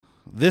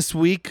This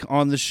week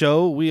on the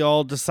show, we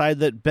all decide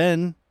that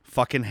Ben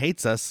fucking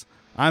hates us.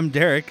 I'm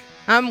Derek.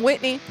 I'm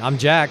Whitney. I'm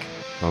Jack.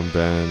 I'm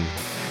Ben.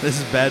 This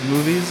is Bad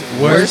Movies,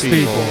 Worst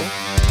People.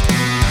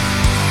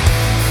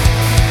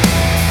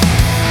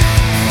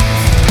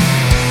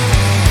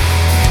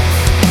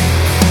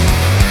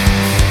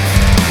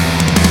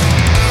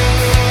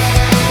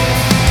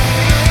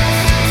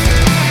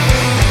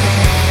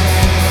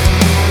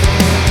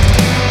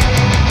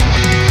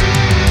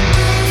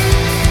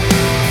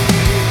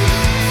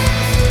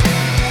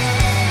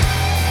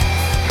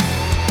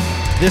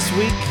 This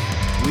week,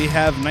 we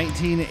have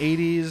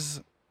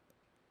 1980s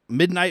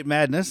Midnight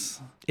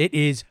Madness. It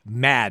is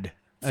mad.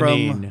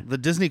 From the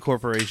Disney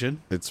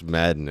Corporation. It's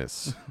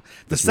madness.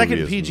 The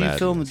second PG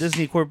film the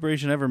Disney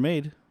Corporation ever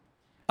made.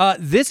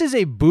 This is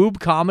a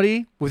boob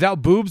comedy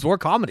without boobs or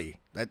comedy.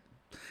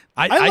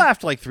 I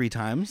laughed like 3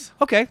 times.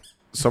 Okay.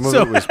 Some of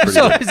it was pretty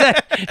good.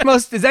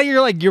 Is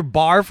that your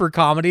bar for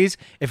comedies?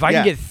 If I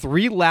can get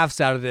 3 laughs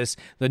out of this,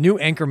 the new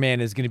Anchorman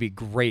is going to be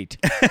great.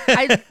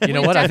 You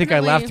know what? I think I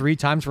laughed 3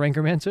 times for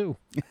Anchorman too.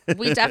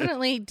 We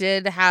definitely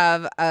did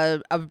have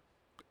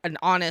an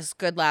honest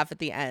good laugh at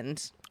the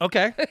end.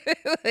 Okay.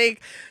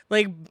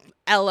 like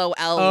LOL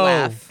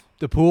laugh.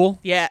 The pool?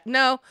 Yeah.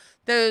 No,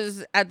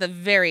 those at the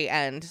very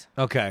end.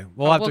 Okay.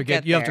 We'll have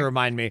to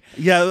remind me.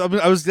 Yeah,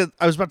 I was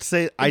about to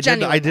say I did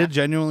laugh.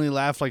 genuinely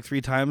laugh like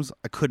 3 times.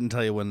 I couldn't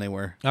tell you when they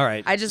were. All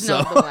right. I just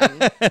know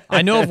the one.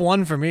 I know of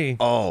one for me.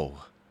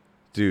 Oh,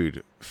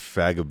 dude,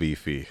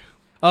 Fagabeefy.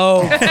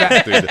 Oh, Dude,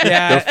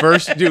 yeah. The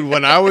first, dude,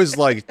 when I was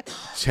like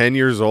 10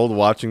 years old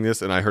watching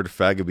this and I heard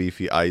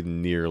Fagabeefy, I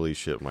nearly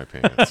shit my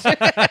pants.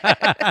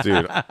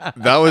 Dude,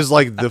 that was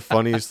like the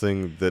funniest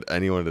thing that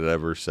anyone had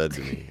ever said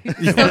to me.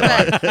 So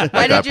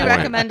why did you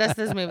recommend us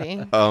this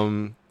movie?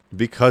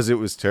 Because it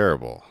was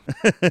terrible.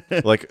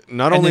 Like,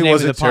 not And the only name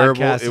was of it the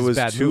terrible, podcast it is was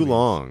Bad too Movies.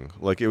 long.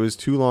 Like, it was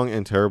too long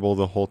and terrible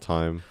the whole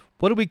time.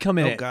 What did we come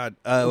in Oh, at? God.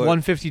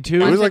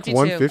 152? It was like 152.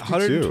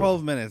 152.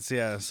 112 minutes,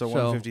 yeah, so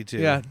 152.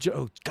 Yeah.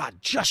 God,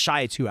 just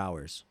shy of 2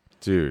 hours.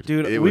 Dude,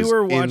 Dude, it we was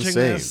were watching insane.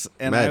 this,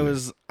 and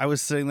Madness. I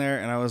was sitting there,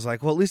 and I was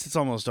like, well, at least it's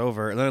almost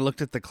over. And then I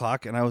looked at the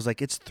clock, and I was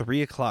like, it's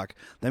 3 o'clock.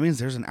 That means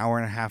there's an hour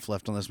and a half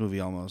left on this movie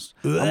almost.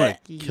 I'm going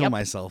to kill Yep.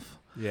 myself.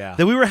 Yeah.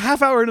 Then we were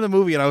half hour into the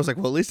movie, and I was like,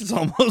 well, at least it's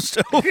almost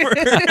over.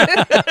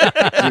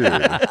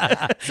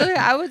 So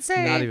yeah, I would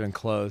say Not even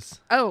close.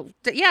 Oh,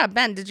 yeah,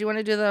 Ben, did you want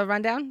to do the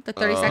rundown? The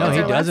 30 seconds No, he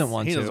or less? doesn't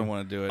want He to. doesn't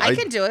want to do it. I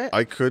can do it.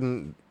 I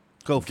couldn't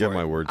Go for get it.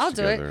 my words I'll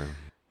do it. together.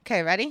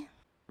 Okay, ready?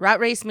 Rat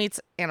Race meets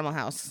Animal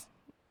House.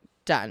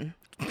 Done.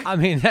 I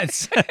mean,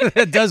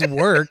 that does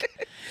work.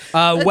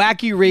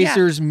 Wacky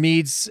Racers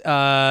meets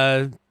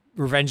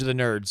Revenge of the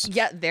Nerds.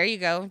 Yeah, there you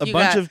go. A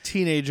bunch of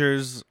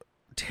teenagers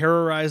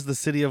terrorized the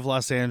city of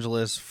Los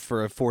Angeles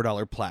for a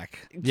 $4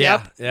 plaque.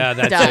 Yeah, Yep. yeah,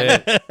 that's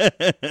Done.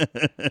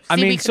 it. I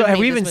See, we mean, so could've have made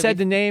we this even movie. said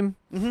the name?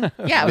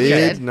 Yeah, we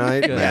did.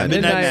 Midnight Yeah,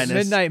 Madness.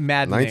 Midnight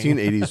Madness.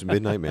 1980s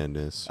Midnight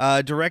Madness.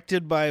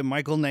 Directed by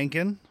Michael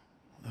Nankin,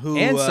 who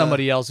And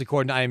somebody else,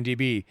 according to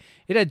IMDb.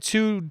 It had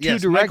two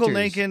yes, directors. Michael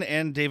Nankin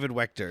and David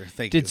Wechter.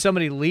 Thank you. Did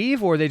somebody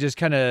leave, or they just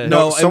kind of...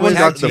 No, it someone was-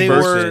 got the they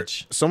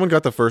first. Someone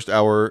got the first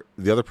hour.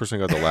 The other person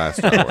got the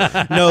last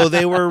hour. No,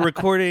 they were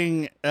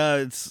recording.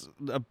 It's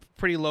a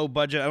pretty low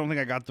budget. I don't think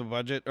I got the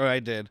budget, or I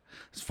did.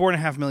 It's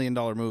 $4.5 million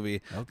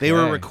movie. They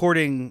were Okay.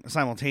 recording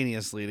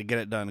simultaneously to get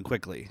it done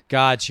quickly.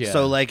 Gotcha.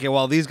 So, like,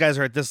 while these guys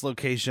are at this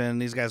location,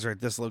 these guys are at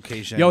this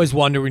location. You always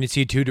wonder when you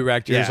see 2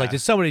 directors, Yeah. like,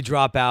 did somebody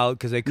drop out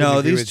because they couldn't No,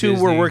 agree these with 2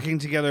 were Disney? working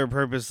together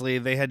purposely.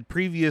 They had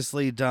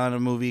previously done a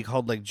movie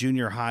called like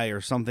Junior High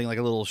or something, like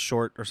a little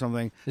short or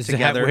something Is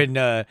together. that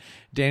when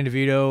Danny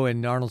DeVito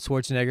and Arnold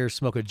Schwarzenegger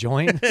smoke a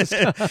joint?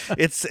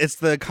 It's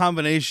the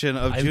combination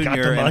of I've got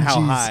Junior the and How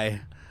munchies.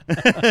 High.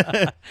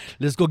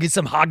 Let's go get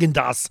some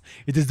Haagen-Dazs.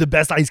 It is the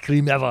best ice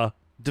cream ever.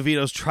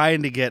 DeVito's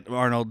trying to get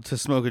Arnold to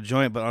smoke a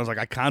joint, but I was like,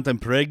 I can't. I'm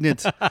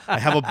pregnant. I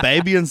have a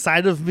baby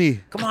inside of me.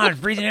 Come on,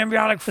 breathing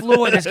embryonic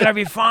fluid. It's gonna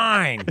be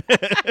fine.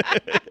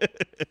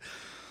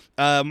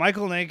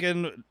 Michael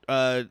Nankin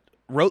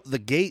wrote The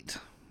Gate,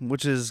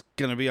 which is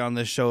going to be on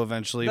this show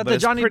eventually, Not but the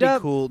it's Johnny pretty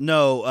Depp? cool.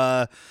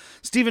 No,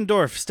 Stephen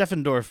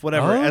Dorff,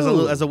 whatever,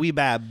 Oh. as a wee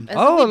bab.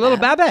 Oh, a little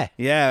baby.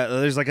 Yeah,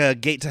 there's like a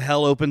gate to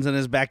hell opens in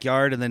his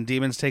backyard, and then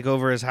demons take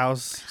over his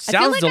house. I feel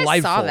Sounds like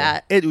delightful. I saw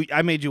that.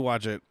 I made you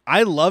watch it.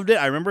 I loved it.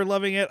 I remember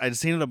loving it. I'd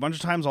seen it a bunch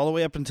of times all the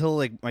way up until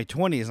like my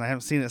 20s, and I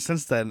haven't seen it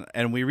since then.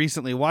 And we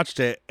recently watched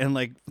it, and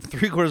like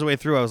 3/4 of the way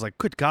through, I was like,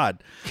 "Good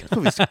God, this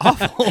movie's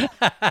awful."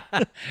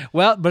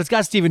 Well, but it's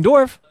got Stephen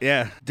Dorff.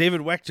 Yeah,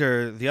 David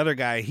Wechter, the other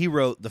guy, he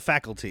wrote The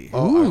Faculty.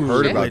 Oh, I've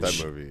heard shit. about Which-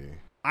 that movie.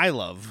 I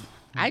love.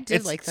 I did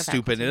It's like the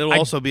stupid. Faculty. It'll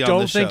also be on I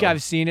the show. don't think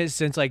I've seen it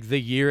since like the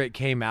year it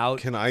came out.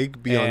 Can I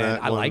be on and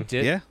that I one? liked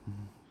it. Yeah,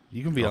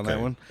 you can be on that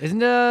Okay. one.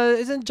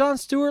 Isn't Jon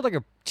Stewart like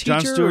a teacher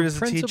Jon Stewart or is a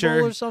principal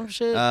teacher. or some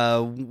shit?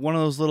 One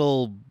of those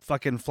little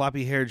fucking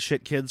floppy-haired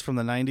shit kids from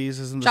the 90s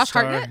isn't the Josh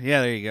star. Hartnett?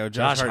 Yeah, there you go.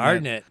 Josh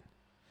Hartnett.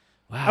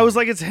 Wow. I was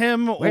like, it's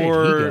him Where did he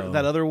or go?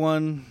 that other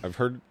one. I've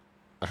heard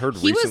I heard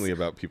He was- recently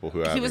about people who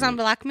have. He was on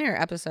Black Mirror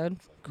episode.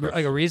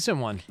 Like a recent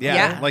one. Yeah,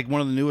 Yeah. like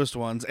one of the newest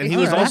ones, and He he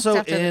was left also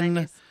after the in.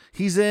 90s.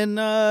 He's in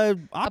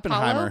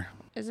Oppenheimer.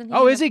 Isn't he?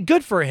 Oh, is he?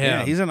 Good for him.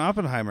 Yeah, he's in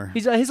Oppenheimer.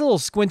 His little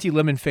squinty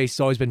lemon face has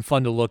always been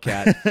fun to look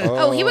at.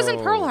 Oh, he was in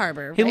Pearl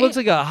Harbor. He right? looks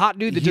like a hot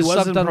dude that He just was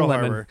sucked in on a Pearl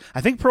lemon. Harbor. I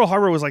think Pearl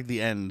Harbor was like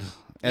the end,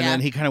 and Yeah. then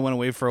he kind of went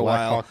away for a Black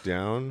while. Hawk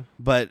Down.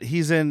 But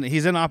he's in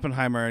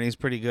Oppenheimer, and he's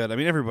pretty good. I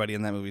mean, everybody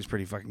in that movie is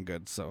pretty fucking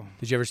good. So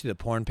Did you ever see the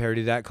porn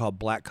parody of that called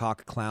Black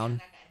Cock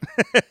Clown?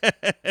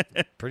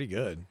 Pretty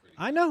good.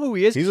 I know who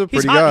he is. He's a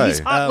pretty hot, guy. He's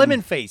hot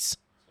lemon face.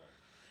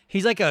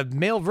 He's like a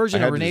male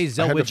version of Renee I had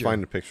to Zellweger.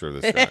 find a picture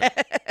of this guy.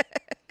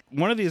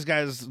 one of these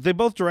guys, they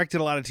both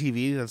directed a lot of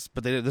TV.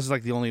 But this is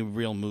like the only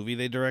real movie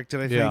they directed.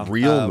 I think. Yeah.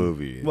 Real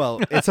movie. Well,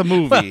 it's a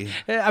movie.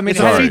 I mean, It's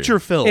it a had- feature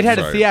film. It had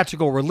a Sorry.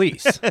 theatrical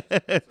release.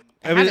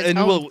 I mean, its and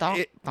own well,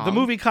 thong. the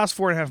movie cost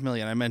 $4.5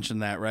 million. I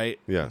mentioned that, right?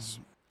 Yes.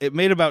 It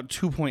made about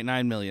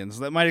 $2.9 million.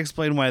 So that might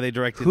explain why they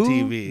directed Who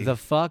TV. the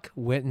fuck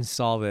went and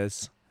saw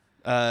this?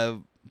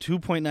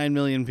 2.9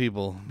 million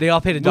people. They all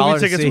paid $1 Movie to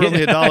tickets see were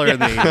only it. $1 in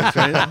the 80s,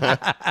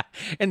 right?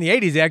 In the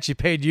 80s, they actually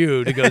paid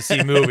you to go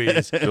see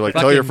movies. They're like,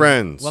 tell your Fucking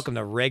friends. Welcome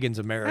to Reagan's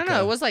I America. don't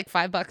know. It was like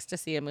 $5 to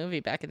see a movie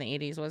back in the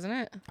 80s, wasn't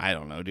it? I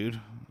don't know, dude.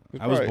 It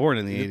I was probably born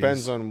in the 80s.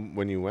 Depends on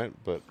when you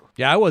went, but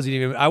Yeah, I wasn't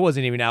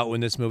even out when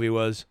this movie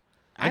was.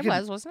 Wasn't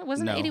it?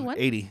 Wasn't No, it 81?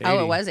 80. Oh,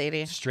 80. it was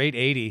 80. Straight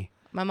 80.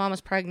 My mom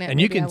was pregnant. And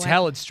you maybe can I went.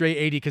 tell it's straight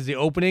 80 because the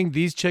opening,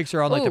 these chicks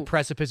are on like the Ooh.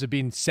 precipice of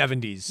being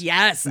 70s.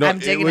 Yes, no, I'm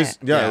digging it was. it.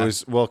 Yeah, Yeah. it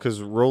was. Well, because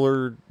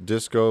roller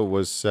disco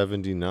was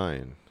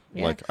 79.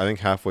 Yeah. Like I think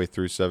halfway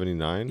through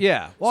 79.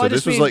 Yeah. Well, so I this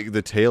just was mean- like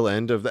the tail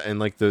end of the and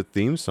like the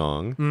theme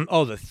song.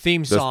 The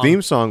theme The song.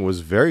 theme song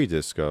was very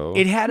disco.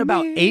 It had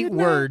about 8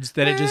 words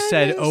that it just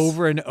said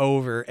over and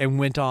over and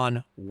went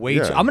on way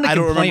Yeah. too. I'm going I to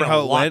don't complain remember how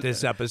a it lot went.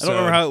 this episode. I don't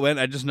remember how it went.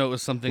 I just know it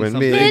was something. when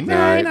something.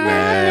 midnight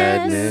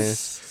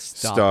madness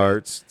Stop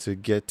starts to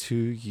get to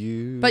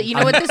you. But you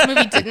know what this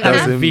movie didn't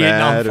doesn't have?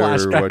 Vietnam matter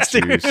flashbacks, what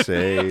you dude.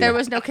 say. There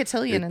was no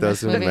cotillion it in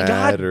this doesn't movie.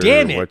 matter God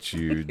damn it. what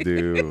you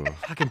do.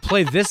 I can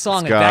play this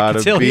song It's at that gotta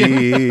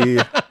cotillion. be.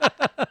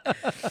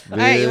 All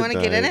right, you wanna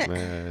get in it?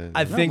 Midnight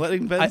I Madness. think,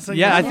 letting Ben sing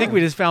yeah, the I think song. we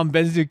just found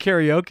Ben's new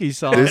karaoke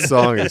song. This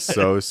song is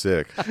so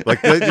sick. Like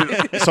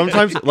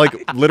sometimes,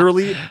 like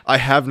literally, I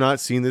have not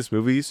seen this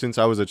movie since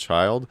I was a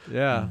child.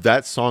 Yeah.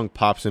 That song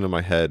pops into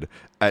my head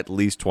at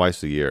least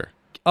twice a year.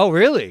 Oh,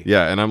 really?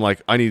 Yeah, and I'm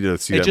like, I need to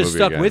see It that just movie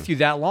stuck again. with you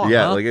that long,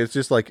 Yeah, huh? like it's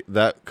just like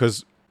that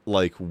because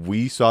like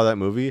we saw that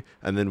movie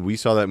and then we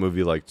saw that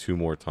movie like 2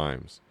 more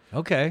times,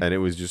 Okay. and it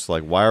was just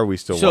like, why are we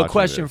still? So, a watching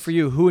question this? for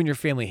you: who in your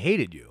family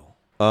hated you?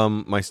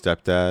 My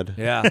stepdad,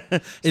 Yeah.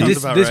 Sounds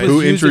about right. was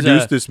who used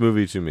introduced this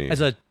movie to me.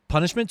 as a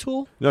punishment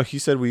tool? No, he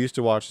said we used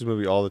to watch this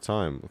movie all the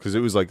time because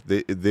it was like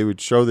they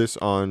would show this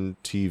on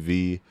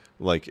TV.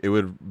 Like it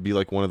would be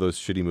like one of those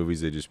shitty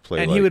movies they just play.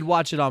 And like, he would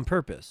watch it on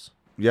purpose.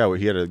 Yeah, well,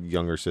 he had a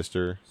younger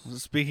sister.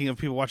 Speaking of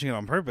people watching it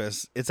on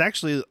purpose, it's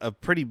actually a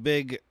pretty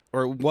big,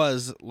 or it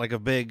was like a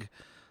big,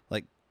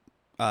 like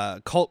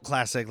cult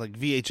classic, like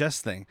VHS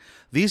thing.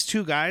 These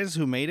 2 guys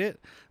who made it,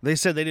 they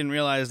said they didn't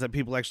realize that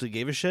people actually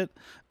gave a shit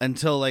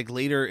until like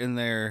later in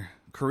their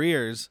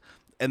careers,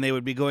 and they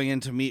would be going in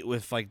to meet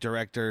with like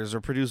directors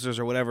or producers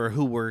or whatever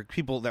who were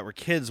people that were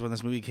kids when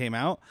this movie came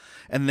out,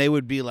 and they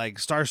would be like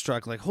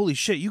starstruck, like, holy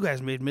shit, you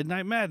guys made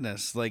Midnight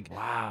Madness. Like,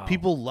 Wow.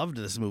 people loved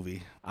this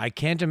movie. I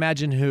can't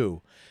imagine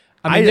who.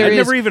 I'd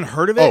never even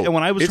heard of it, Oh, and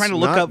when I was it's trying to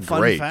look not up fun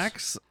great,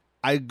 facts,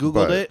 I Googled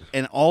but- it,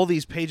 and all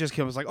these pages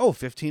came. I was like, oh,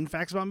 15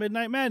 facts about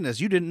Midnight Madness.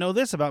 You didn't know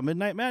this about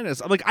Midnight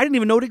Madness. I'm like, I didn't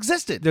even know it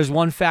existed. There's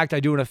one fact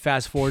I do want to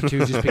fast forward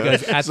to just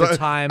because at So the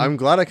time. I'm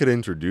glad I could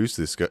introduce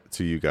this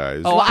to you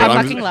guys. Oh, Well, I but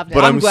I'm- fucking loved it.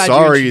 But I'm I'm glad you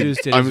sorry.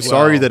 introduced it I'm as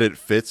sorry well. that it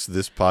fits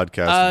this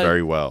podcast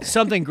very well.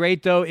 Something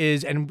great though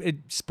is,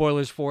 and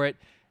spoilers for it,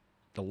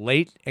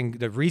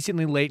 the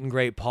recently late and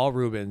great Paul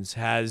Rubens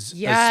has a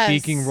Yes.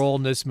 speaking role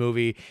in this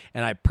movie,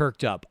 and I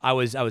perked up. I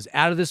was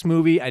out of this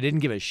movie. I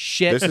didn't give a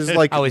shit. This is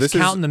like- I was this is-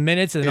 counting the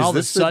minutes, and then is all of a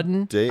this the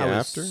sudden, day I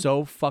was after?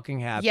 so fucking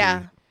happy.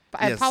 Yeah.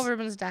 Yes. Paul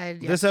Rubens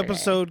died This yesterday.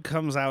 episode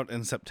comes out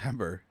in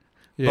September,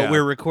 Yeah. but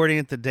we're recording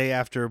it the day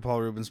after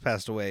Paul Rubens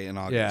passed away in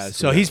August. Yeah,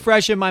 so he's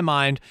fresh in my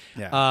mind.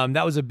 Yeah.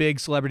 That was a big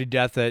celebrity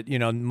death that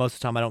most of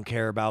the time I don't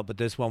care about, but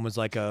this one was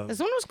like a. This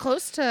one was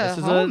close to This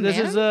home,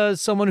 is man.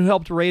 someone who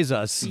helped raise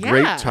us. Yeah.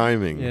 Great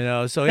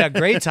timing. So yeah,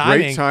 great timing.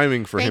 Great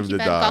timing for Thank him you, to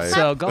Ben. die. Golf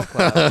So golf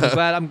clap.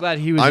 I'm glad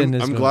he was in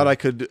this. I'm movie. glad I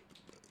could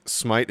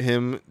smite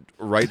him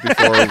right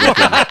before we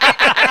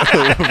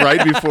could,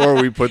 right before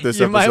we put this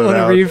You episode might want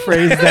to out,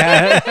 rephrase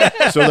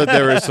that. so that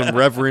there is some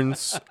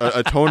reverence,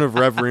 a tone of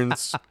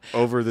reverence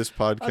over this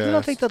podcast. I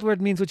don't think that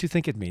word means what you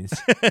think it means.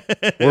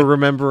 We're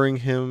remembering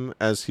him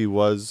as he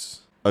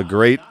was a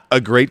great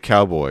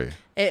cowboy.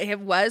 It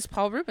was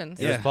Paul Rubens.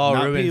 Yeah. Paul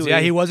not Rubens. Pee-wee.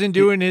 Yeah, he wasn't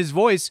doing his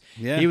voice.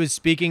 Yeah. He was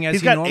speaking as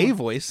He's he got normally- a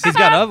voice. He's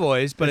got a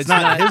voice, but it's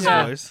not his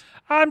yeah. voice.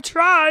 I'm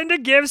trying to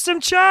give some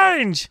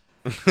change.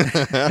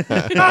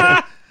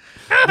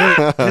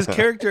 His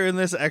character in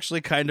this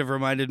actually kind of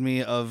reminded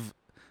me of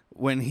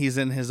when he's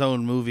in his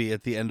own movie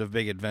at the end of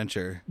Big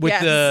Adventure. With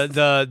Yes.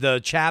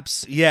 the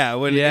chaps. Yeah,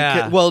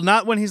 Yeah. well,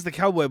 not when he's the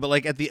cowboy, but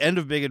like at the end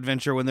of Big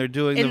Adventure when they're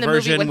doing In the the movie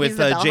version when with he's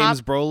the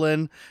James bellhop?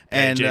 Brolin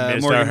and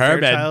Paging Morgan Mr.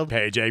 Herman. Fairchild.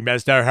 Paging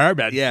Mr.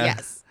 Herman. Yeah,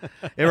 Yes.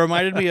 it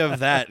reminded me of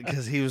that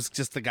because he was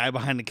just the guy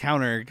behind the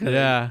counter.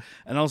 Yeah.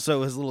 And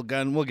also his little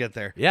gun. We'll get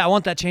there. Yeah, I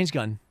want that change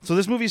gun. So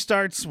this movie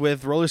starts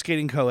with roller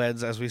skating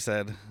co-eds, as we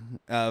said.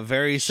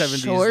 Very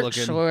 70s Short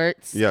looking.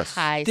 shorts. Yes.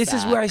 High This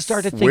is where I socks.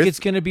 start to think With- it's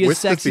going to be a with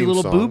the sexy theme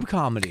little song. boob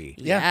comedy.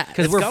 Yeah.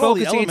 Because It's we're got all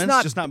the focusing. It's elements,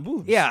 not just not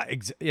boobs. Yeah,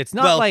 it's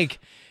not Well- like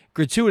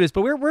gratuitous,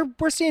 but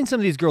we're seeing some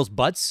of these girls'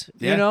 butts.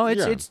 Yeah. You know,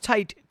 it's Yeah. it's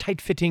tight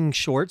fitting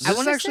shorts. This is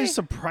wanna actually say-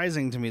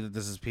 surprising to me that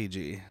this is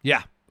PG.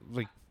 Yeah.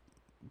 Like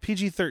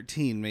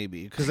PG-13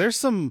 maybe, because there's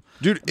some.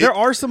 Dude, there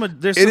are some.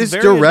 There's it some is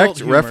very direct adult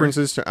humor.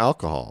 references to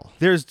alcohol.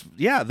 There's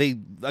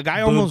a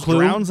guy almost clue?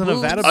 drowns in a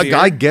Boobs. vat of A beer.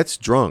 guy gets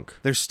drunk.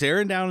 They're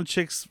staring down a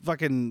chick's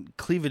fucking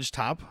cleavage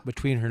top.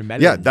 Between her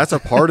melons. Yeah, that's a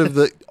part of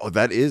the. Oh,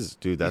 that is,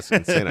 dude. That's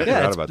insane. I yeah,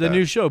 forgot it's about the that.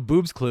 new show,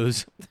 Boobs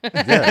Clues.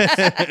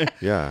 Yes.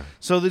 Yeah.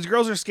 So these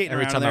girls are skating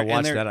Every around time there, I watch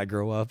and they're- that, I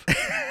grow up.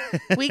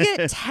 We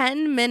get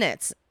 10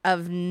 minutes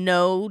of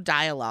no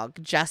dialogue,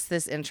 just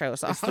this intro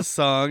song. It's the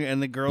song,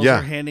 and the girls Yeah.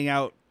 are handing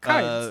out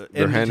Cards.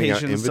 They're handing out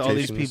invitations to all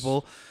these invitations.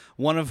 people.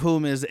 One of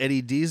whom is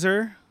Eddi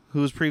Deezen,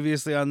 who was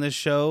previously on this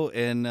show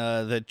in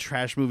the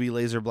trash movie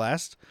Laser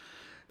Blast.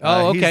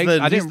 Oh, okay.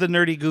 He's the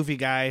nerdy, goofy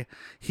guy.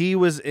 He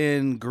was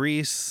in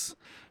Grease.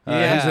 He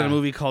was in Yeah. a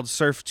movie called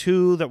Surf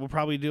 2 that we'll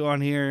probably do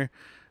on here.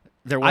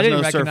 There was I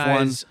didn't no Surf 1.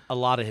 recognize a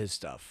lot of his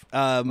stuff.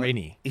 Or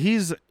any.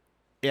 He's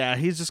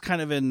just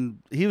kind of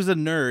he was a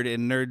nerd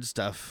in nerd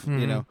stuff,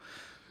 you know.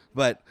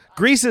 But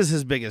Grease is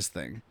his biggest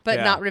thing. But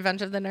Yeah. not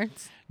Revenge of the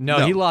Nerds.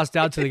 No, he lost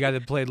out to the guy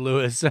that played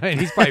Lewis. and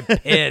he's probably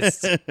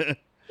pissed.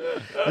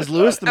 Is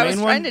Lewis the I main was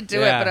one? trying to do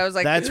Yeah. it, but I was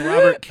like, That's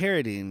Robert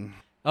Carradine,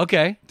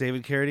 Okay.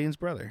 David Carradine's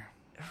brother.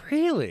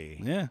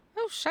 Really? Yeah.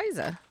 oh,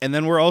 shiza. And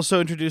then we're also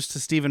introduced to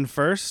Stephen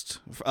Furst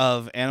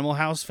of Animal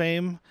House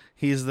fame.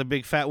 He's the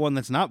big fat one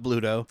that's not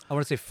Bluto. I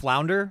want to say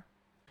Flounder.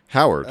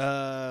 Howard.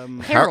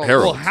 Harold.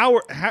 Well,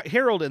 Harold.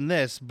 Harold in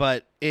this,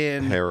 but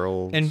in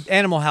Harold. In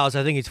Animal House,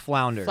 I think he's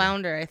Flounder.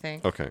 Flounder, I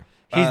think. Okay.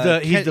 He's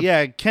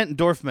the Kent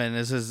Dorfman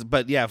is his,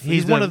 but yeah,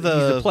 He's one the- of the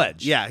he's the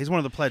pledge. Yeah, he's one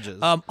of the pledges.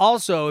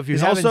 Also, if you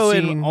he's haven't also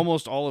seen in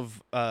almost all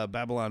of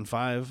Babylon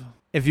 5.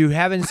 if you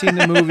haven't seen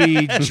the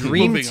movie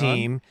Dream Moving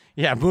Team,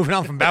 yeah, moving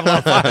on from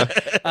Babylon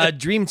 5,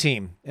 Dream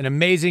Team, an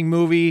amazing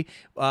movie.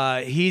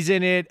 He's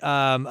in it.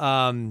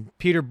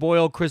 Peter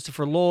Boyle,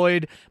 Christopher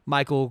Lloyd,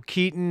 Michael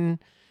Keaton,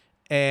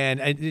 and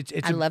it's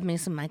I love me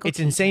some Michael it's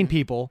Keaton. insane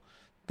people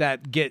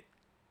that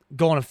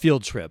go on a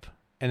field trip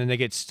and then they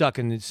get stuck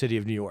in the city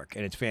of New York,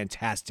 and it's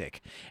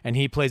fantastic. And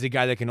he plays a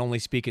guy that can only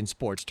speak in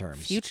sports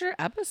terms. Future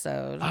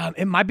episode.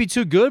 It might be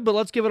too good, but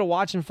let's give it a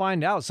watch and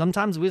find out.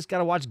 Sometimes we just got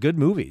to watch good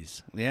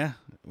movies. Yeah,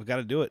 we got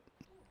to do it.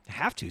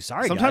 Have to.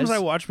 Sorry, Sometimes guys. I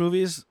watch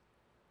movies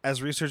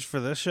as research for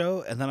this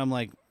show, and then I'm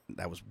like,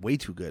 that was way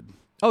too good.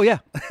 Oh yeah.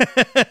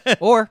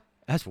 Or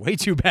that's way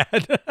too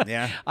bad.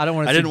 Yeah, I don't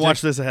want. I didn't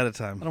watch this ahead of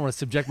time. I don't want to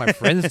subject my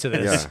friends to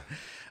this. Yeah.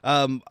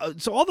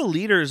 So all the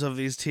leaders of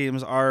these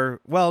teams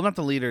are, well, not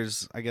the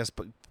leaders, I guess,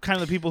 but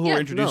kind of the people who Yeah, were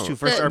introduced no. to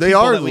first are They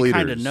people are that we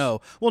kind of leaders.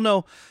 know. Well,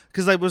 no,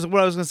 because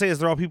what I was going to say is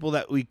they're all people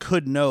that we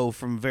could know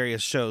from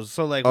various shows.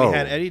 So like we Oh.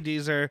 had Eddi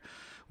Deezen,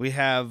 we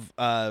have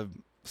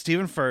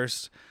Stephen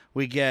Furst,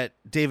 we get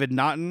David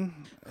Naughton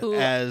Who-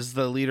 as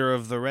the leader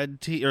of the red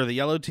team or the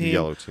yellow team,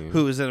 Yellow team.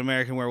 who is an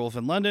American Werewolf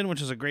in London,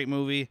 which is a great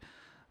movie,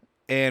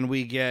 and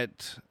we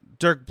get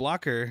Dirk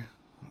Blocker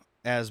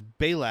as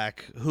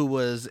Balak, who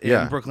was in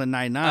Yeah. Brooklyn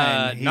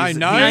Nine-Nine. He's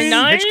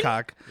Nine-Nine?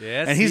 Hitchcock.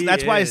 Yes, And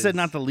that's why I is. said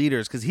not the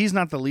leaders, because he's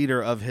not the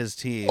leader of his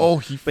team. Oh,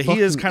 but he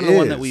is fucking kind of the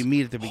one that is. we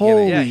meet at the beginning.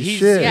 Holy Yeah,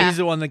 shit. Yeah. he's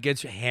the one that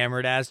gets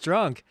hammered ass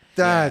drunk.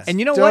 That's And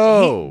you know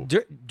dope.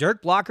 what?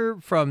 Dirk Blocker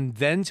from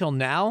then till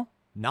now,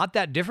 not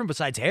that different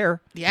besides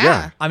hair. yeah.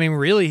 Yeah. I mean,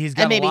 really, he's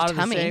got And a maybe lot of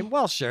tummy. the same.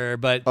 Well, sure,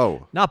 but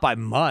Oh. not by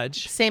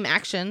much. Same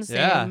action.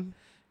 Same.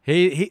 Yeah.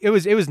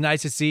 It was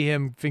nice to see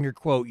him finger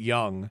quote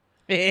young.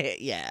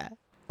 Yeah.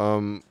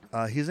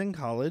 He's in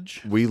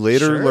college. We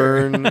later Sure.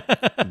 learn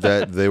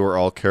that they were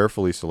all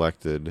carefully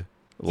selected,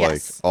 like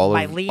Yes, all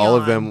by of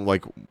Leon. them,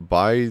 like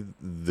by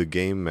the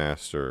game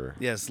master.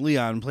 Yes,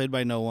 Leon, played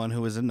by no one,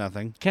 who was in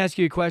nothing. Can I ask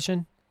you a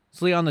question?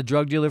 Is Leon the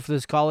drug dealer for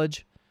this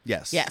college?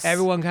 Yes. Yes.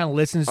 Everyone kind of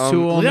listens to Leon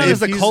him. Leon and- is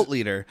the he's- cult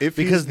leader if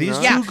because he's these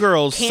not- two Yeah.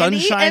 girls, Candy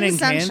Sunshine and and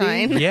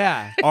Sunshine. Candy,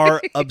 yeah.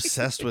 are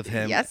obsessed with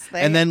him. Yes, they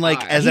And then, like,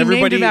 are. as He named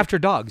everybody him after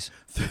dogs.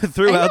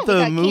 throughout I know, we the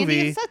got Candy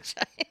movie, and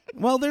Sunshine.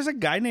 well, there's a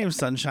guy named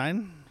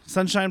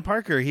Sunshine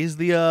Parker. He's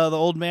the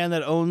old man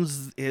that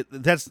owns it.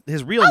 That's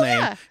his real name.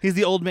 yeah. He's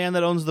the old man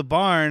that owns the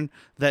barn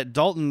that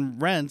Dalton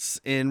rents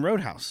in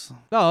Roadhouse.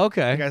 Oh, The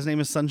okay. guy's name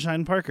is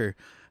Sunshine Parker.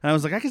 And I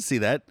was like, I can see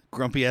that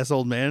grumpy ass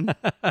old man.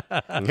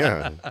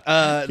 Yeah,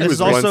 This he was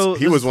is also once,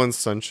 he was once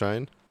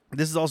sunshine.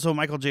 This is also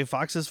Michael J.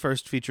 Fox's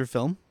first feature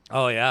film.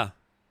 Oh, yeah.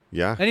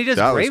 Yeah, And he does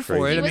that was great for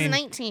crazy. it. He I was mean,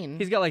 19.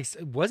 He's got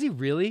was he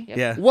really? Yep.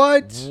 Yeah.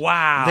 What?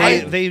 Wow.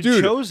 They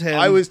Dude, chose him.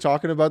 I was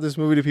talking about this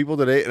movie to people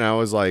today, and I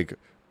was like,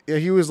 Yeah,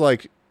 he was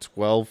like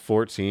 12,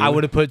 14. I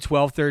would have put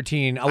 12,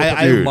 13. I would I,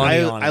 put Dude. money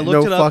on it. I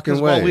looked No it up fucking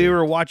because while way. we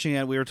were watching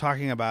it, we were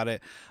talking about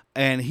it,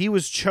 and he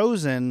was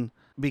chosen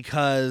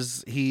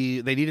because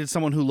they needed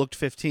someone who looked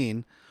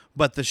 15,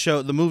 but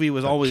the movie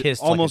was always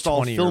kissed like a almost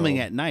all 20-year-old. filming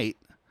at night.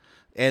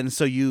 And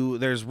so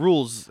there's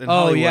rules in Oh,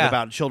 Hollywood yeah.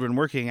 about children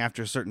working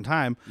after a certain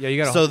time. Yeah, you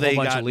got a so whole they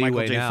bunch got of Michael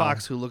leeway J. now.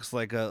 Fox, who looks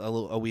like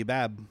a wee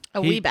bab.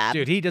 A wee bab.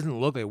 Dude, he doesn't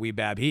look like a wee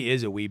bab. He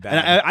is a wee bab.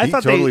 And I He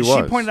thought totally she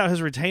was. pointed out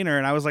his retainer,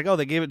 and I was like, oh,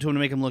 they gave it to him to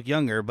make him look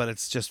younger, but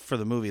it's just for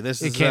the movie.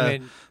 This It is came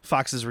in-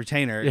 Fox's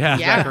retainer. It Yeah.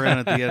 comes back around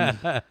at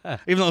the end,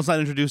 even though it's not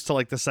introduced till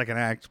like the second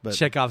act. But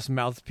Chekhov's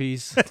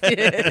mouthpiece.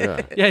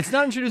 Yeah. Yeah, it's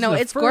not introduced. No, in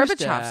the it's first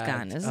Gorbachev's act.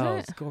 gun, isn't oh, it?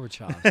 it's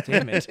Gorbachev's.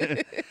 Damn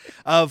it.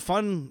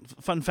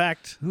 Fun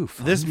fact: Ooh,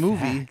 fun this movie,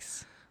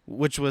 facts.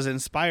 which was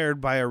inspired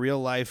by a real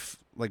life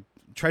like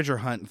treasure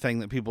hunt thing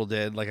that people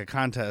did, like a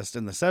contest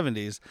in the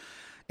 70s,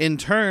 in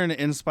turn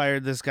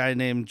inspired this guy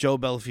named Joe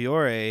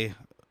Belfiore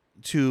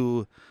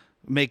to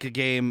make a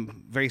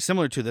game very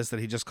similar to this that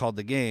he just called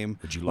The Game.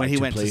 Would you when like he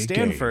to went play to a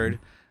Stanford, game?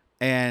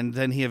 and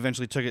then he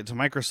eventually took it to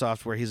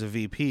Microsoft where he's a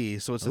VP.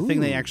 So it's a thing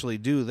they Ooh. actually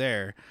do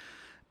there.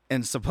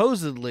 And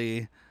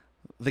supposedly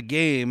the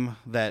game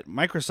that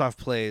Microsoft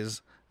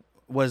plays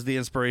was the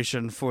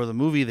inspiration for the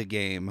movie The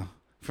Game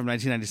from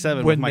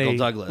 1997 with Michael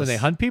Douglas. When they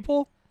hunt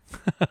people?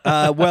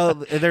 Well,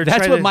 they're That's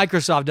trying what to,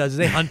 Microsoft does. Is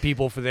they hunt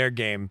people for their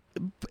game.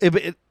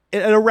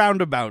 a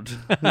roundabout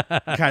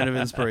kind of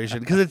inspiration,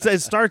 because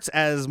it starts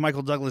as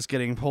Michael Douglas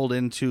getting pulled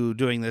into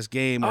doing this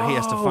game where he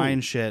has to Oh.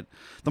 find shit.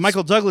 The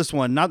Michael Douglas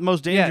one, not the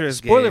most dangerous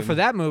Spoiler game. for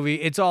that movie.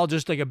 It's all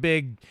just like a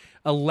big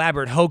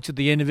elaborate hoax at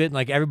the end of it, and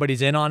like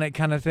everybody's in on it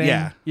kind of thing.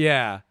 Yeah.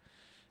 Yeah.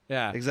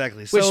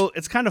 Exactly. So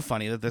it's kind of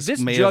funny that This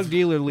may drug have...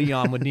 dealer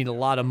Leon would need a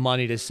lot of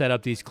money to set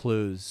up these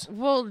clues.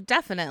 Well,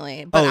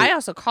 definitely. But Oh. I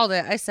also called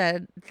it. I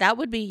said that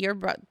would be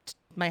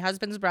my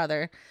husband's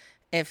brother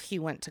if he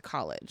went to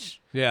college.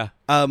 Yeah.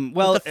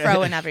 well, The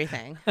fro and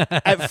everything.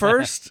 at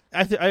first,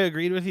 I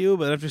agreed with you,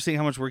 but after seeing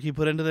how much work he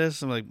put into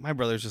this, I'm like, my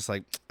brother's just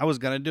like, I was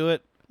gonna do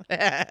it,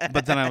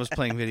 but then I was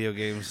playing video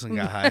games and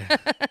got high.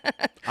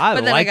 I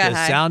But then I like got the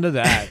high. sound of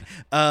that.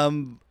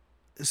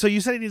 So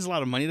you said he needs a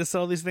lot of money to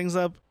sell these things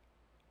up.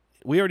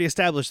 We already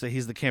established that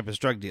he's the campus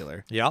drug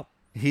dealer. Yep.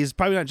 He's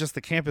probably not just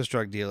the campus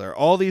drug dealer.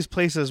 All these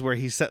places where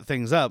he set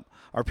things up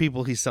are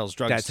people he sells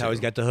drugs That's to. how he's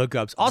got the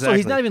hookups. Also,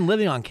 he's Exactly. not even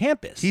living on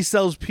campus. He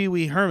sells Pee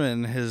Wee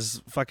Herman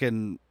his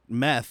fucking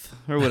meth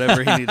or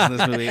whatever he needs in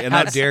this movie. And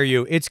How that's, dare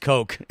you? It's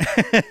Coke.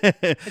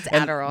 It's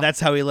and Adderall. that's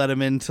how he let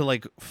him in to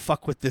like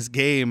fuck with this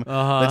game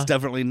Uh-huh. that's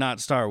definitely not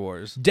Star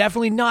Wars.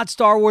 Definitely not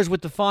Star Wars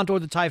with the font or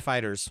the TIE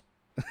Fighters.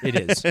 It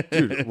is.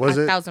 Dude, was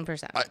it?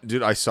 1,000%.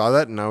 Dude, I saw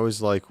that and I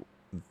was like,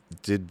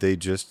 did they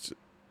just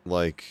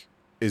like?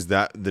 Is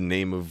that the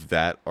name of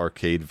that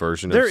arcade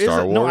version There of is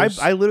Star no. Wars?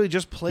 I literally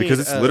just played because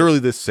it's literally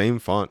the same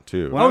font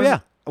too. When I was- yeah.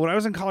 When I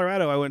was in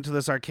Colorado, I went to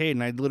this arcade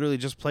and I literally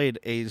just played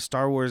a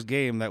Star Wars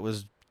game that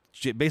was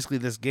basically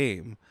this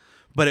game,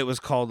 but it was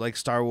called like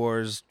Star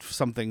Wars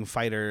something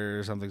fighter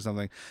or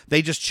something.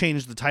 They just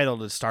changed the title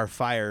to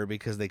Starfire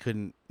because they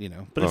couldn't,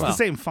 but it's Oh. the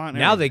same font. and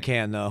Now they everything.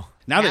 can, though.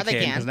 Now Now they they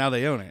can can. because now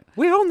they own it.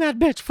 We own that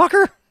bitch,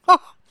 fucker. Oh.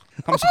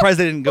 I'm surprised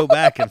they didn't go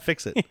back and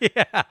fix it.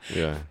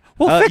 Yeah.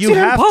 We'll fix You it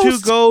in have to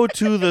post. go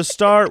to the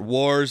Star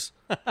Wars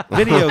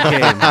video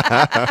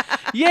game.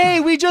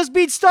 Yay, we just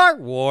beat Star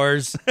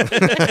Wars.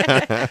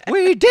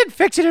 We did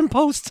fix it in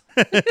post.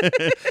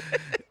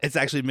 It's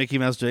actually Mickey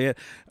Mouse doing it.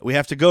 We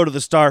have to go to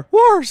the Star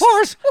Wars.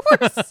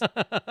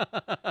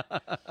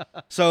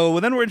 So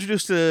then we're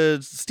introduced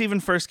to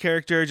Stephen Furst's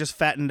character, just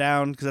fattened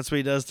down because that's what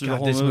he does through the God,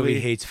 whole this movie movie.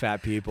 hates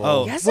fat people.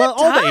 Oh, Yes, well, it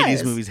all the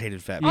does. 80s movies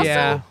hated fat Also- people.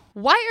 Yeah.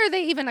 Why are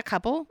they even a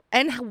couple?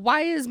 And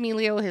why is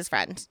Melio his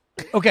friend?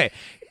 Okay,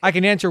 I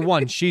can answer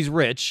one. She's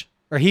rich.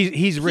 Or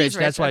he's rich.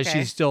 That's rich, why okay.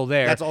 she's still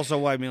there. That's also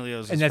why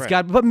Emilio's his and that's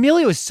friend. got. But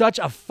Emilio is such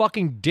a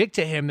fucking dick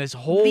to him this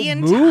whole The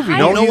movie. entire-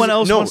 no, he's- one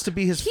else no. wants to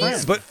be his friend.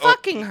 He's But-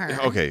 fucking her.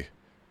 Okay.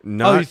 Oh,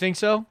 Not you think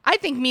so? I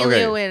think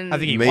Melio and I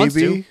think he wants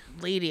maybe, to.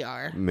 Lady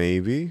are.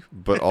 maybe,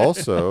 but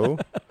also,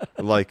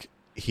 like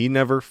he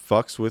never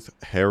fucks with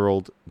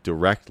Harold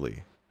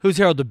directly. Who's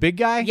Harold, the big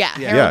guy? Yeah,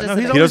 Yeah. Harold No, is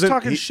he's the always doesn't-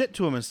 talking he- shit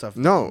to him and stuff.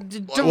 No,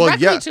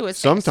 directly to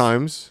his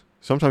face.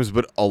 Sometimes,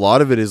 but a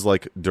lot of it is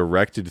like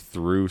directed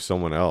through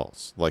someone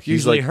else. Like he's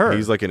Usually like her.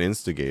 he's like an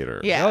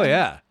instigator. Yeah. Oh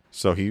yeah.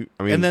 So I mean,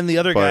 And then the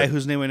other guy but-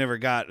 whose name I never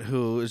got,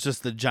 who is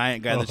just the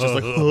giant guy that's just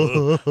like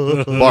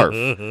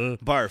Barf.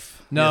 barf.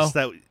 No, Yes,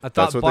 that, I thought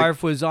That's what they-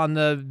 Barf was on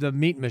the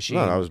meat machine.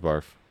 No, that was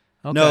Barf.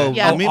 Okay. No,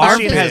 Yeah, the meat Barf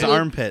machine has is-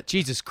 armpit.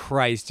 Jesus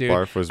Christ, dude.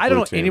 Barf was I don't blue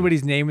know team.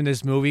 anybody's name in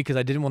this movie because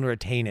I didn't want to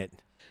retain it.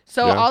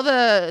 So Yeah. all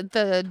the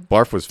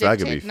Barf was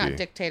Fagabeefy. not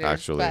dictators,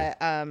 actually. but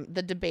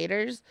the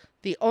debaters.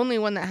 The only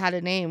one that had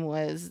a name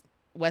was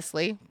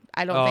Wesley,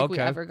 I don't think we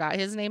ever got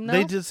his name though.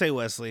 They did say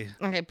Wesley.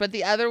 Okay, but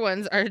the other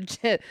ones are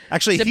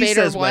Actually, Debater he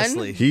says 1,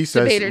 Wesley. He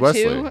says Debater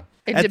Wesley. 2,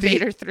 and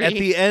Debater 3. At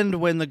the end,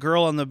 when the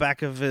girl on the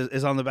back of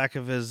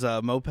his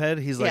moped,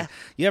 he's like,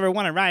 "You ever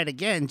want to ride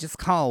again? Just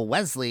call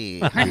Wesley."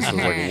 This is like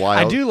I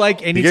wild. do like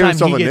gave anytime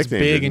himself he a gets nickname,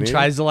 big didn't and he?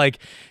 tries to like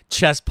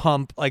chest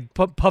pump, like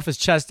puff his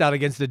chest out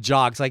against the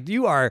jocks. Like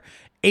you are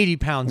 80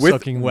 pounds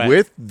soaking wet.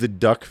 With the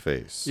duck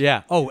face.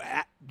 Yeah. Oh,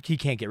 he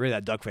can't get rid of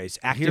that duck face.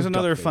 Active Here's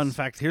another duck fun face.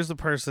 fact. Here's the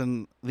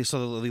person.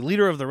 So the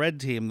leader of the red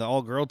team, the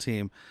all-girl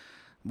team.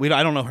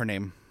 I don't know her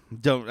name. I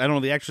don't know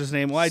the actress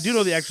name. Well, I do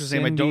know the actress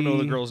name. I don't know the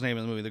Cindy. girl's name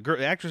in the movie.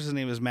 The actress's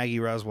name is Maggie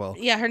Roswell.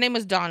 Yeah, her name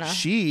was Donna.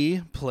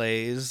 She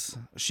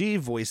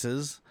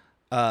voices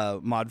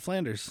Maude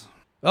Flanders.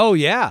 Oh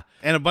yeah.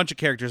 And a bunch of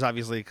characters,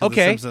 obviously. 'Cause The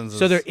Okay. Simpsons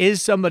So is- there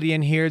is somebody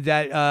in here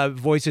that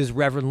voices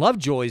Reverend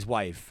Lovejoy's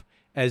wife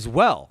as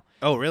well.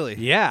 Oh, really?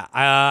 Yeah.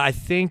 I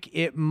think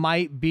it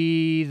might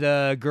be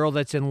the girl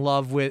that's in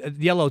love with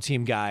the yellow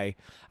team guy.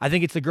 I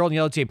think it's the girl in the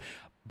yellow team.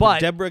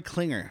 But Debra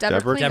Clinger.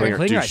 Debra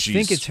Clinger. Dude, I she's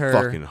think it's her.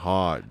 fucking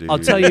hot, dude. I'll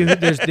tell you,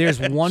 there's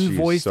one She's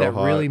voice so that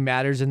hot. really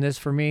matters in this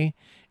for me,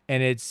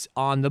 and it's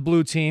on the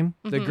blue team.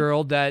 The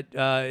girl that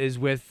is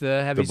with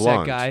the heavyset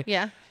blonde. guy.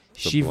 Yeah.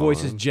 She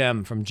voices blonde.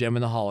 Jem from Jem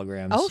and the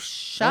Holograms. Oh,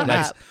 shut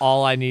That's up.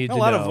 all I need A to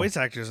lot know. of voice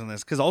actors in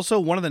this, because also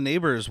one of the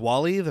neighbors,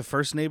 Wally, the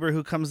first neighbor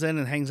who comes in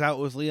and hangs out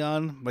with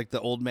Leon, like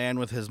the old man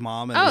with his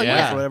mom and Oh, his wife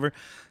yeah. or whatever,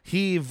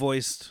 he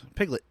voiced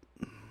Piglet.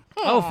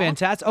 Oh,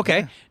 fantastic.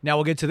 Okay, now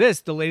we'll get to this.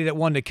 The lady that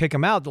wanted to kick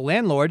him out, the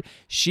landlord,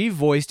 she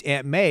voiced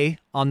Aunt May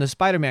on the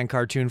Spider-Man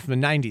cartoon from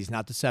the 90s,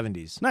 not the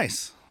 70s.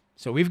 Nice.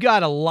 So we've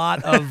got a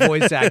lot of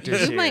voice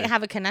actors You here. might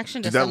have a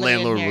connection to Dude, that somebody in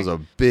landlord here. was a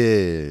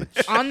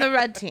bitch. On the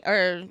red team,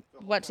 or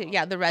what team?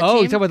 Yeah, the red Oh,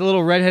 team. you talking about the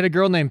little redheaded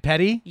girl named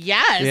Petty?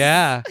 Yes.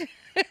 Yeah.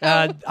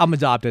 I'm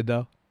adopted,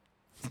 though.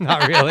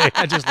 Not really.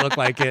 I just look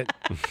like it.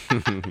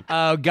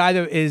 Guy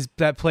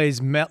that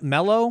plays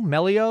Melio?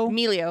 Emilio.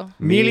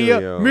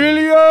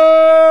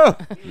 Melio!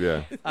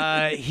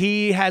 Yeah.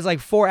 He has like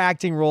 4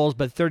 acting roles,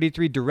 but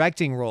 33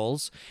 directing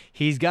roles.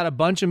 He's got a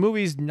bunch of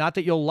movies, not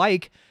that you'll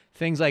like.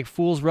 Things like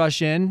Fools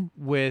Rush In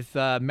with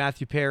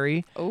Matthew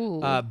Perry.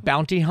 Ooh.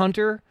 Bounty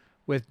Hunter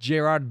with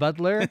Gerard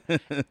Butler.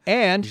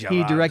 And he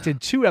Gerard.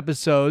 directed 2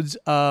 episodes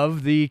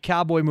of the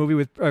Cowboy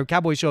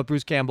Show with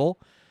Bruce Campbell.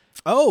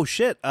 Oh,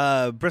 shit.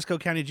 Briscoe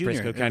County Jr.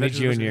 Briscoe County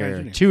Adventures of Briscoe Jr.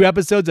 County Jr. 2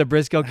 episodes of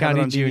Briscoe have it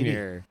County on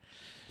DVD. Jr.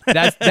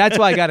 That's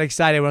why I got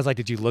excited when I was like,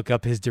 did you look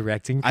up his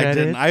directing I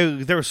credit?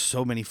 didn't. There were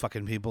so many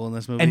fucking people in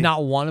this movie. And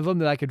not one of them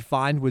that I could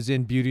find was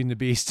in Beauty and the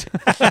Beast.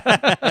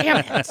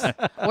 Damn it.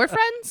 We're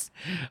friends?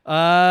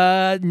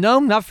 No,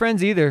 not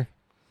friends either.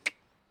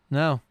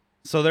 No.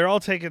 So they're all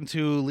taken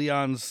to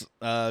Leon's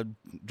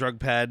drug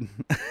pad.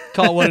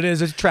 Call it what it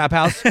is. It's a trap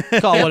house.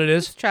 Call it what it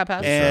is. Trap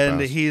house. And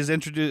house. he's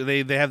introduced.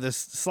 They have this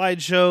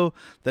slideshow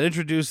that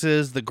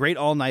introduces the Great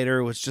All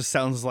Nighter, which just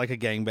sounds like a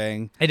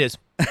gangbang. It is.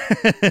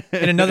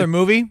 In another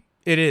movie,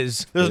 it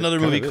is. There's It another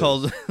kinda movie is.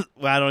 called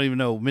I don't even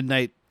know,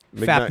 Midnight.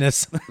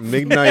 Fatness.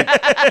 Midnight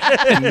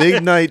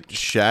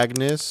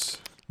Shagness.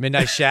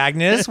 Midnight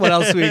Shagness. What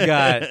else we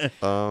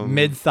got?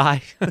 Mid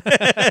thigh.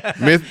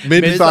 Mid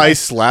thigh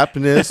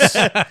slapness.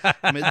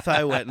 Mid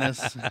thigh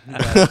wetness.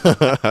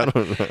 I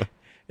don't know.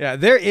 Yeah,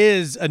 there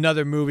is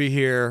another movie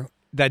here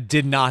that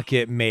did not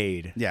get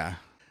made. Yeah.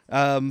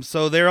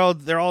 So they're all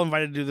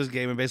invited to do this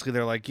game, and basically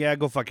they're like, "Yeah,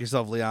 go fuck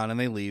yourself, Leon," and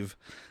they leave.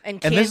 And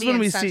And Candy this is when and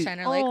we see- Sunshine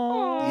are like,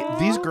 oh.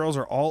 These girls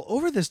are all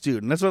over this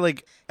dude, and that's what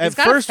like He's at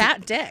got first a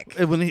fat dick.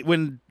 when He's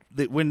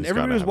everybody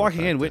gotta was have a walking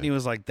fat in, Whitney dick.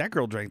 was like, "That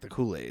girl drank the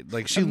Kool-Aid.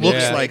 Like she Immediately.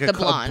 looks like The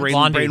blonde.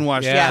 Blondie.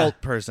 brainwashed Yeah.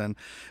 cult person."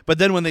 But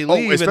then when they Oh,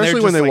 leave, and especially they're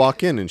when just they like,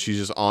 walk in and she's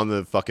just on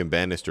the fucking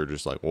banister,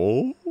 just like,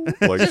 oh,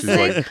 like she's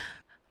like, like,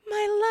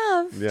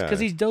 My love. yeah, Because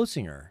he's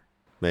dosing her.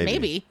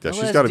 Maybe. Yeah,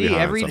 she's got to be LSD high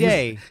on every something.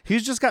 day.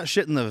 He's just got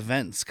shit in the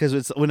vents because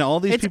it's when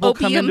all these It's people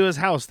come opium. into his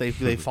house, they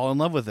fall in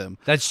love with him.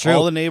 That's true.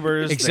 All the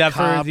neighbors, Except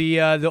the for cop.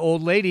 the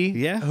old lady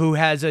Yeah. who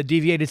has a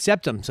deviated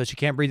septum, so she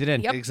can't breathe it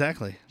in. Yep.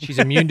 Exactly. She's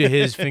immune to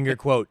his finger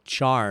quote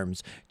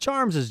charms.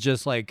 Charms is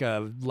just like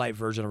a light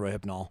version of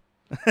Rohypnol.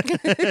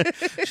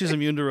 She's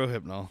immune to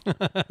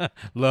Rohypnol.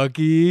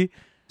 Lucky.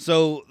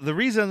 So the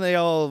reason they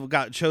all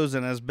got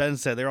chosen, as Ben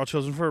said, they're all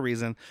chosen for a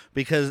reason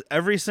because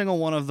every single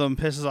one of them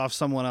pisses off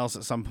someone else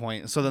at some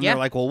point. So then Yeah. they're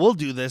like, "Well, we'll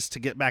do this to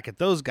get back at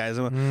those guys."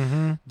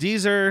 And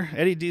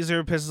Eddi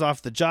Deezer pisses off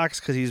the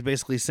jocks because he's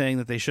basically saying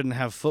that they shouldn't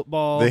have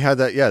football. They had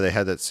that, yeah. They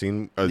had that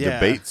scene, Yeah.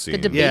 debate scene. The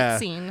debate Yeah.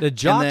 scene. The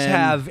jocks then-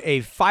 have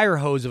a fire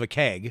hose of a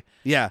keg.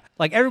 yeah,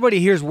 Like everybody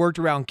here's worked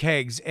around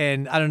kegs,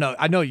 and I don't know.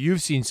 I know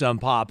you've seen some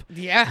pop.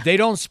 Yeah. They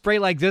don't spray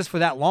like this for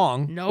that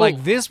long. No.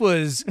 Like this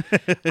was,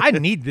 I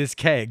need this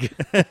keg.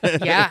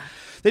 Yeah.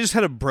 they just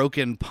had a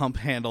broken pump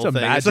handle It's a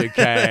thing. magic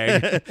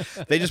keg.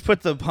 They just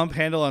put the pump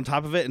handle on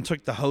top of it and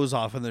took the hose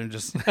off, and then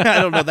just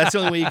I don't know. That's the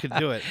only way you could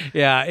do it.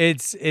 Yeah,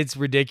 it's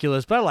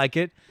ridiculous, but I like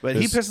it. But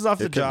he It's- pisses off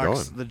the it kept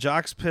jocks. going. The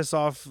jocks piss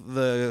off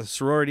the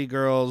sorority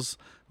girls.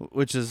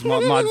 which is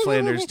Maud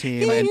Flanders'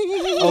 team. And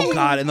oh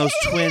god, and those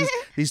twins,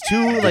 these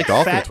two like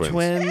fat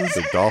twins.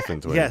 The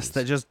dolphin twins. Yes,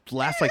 that just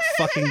laugh like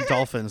fucking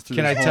dolphins.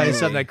 Can I tell you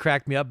something that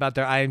cracked me up about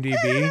their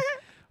IMDb?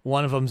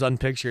 One of them's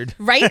unpictured.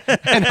 Right?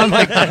 And I'm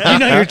like, you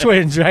know you're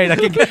twins, right?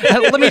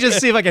 Let me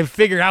just see if I can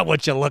figure out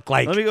what you look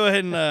like. Let me go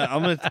ahead and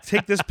I'm going to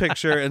take this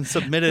picture and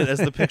submit it as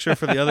the picture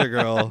for the other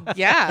girl.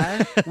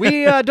 Yeah.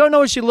 We don't know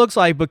what she looks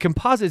like, but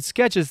Composite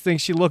Sketches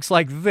think she looks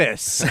like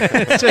this.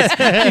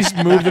 Just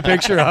move the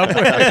picture up.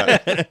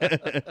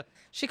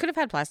 She could have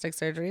had plastic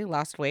surgery,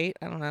 lost weight.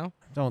 I don't know.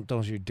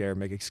 Don't you dare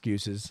make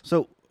excuses.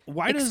 So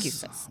why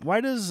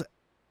does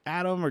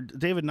Adam or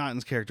David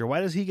Naughton's character, why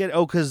does he get,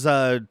 because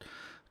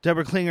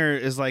Debra Clinger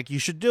is like, you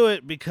should do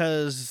it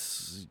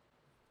because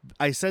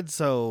I said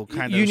so,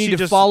 kind of. You need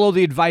to follow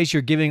the advice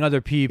you're giving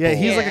other people. Yeah,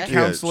 he's like a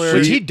counselor.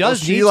 Which he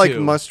does She need like to.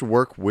 must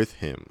work with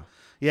him.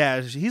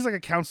 Yeah, he's like a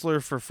counselor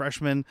for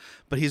freshmen,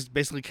 but he's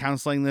basically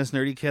counseling this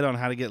nerdy kid on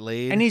how to get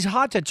laid. And he's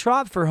hot to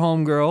trot for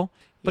homegirl,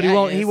 but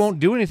Yeah, he won't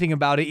do anything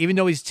about it, even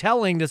though he's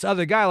telling this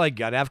other guy, like,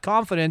 gotta have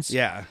confidence.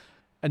 Yeah.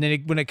 And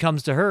then when it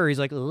comes to her, he's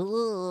like,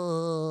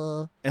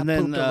 ugh, And I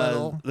then pooped a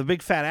little. the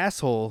big fat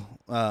asshole,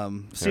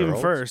 Stephen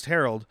Furst,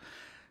 Harold.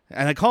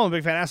 And I call him a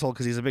big fat asshole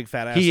because he's a big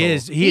fat asshole. He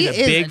is a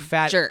big a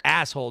fat jerk.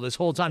 asshole this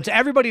whole time to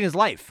everybody in his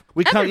life.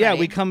 We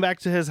Everybody. come back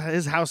to his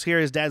house here.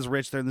 His dad's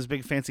rich. They're in this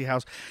big fancy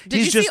house. Did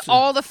He's you just, see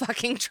all the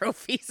fucking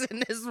trophies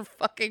in his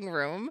fucking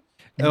room?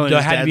 Oh, in That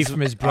his had to be dad's from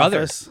his brother.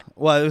 office?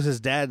 Well, it was his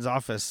dad's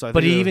office. So I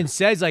But think he it even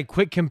says, like,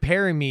 quit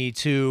comparing me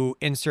to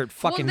insert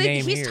fucking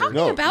name he's here. talking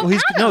No. about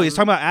he's Adam.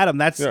 talking about Adam.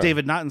 That's Yeah.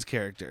 David Naughton's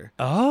character.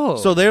 Oh.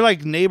 So they're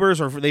like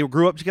neighbors, or they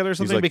grew up together or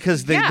something. like-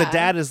 because the Yeah.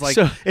 dad is like,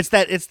 So- it's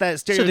that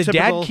stereotypical. So the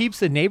dad keeps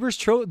the neighbor's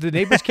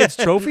kids'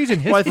 trophies in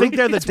his Well, I think room?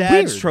 they're the That's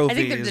dad's weird. I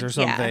think they're trophies the- or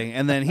something.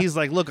 And then he's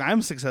like, "Look,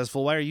 I'm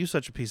successful. Why are you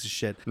such a piece of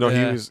shit?" No,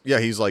 Yeah.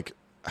 he's like,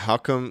 how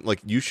come, like,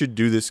 you should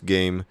do this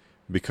game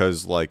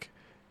because, like,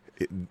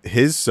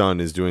 his son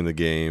is doing the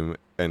game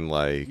and,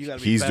 like, You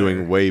gotta be he's better.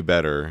 doing way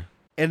better.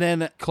 And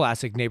then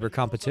Classic neighbor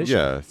competition.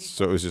 Yeah,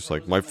 so it was just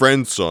like, my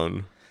friend's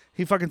son.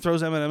 he fucking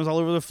throws M&Ms all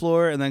over the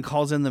floor, and then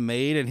calls in the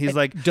maid, and he's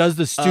like, Does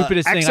the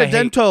stupidest thing I hate.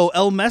 "Accidento,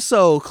 el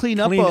meso, clean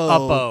up-o."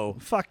 up-o.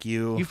 Fuck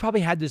you. You've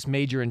probably had this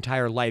maid your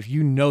entire life.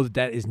 You know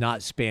that is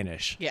not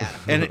Spanish. Yeah.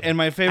 And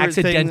my favorite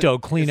thing, Accidento,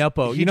 clean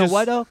up-o. he You know just-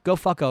 what, though? Go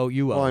fuck-o,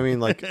 you-o. Well, I mean,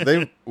 like,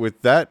 they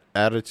with that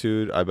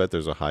attitude, I bet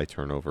there's a high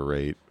turnover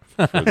rate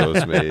for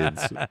those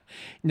maids.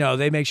 No,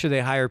 they make sure they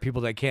hire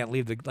people that can't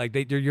leave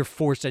you're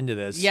forced into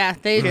this. Yeah,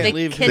 they can't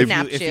leave.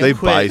 kidnapped If you. They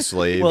quit- buy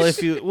slaves.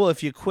 Well,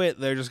 if you quit,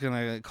 they're just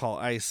gonna call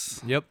ICE.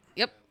 Yep.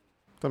 Yep.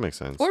 That makes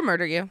sense. Or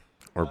murder you.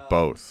 Or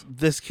both.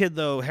 This kid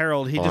though,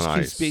 Harold, he On just keeps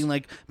ice. being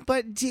like,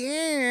 "But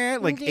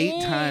dad," like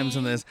 8 times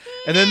in this,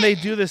 and then they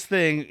do this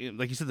thing,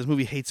 like you said, this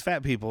movie hates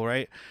fat people,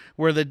 right?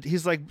 Where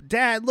he's like,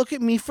 "Dad, look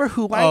at me for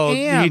who I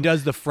am." He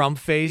does the frump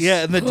face.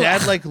 Yeah, and the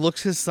dad like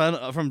looks his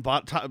son from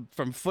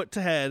from foot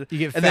to head, You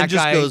get and then fat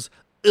just guy- goes,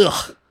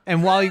 "Ugh."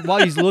 And while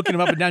he's looking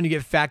him up and down, you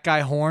get fat guy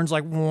horns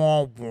like,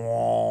 whoa,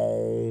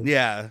 whoa.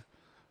 Yeah,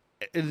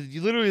 and you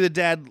literally, the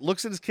dad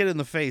looks at his kid in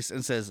the face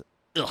and says,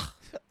 "Ugh,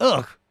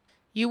 Ugh.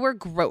 You were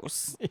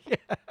gross.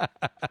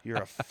 you're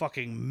a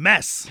fucking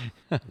mess."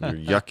 You're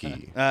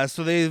yucky.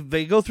 So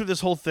they go through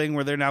this whole thing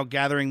where they're now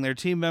gathering their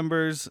team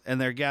members and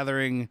they're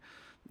gathering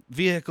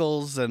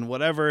vehicles and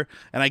whatever.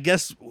 And I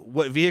guess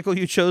what vehicle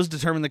you chose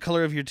determined the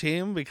color of your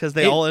team because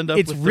they all end up.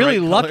 It's with the really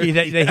right lucky color.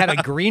 that they had a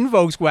green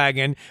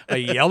Volkswagen, a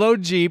yellow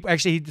Jeep.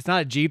 Actually, it's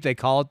not a Jeep; they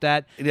call it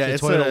that. Yeah, the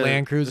it's Toyota a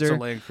Land Cruiser. It's a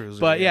Land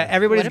Cruiser. But yeah,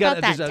 everybody's What got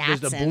about that there's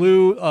the Datsun?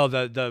 blue. Oh,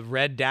 the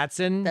red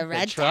Datsun. The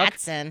red truck.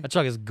 Datsun. That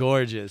truck is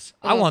gorgeous.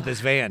 I Ugh. want this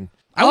van.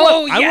 I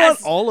Oh, want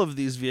yes! all of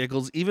these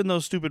vehicles, even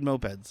those stupid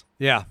mopeds.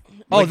 Yeah.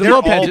 Oh, Like, the they're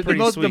all mopeds. pretty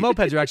The sweet.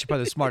 mopeds are actually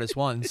probably the smartest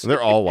ones. And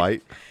they're all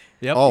white.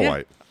 Yep. All yeah.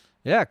 white.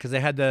 Yeah, because they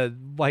had the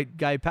white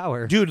guy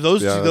power. Dude,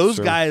 those Yeah, that's those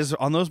true. guys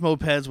on those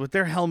mopeds with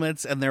their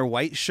helmets and their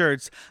white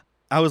shirts,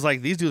 I was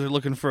like, these dudes are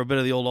looking for a bit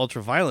of the old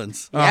ultra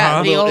violence.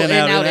 Yeah, the old In, in,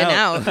 out,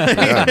 out.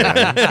 Yeah,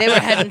 man. They were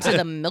heading to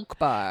the milk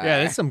bar. Yeah,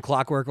 there's some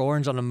Clockwork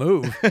Orange on the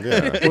move.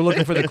 Yeah. We're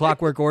looking for the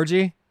Clockwork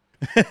Orgy.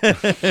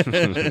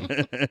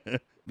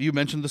 You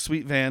mentioned the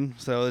sweet van,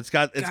 so it's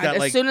got God,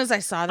 like as soon as I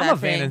saw that I'm a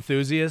van thing,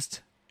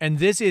 enthusiast. And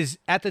this is,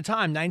 at the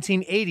time,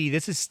 1980,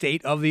 this is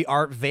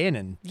state-of-the-art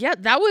vanning. yeah,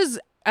 that was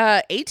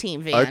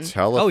 18 A van.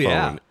 telephone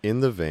yeah. in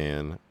the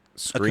van.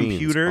 Screens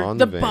computer. on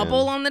The the van.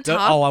 bubble on the The-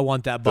 top. oh, I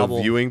want that The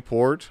bubble. viewing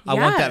port. I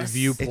want that Yes.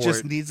 viewport. it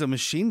just needs a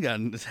machine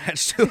gun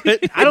attached to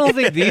it. I don't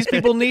think these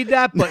people need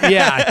that, but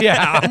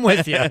yeah, I'm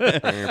with you.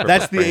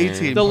 That's the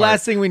 18 The part.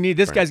 last thing we need,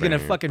 this guy's going to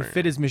fucking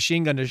fit his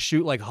machine gun to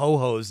shoot like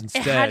ho-hos It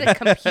instead. had a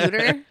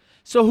computer.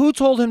 So who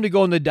told him to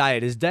go on the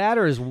diet? His dad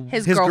or his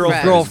His His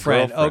girlfriend.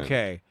 girlfriend? His girlfriend.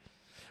 Okay.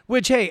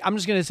 Which, hey, I'm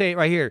just going to say it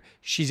right here.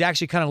 She's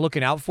actually kind of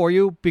looking out for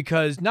you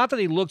because not that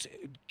he looks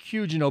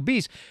huge and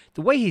obese.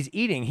 The way he's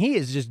eating, he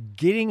is just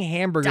getting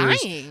hamburgers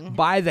Dying.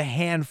 by the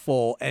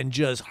handful and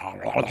just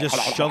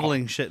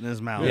shoveling shit in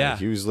his mouth. Yeah,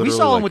 he was we literally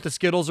saw him like- with the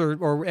Skittles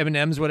or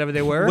M&Ms, whatever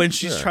they were. When Yeah,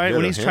 she's he trying, had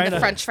when a he's hand- trying The to,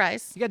 French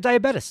fries. you got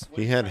diabetes.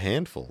 He had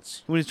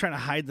handfuls. when he's trying to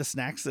hide the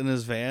snacks in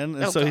his van,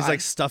 and Oh, so he's God.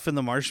 like stuffing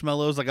the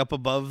marshmallows like up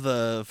above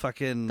the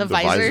fucking The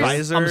visors.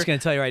 visors. I'm just gonna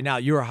tell you right now,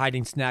 you are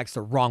hiding snacks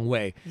the wrong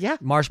way. Yeah.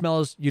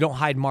 Marshmallows, you don't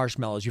hide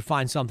marshmallows. You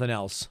find something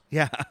else.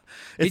 Yeah,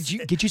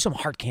 Get you some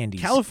heart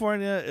candies.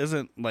 California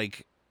isn't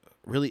like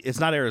really. It's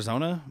not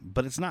Arizona,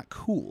 but it's not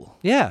cool.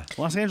 Yeah.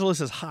 Los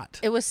Angeles is hot.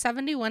 It was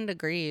 71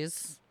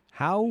 degrees.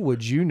 How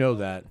would you know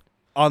that?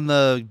 On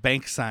the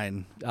bank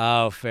sign.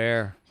 Oh,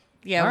 fair.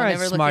 Yeah, All when right,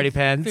 they were smarty looking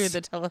pants. through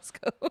the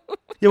telescope.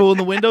 Yeah, well, when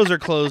the windows are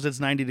closed, it's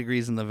 90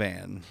 degrees in the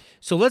van.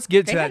 So let's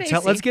get to They that. had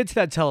AC. Let's get to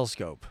that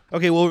telescope.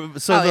 Okay, well,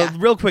 so Oh, yeah.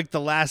 real quick,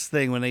 the last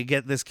thing when they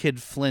get this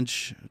kid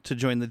Flinch to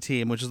join the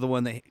team, which is the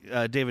one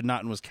that David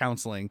Naughton was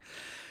counseling,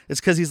 it's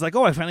because he's like,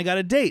 "Oh, I finally got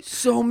a date."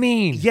 So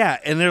mean. Yeah,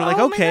 and they're like,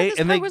 Oh my "Okay," God, this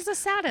and part they was the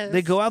saddest.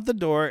 they go out the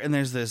door, and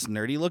there's this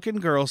nerdy looking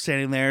girl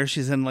standing there.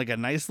 She's in like a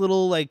nice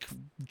little like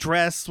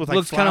dress with like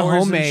Looks kind of flowers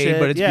and homemade, shit.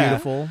 but it's Yeah.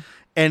 beautiful.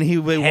 And they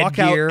walk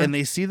out Headgear. and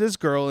they see this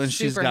girl and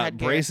she's Super got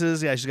headgear.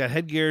 braces. Yeah, she's got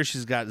headgear.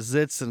 She's got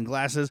zits and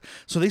glasses.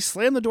 So they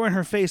slam the door in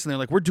her face and they're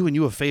like, "We're doing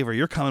you a favor.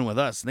 You're coming with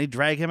us." And they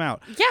drag him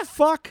out. Yeah.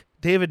 Fuck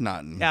David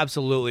Naughton.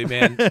 Absolutely,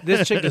 man.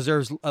 This chick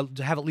deserves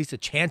to have at least a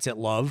chance at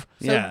love.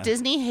 So Yeah.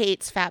 Disney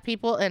hates fat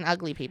people and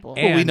ugly people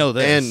And- Well, we know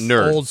this. And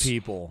nerds. Old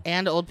people.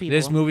 and old people.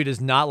 This movie does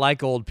not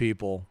like old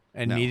people,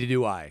 and No. neither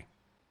do I.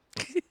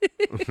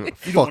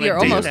 Fuck You're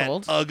David. almost that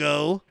old.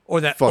 Uggo. Or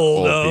that Fuck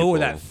old oldo, or people.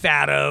 that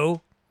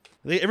fatto.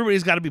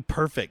 Everybody's got to be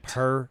perfect.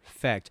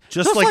 Perfect.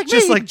 Just like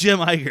Jim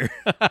Iger.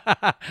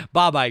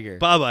 Bob Iger.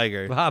 Bob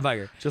Iger. Bob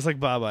Iger. Just like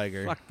Bob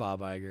Iger. Fuck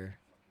Bob Iger.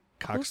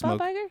 Cock Who's Bob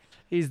smoke. Iger?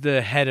 He's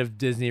the head of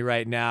Disney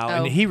right now,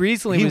 Oh. and he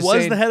recently He was was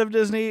saying, the head of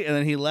Disney, and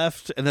then he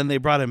left, and then they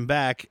brought him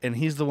back, and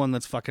he's the one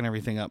that's fucking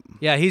everything up.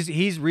 Yeah,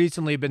 he's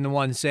recently been the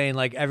one saying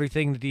like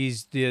everything that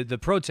the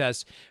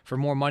protests for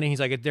more money. He's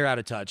like they're out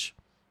of touch.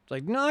 It's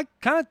like no, I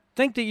kind of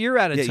think that you're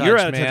out of touch, You're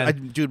out of man. touch.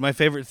 Dude, my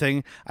favorite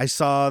thing, I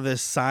saw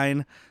this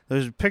sign.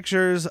 There's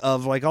pictures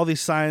of like all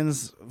these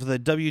signs for the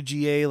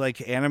WGA like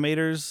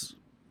animators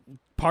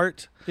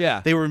part. Yeah.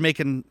 They were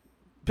making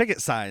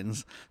picket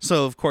signs.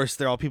 So of course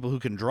they're all people who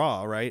can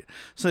draw, right?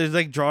 So they're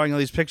like drawing all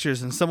these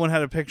pictures, and someone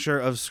had a picture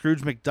of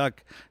Scrooge McDuck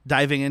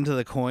diving into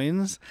the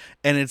coins,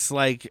 and it's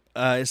like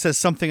it says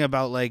something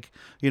about like,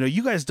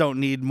 you guys don't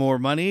need more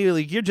money,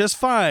 like you're just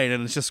fine,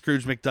 and it's just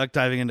Scrooge McDuck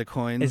diving into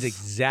coins. Is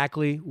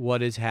exactly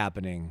what is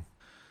happening.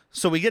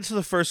 So we get to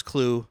the first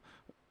clue,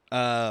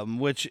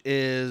 which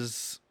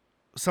is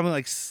something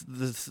like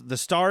the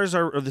stars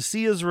are, or the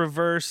sea is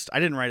reversed. I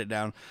didn't write it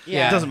down.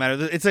 Yeah. It doesn't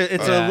matter. It's a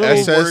Yeah.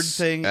 little word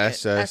thing.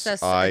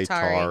 SSI Atari.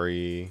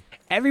 Tari.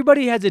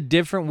 Everybody has a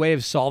different way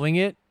of solving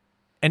it,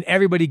 and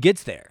everybody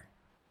gets there.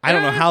 I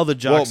don't know how the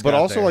Well, jocks but got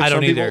also there. like I don't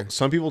some people, either.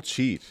 some people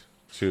cheat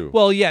too.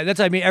 Well, yeah, that's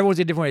what I mean. Everyone's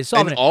a different way of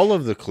solving and it. all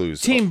of the clues.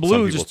 Team some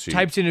Blue people just cheat.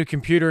 types into a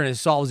computer and it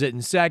solves it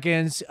in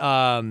seconds.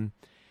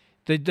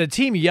 The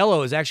Team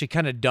Yellow is actually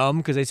kind of dumb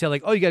because they say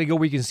like, oh, you got to go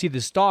where you can see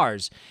the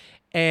stars,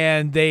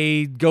 and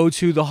they go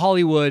to the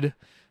Hollywood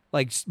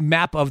like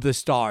map of the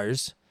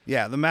stars.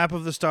 Yeah, the map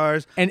of the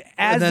stars. And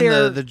as then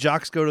they're the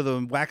jocks go to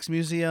the wax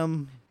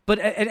museum. But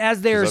and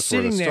as they're 'Cause that's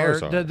where sitting the there,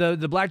 stars are.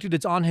 the black dude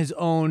that's on his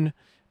own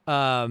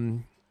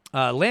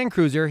Land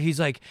Cruiser, he's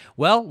like,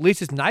 "Well, at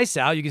least it's nice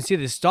out. You can see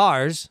the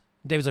stars."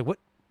 David's like, "What?"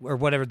 Or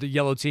whatever. The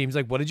yellow team's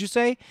like, "What did you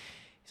say?"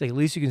 He's like, "At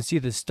least you can see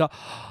the star."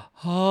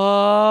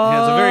 Oh, Yeah,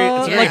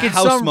 it's a very like it's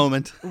house some-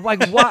 moment.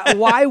 Like why?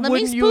 Why Let me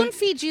wouldn't spoon you?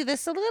 feed you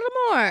this a little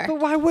more. But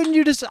why wouldn't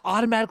you just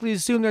automatically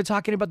assume they're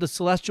talking about the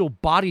celestial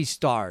body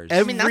stars?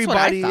 mean, that's what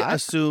I Everybody thought.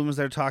 assumes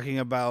they're talking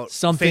about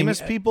Something-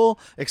 famous people,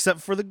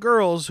 except for the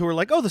girls who are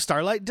like, "Oh, the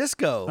Starlight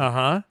Disco."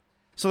 Uh-huh.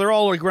 So they're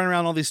all like running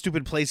around all these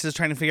stupid places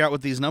trying to figure out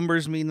what these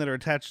numbers mean that are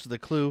attached to the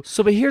clue.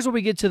 So, but here's where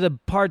we get to the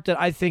part that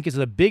I think is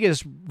the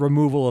biggest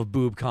removal of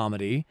boob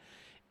comedy,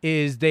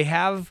 is they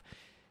have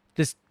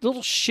this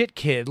little shit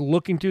kid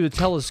looking through the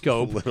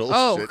telescope, Little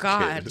Oh, shit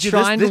God. kid. Dude,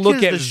 trying this to look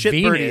kid's at the shit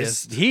Venus.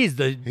 birdiest. He's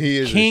the He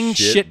is king a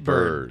shit shitbird.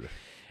 bird.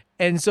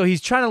 And so he's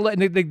trying to let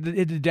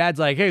the dad's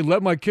like, "Hey,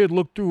 let my kid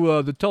look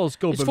through the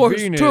telescope It's at for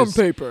Venus." his term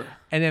paper.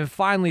 And then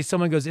finally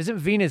someone goes, "Isn't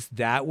Venus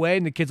that way?"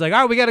 And the kid's like, "All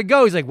right, we got to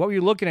go." He's like, "What were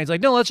you looking at?" He's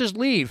like, "No, let's just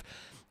leave."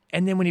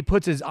 And then when he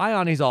puts his eye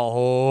on, he's all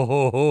ho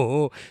ho ho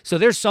ho. So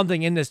there's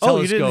something in this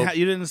Oh, telescope.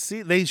 you didn't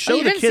see? They showed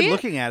you the didn't kid see it?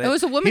 looking at it. It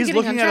was a woman He's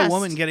getting looking at a undressed.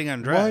 woman getting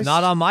undressed.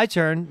 Not on my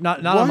turn.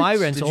 Not on What? my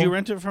rental. Did you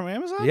rent it from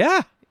Amazon?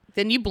 Yeah,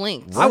 Then you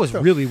blinked. I was What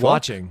the really fuck?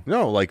 watching.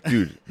 No, like,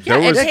 dude, Yeah,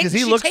 there was and 'cause he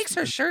she looks- takes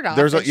her shirt off.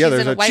 there's a- and yeah, she's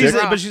there's in a a white chick-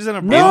 bra. But she's in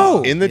a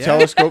No. in the Yeah.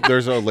 telescope.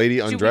 There's a lady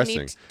Do we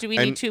undressing. need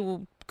And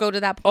to go to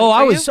that point? Oh,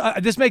 I for was.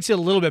 you? This makes it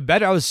a little bit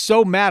better. I was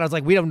so mad. I was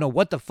like, we don't know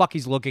what the fuck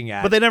he's looking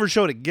at. But they never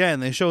show it again.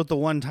 They show it the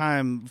one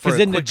time for because a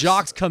then the quick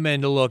jocks come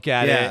in to look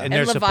at Yeah. it, and and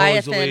they're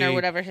Leviathan supposedly or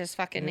whatever his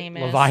fucking name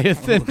is.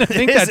 Leviathan. I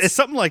think It's, that's it's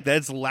something like that.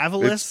 It's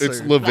Lavalus. it's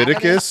or-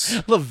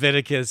 Leviticus.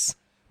 Leviticus.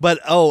 But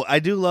I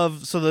do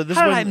love. So this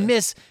How did one, I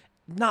miss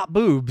not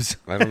boobs?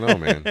 I don't know,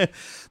 man.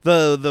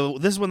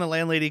 This is when the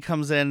landlady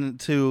comes in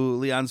to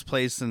Leon's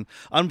place and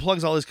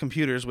unplugs all his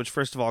computers, which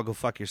first of all, go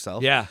fuck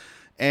yourself. Yeah.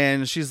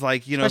 And she's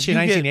like, Especially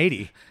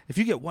 1980. If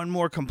you get one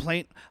more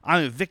complaint,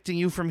 I'm evicting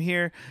you from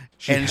here.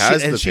 She and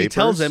has she, the she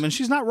tells papers? him, and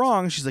she's not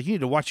wrong. She's like, you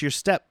need to watch your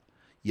step,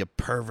 you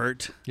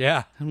pervert.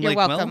 Yeah. I'm You're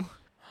like, welcome.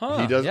 Huh.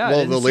 He does. Yeah, I well,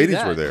 didn't the see ladies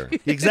that. were there.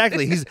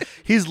 Exactly.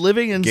 He's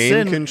living in Game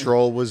sin.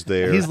 control was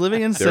there. He's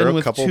living in There are sin a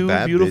with couple two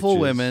bad beautiful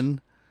bitches.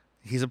 women.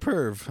 He's a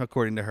perv,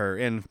 according to her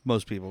and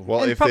most people.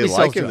 Well, And if they probably like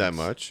sells him that drugs.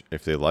 much,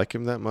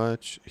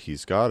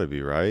 he's got to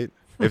be right.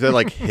 If they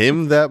like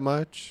him that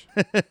much,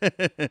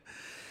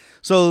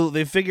 So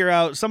they figure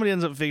out, somebody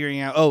ends up figuring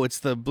out, oh, it's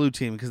the blue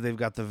team because they've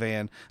got the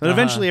van. And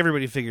eventually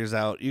everybody figures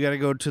out, you got to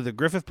go to the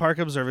Griffith Park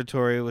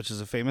Observatory, which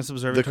is a famous the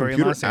observatory in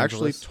computer Los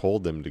actually Angeles.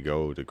 told them to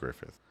go to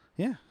Griffith.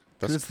 Yeah.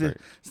 'Cause That's it's great.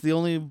 it's the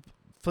only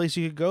place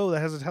you could go that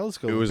has a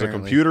telescope. It was apparently.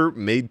 a computer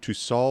made to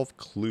solve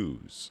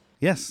clues.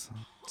 Yes.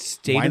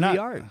 State Why of not?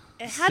 the art.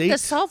 It had the State-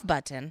 solve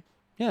button.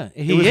 Yeah.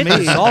 He was hit made-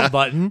 the solve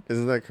button.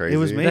 Isn't that crazy? It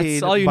was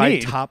made all you by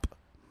need. top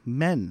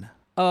men.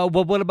 Well,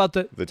 what about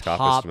the the top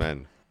toppest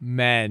men.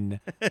 men?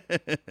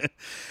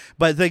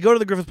 But they go to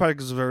the Griffith Park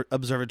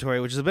Observatory,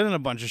 which has been in a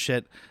bunch of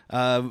shit.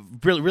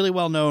 Really, really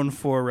well known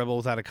for Rebel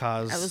Without a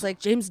Cause. I was like,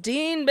 James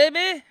Dean,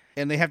 baby.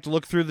 And they have to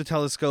look through the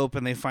telescope,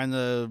 and they find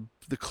the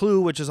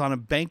clue, which is on a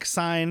bank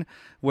sign,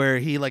 where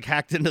he like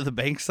hacked into the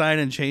bank sign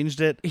and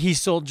changed it. He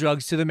sold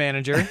drugs to the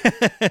manager.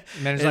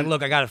 Manager's like,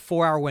 look, I got a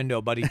 4-hour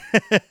window, buddy.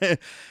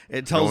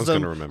 It tells one's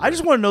them. gonna remember I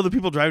just want to know the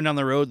people driving down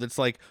the road. That's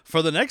like,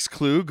 for the next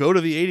clue, go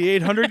to the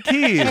 8800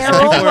 keys.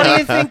 Harold, what do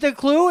you think the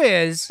clue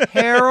is?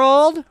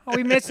 Harold, are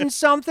we missing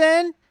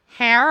something?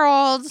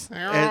 Harold.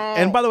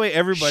 And by the way,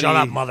 everybody. Shut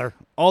up, mother.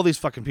 All these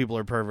fucking people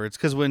are perverts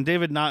because when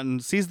David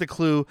Naughton sees the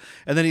clue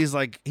and then he's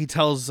like, he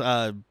tells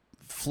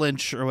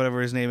Flinch or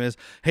whatever his name is,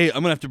 hey, I'm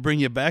gonna have to bring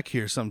you back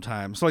here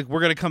sometime. So like, we're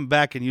gonna come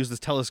back and use this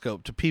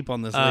telescope to peep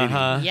on this lady.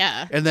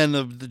 Yeah. And then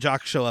the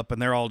jocks show up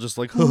and they're all just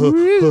like,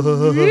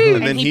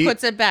 And then he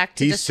puts it back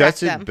to He distract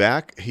sets them. it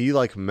back. He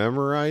like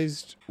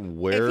memorized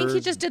where. I think he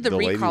just did the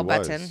lady recall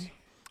was. button.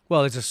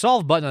 Well, it's a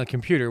solve button on the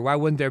computer. Why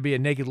wouldn't there be a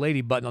naked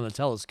lady button on the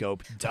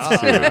telescope?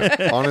 Duh.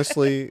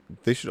 Honestly,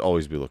 they should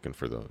always be looking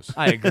for those.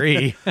 I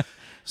agree.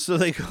 so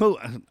they go.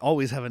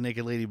 Always have a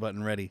naked lady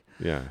button ready.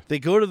 Yeah. They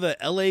go to the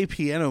LA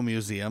Piano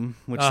Museum,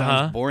 which Uh-huh.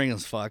 sounds boring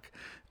as fuck.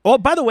 Oh,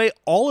 by the way,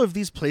 all of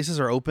these places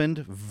are opened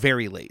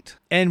very late.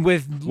 And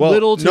with Well,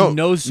 little to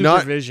no not-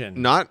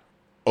 supervision. Not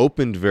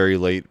opened very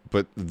late,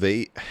 but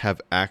they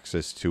have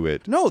access to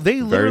it. No, they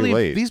very literally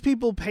late. these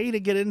people pay to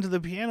get into the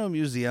piano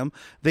museum.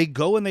 They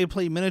go and they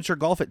play miniature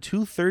golf at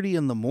 2:30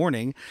 in the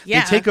morning.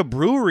 Yeah. They take a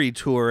brewery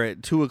tour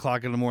at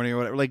 2:00 in the morning or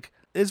whatever. Like,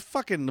 it's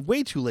fucking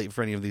way too late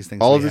for any of these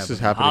things. All to of be this is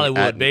happening. happening.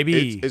 Hollywood, at-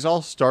 baby. It's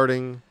all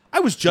starting.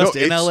 I was just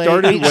No, in it LA.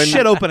 started Ain't when-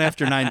 shit open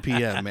after 9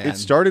 p.m. Man. It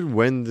started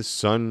when the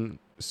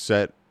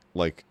sunset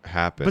like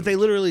happened. But they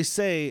literally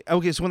say,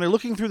 okay, so when they're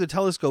looking through the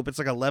telescope, it's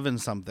like 11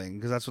 something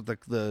because that's what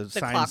the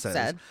sign clock says.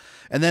 said.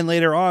 And then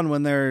later on,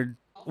 when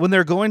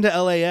they're going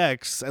to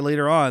LAX,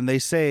 later on they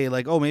say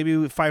like, oh, maybe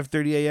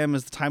 5:30 a.m.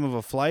 is the time of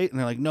a flight, and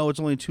they're like, no, it's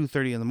only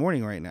 2:30 in the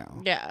morning right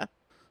now. Yeah.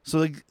 So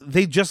like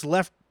they just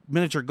left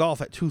miniature golf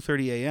at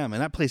 2:30 a.m.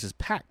 and that place is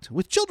packed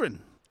with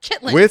children.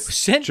 Chitlins. with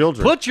Send-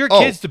 children. Put your Oh,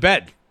 kids to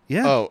bed.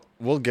 Yeah. Oh,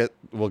 we'll get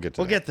to We'll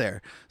that. get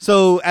there.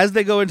 So as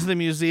they go into the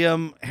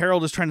museum,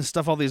 Harold is trying to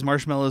stuff all these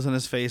marshmallows in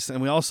his face, and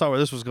we all saw where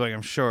this was going,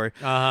 I'm sure.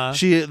 Uh-huh.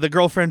 The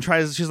girlfriend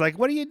she's like,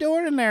 "What are you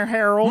doing in there,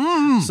 Harold?"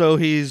 So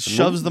he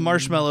shoves the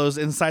marshmallows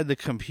inside the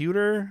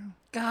computer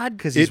God.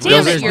 because It he's Damn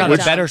Well, it, there's you're not a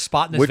dumb. better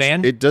spot in this Which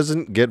van. it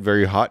doesn't get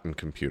very hot in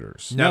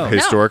computers. No.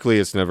 Historically,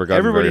 it's never gotten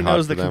everybody very hot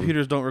knows for that them.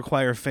 computers don't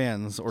require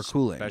fans or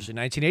cooling. Especially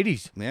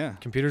 1980s. Yeah.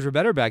 Computers were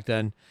better back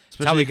then.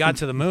 That's how we got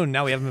to the moon.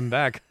 Now we haven't been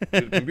back.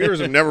 Computers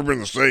have never been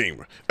the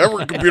same.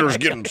 Every computer's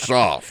getting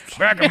soft.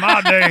 Back in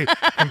my day,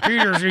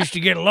 computers used to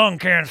get lung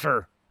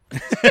cancer.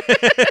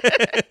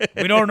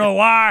 We don't know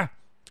why.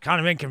 It's kind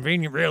of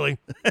inconvenient, really.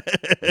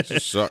 It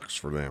just sucks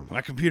for them.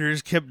 My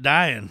computers kept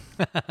dying.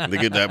 They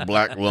get that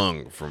black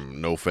lung from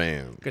no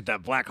fan. Get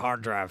that black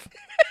hard drive.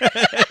 I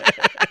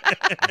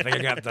think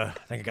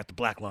I got the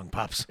black lung,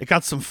 pops. It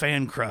got some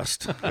fan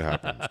crust. It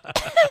happens.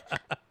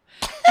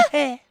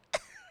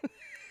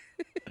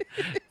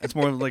 It's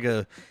more like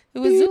a It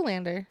was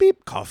Zoolander.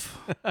 beep cough.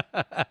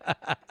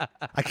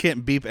 I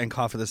can't beep and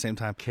cough at the same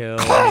time. Kill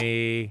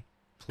me,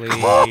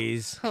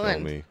 please. Hold Tell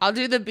on. me. I'll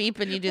do the beep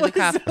and you do the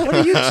cough. What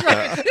are you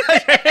trying?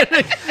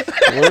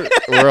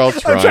 We're all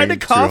trying, I'm trying to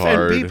cough too and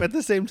hard. beep at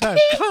the same time.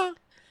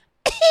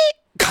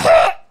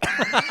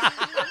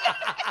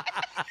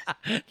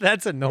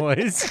 That's a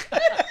noise.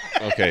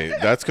 Okay,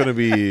 that's gonna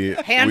be.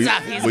 Hands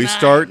up, he's we mine.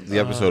 start the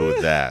episode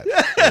with that,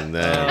 and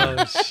then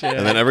Oh shit.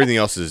 and then everything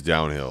else is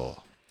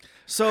downhill.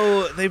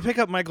 So they pick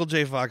up Michael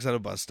J. Fox at a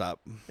bus stop,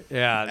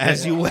 Yeah.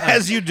 as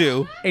you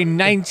do. a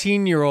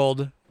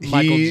 19-year-old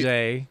Michael He-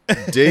 J.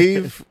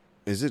 Dave,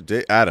 is it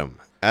Dave? Adam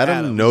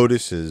Adam.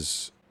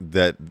 notices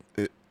that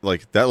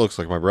that looks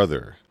like my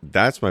brother.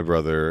 That's my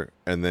brother,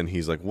 and then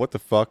he's like, "What the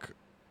fuck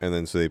and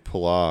then so they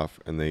pull off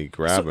and they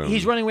grab him.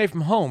 He's running away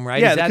from home,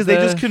 right? Yeah, Is that because they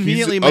just He's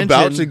conveniently about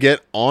mentioned to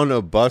get on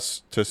a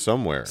bus to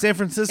somewhere. San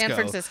Francisco. San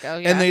Francisco,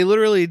 yeah. And they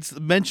literally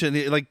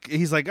mentioned, like,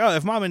 he's like, oh,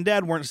 if mom and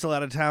dad weren't still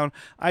out of town,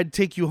 I'd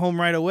take you home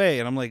right away.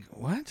 And I'm like,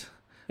 what?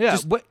 Yeah,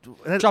 Just- what?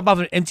 Drop off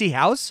an empty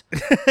house?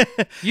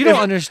 You don't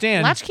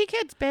understand. Latchkey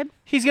kids, babe.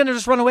 He's gonna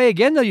just run away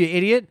again, though, you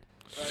idiot.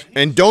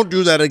 And don't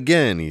do that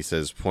again, he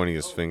says, pointing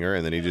his finger,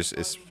 and then he just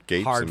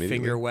escapes Hard immediately.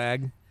 finger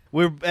wag.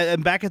 We're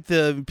back at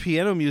the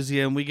piano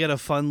museum. We get a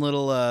fun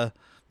little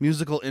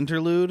musical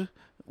interlude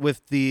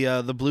with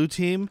the blue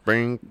team.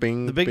 Bing,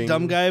 bing, The big bing.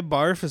 dumb guy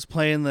Barf is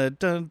playing the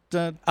dun,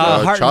 dun,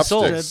 Heart and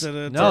Chopsticks.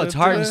 Souls. No, it's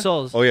Heart and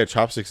Souls. Oh yeah,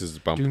 Chopsticks is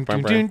bump. Dun,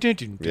 bump, dun, bump. dun,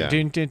 dun, Yeah.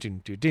 dun, dun,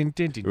 dun, dun, dun,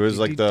 dun, It was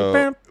like dun,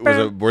 the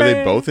dun, were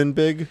they both in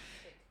Big?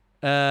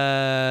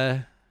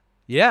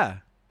 Yeah.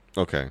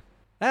 Okay.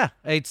 Yeah,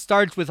 it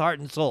starts with Heart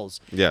and Souls.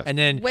 Yeah. And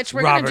then Which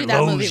we're gonna Robert do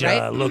that movie, Loggia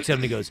right? looks at him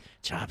and he goes,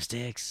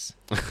 chopsticks.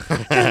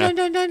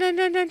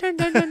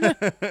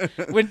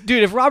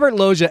 Dude, if Robert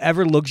Loggia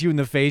ever looks you in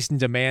the face and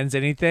demands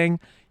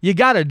anything, you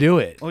got to do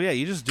it. Oh yeah,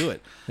 you just do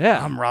it.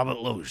 Yeah. I'm Robert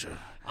Loggia.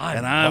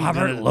 I'm I'm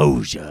Robert gonna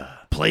Loggia.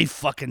 Play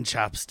fucking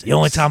chopsticks. The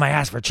only time I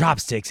ask for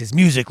chopsticks is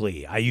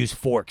musically. I use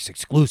forks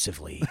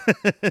exclusively.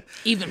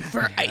 Even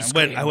for I ice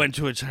cream. went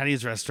to a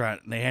Chinese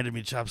restaurant and they handed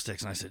me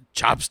chopsticks and I said,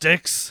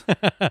 chopsticks?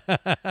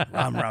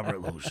 I'm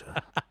Robert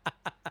Loggia.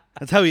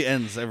 That's how he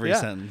ends every Yeah.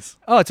 sentence.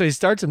 Oh, so he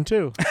starts him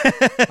too.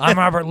 I'm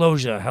Robert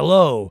Loggia.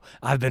 Hello,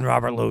 I've been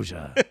Robert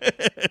Loggia.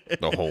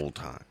 The whole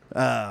time.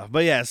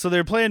 But yeah, so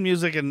they're playing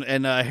music, and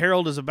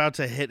Harold is about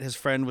to hit his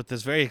friend with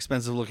this very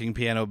expensive-looking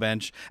piano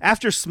bench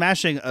after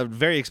smashing a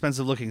very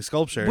expensive-looking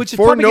sculpture. Which is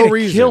For probably no gonna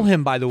reason. kill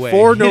him, by the way.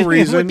 For no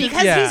reason.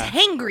 Because Yeah.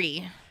 he's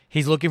hangry.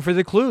 He's looking for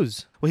the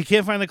clues. well, he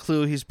can't find the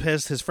clue. He's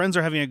pissed. His friends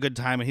are having a good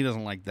time, and he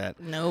doesn't like that.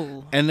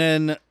 No. And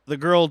then the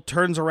girl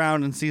turns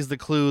around and sees the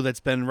clue that's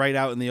been right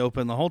out in the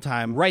open the whole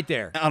time, Right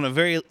there. on a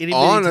very itty-bitty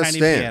On a tiny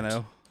stand.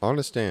 piano. On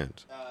a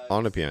stand.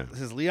 On a piano. This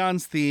is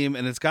Leon's theme,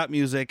 and it's got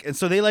music. And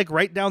so they like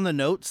write down the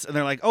notes, and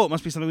they're like, "Oh, it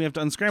must be something we have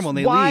to unscramble." And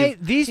they Why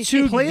leave. these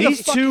two play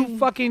the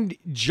fucking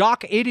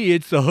jock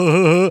idiots?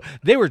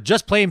 They were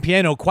just playing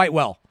piano quite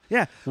well.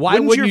 Yeah. Why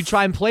Wouldn't wouldn't your you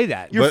try and play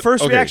that? Your But,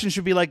 first okay. reaction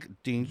should be like,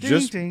 "Ding, ding,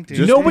 Just- ding, ding."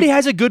 just- Nobody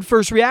has a good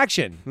first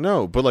reaction.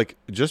 No, but like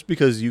just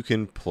because you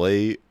can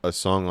play a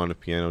song on a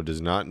piano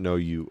does not know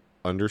you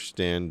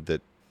understand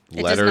that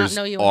It letters does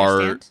not know you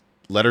are understand?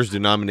 letters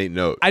denominate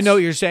notes. I know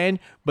what you're saying,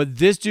 but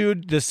this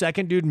dude, the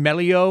second dude,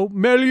 Melio,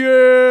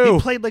 He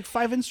played like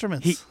 5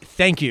 instruments.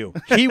 thank you.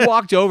 He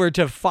walked over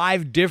to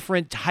 5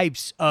 different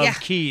types of Yeah.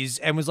 keys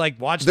and was like,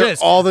 "Watch They're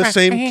this." all the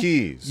same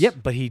keys. Yep,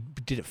 but he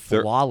did it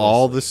They're flawlessly.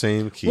 all the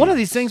same keys. One of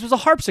these things was a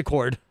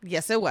harpsichord.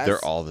 Yes, it was.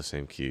 They're all the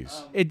same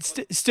keys. It's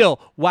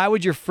still. Why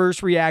would your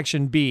first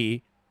reaction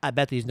be? I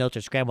bet these notes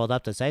are scrambled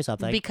up to say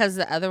something. Because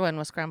the other one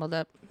was scrambled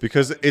up.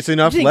 Because it's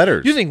enough you think,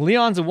 letters. You think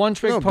Leon's a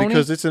one-trick no, pony?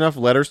 because it's enough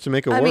letters to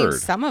make a I mean, word.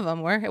 some of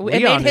them were. It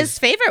Leon made his is-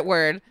 favorite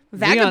word,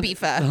 Leon-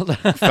 vagabeefa.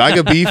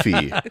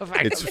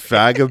 Fagabeefy. It's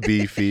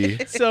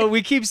fagabeefy. So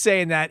we keep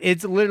saying that.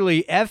 It's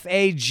literally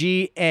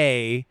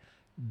FAGABEEFE.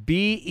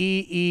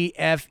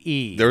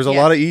 There was a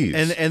Yeah. lot of E's.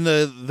 and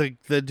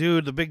the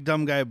dude, the big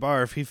dumb guy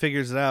Barf, he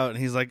figures it out, and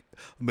he's like,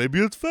 "Maybe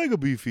it's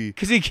Fagabeefy."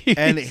 Because he keeps...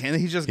 And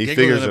he's just He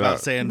giggling figures it about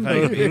out. saying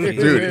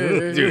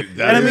Fagabeefy. dude,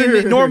 And I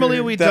mean, normally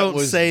we that don't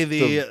was say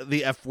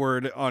the F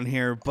word on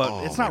here, but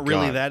Oh it's not my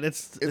really God. that.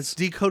 It's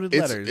decoded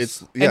it's, letters.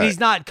 it's yeah. And he's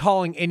not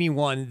calling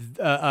anyone...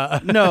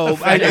 no,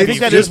 I It's think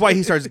that is just- why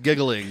he starts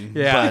giggling.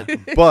 Yeah.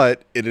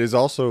 But it is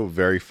also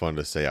very fun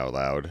to say out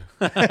loud.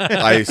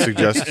 I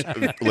suggest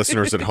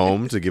listeners at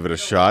home to give it a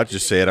shot.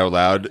 Just say it out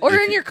loud. Or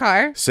If in you- your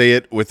car, Say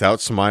it without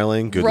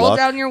smiling. Good roll luck.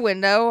 down your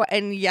window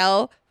and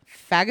yell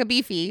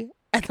fagabeefy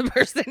at the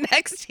person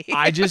next to you.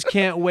 I just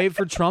can't wait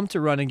for Trump to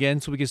run again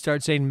so we can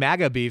start saying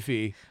MAGA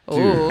beefy.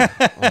 Ooh,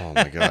 Oh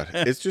my god.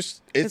 It's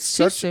just it's it's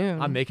too such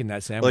soon. I'm making that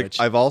like sandwich.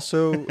 I've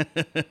also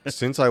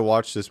since I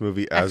watched this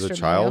movie as a Extra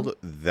child, mayo.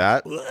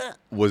 that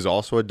was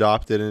also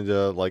adopted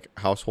into like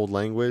household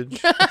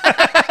language.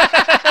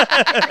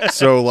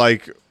 So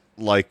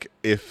like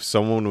if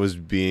someone was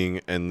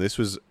being, and this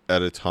was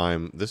at a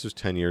time, this was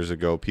 10 years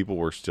ago, people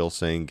were still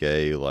saying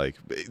gay, like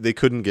they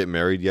couldn't get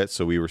married yet,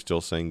 so we were still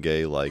saying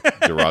gay like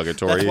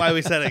derogatory. That's why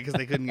we said it, because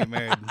they couldn't get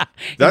married. That,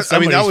 I mean, that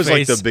somebody's was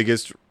like face. the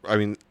biggest. I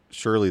mean,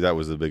 surely that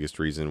was the biggest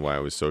reason why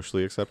it was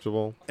socially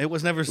acceptable. It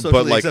was never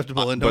socially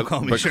acceptable, and don't but,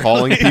 call me but Shirley.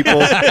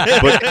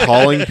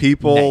 calling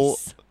people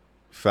Nice.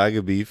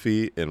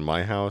 fagabeefy in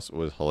my house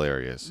was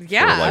hilarious.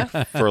 Yeah.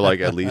 for like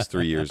at least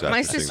 3 years. After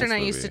My seeing sister and this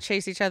I used to movie.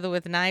 chase each other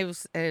with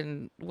knives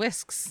and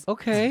whisks.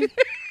 okay.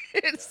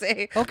 And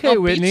say, Okay,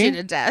 I'll Whitney. beat you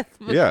to death.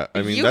 But Yeah,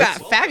 I mean, you that's-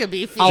 got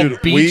fagabeefy. I'll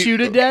Dude, beat we- you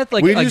to death?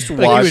 Like, we like, just like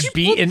you watched- would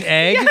beat an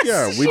egg? Yes.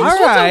 Yeah, we She All just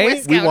holds a right.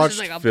 whisk We out and she's watched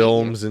like, "I'll beat you."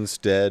 films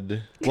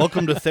instead.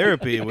 Welcome to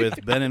therapy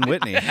with Ben and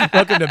Whitney.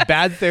 Welcome to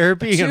bad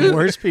therapy and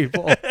worse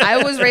people. I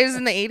was raised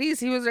in the 80s.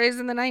 He was raised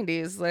in the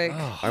 90s. Like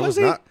I was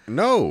not.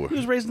 No. He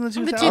was raised in the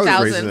 2000s. the 2000s. I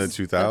was raised in the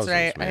 2000s. That's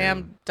right. I man.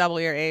 am double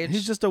your age.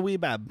 He's just a wee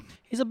bab.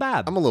 He's a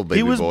bab. I'm a little baby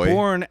He was boy.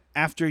 born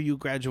after you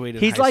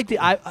graduated. He's high like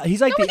school.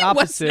 he's like No, the he was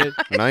opposite.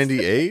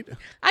 98.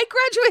 I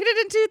graduated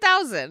in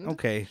 2000.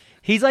 Okay.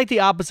 He's like the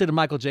opposite of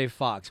Michael J.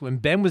 Fox. When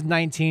Ben was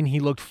 19, he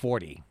looked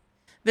 40.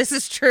 This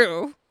is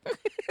true.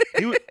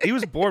 He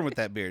was born with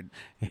that beard.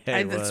 Yeah,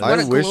 he That's was. what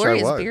I a wish I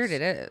glorious was. beard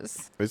it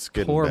is. It's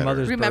getting Poor better.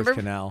 mother's Remember- birth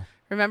canal.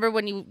 Remember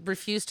when you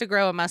refused to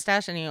grow a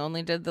mustache and you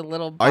only did the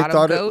little I bottom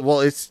thought goat? it.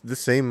 Well, it's the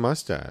same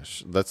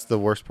mustache. That's the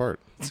worst part.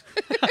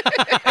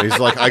 He's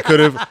like, I could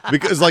have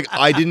because like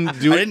I didn't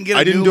do I it. didn't get a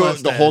I didn't new do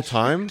it the whole mustache.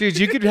 time. Dude,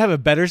 you could have a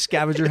better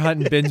scavenger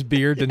hunt in Ben's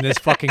beard than this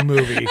fucking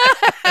movie.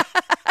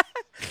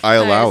 I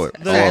allow it.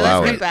 Sorry, I'll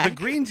allow let's it. bring The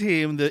green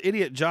team, the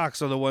idiot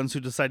jocks, are the ones who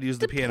decide to use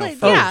the piano play-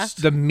 first.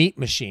 yeah. The meat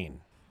machine.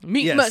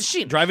 Meat Yes,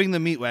 machine. driving the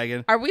meat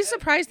wagon. Are we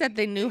surprised that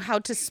they knew how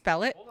to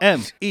spell it?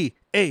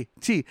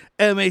 MEATMACHINE.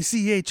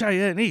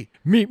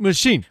 Meat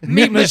machine.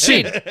 Meat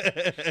machine.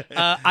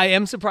 I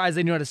am surprised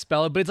they knew how to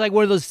spell it, but it's like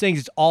one of those things.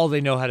 It's all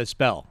they know how to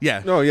spell.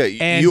 Yeah. No, yeah.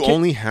 And You can-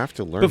 only have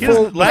to learn.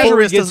 Before- it.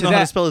 Lazarus we get doesn't to know how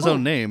that- to spell his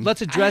own name.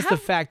 Let's address the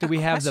have fact that we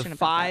a have the question about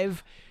that.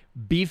 5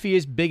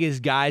 beefiest,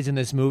 biggest guys in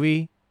this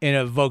movie in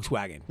a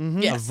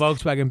Volkswagen. Yes. A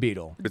Volkswagen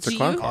Beetle. It's Do a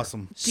clown you- car.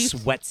 Awesome.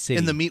 Sweat City.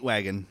 In the meat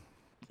wagon.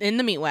 In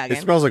the meat wagon.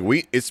 It smells like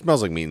wheat. It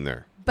smells like meat in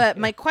there. But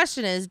my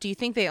question is, do you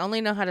think they only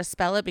know how to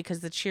spell it because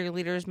the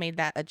cheerleaders made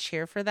that a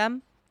cheer for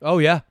them? Oh,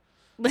 yeah.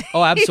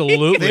 Oh,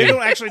 absolutely. They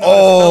don't actually know how to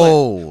spell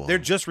Oh. it. They're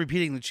just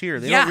repeating the cheer.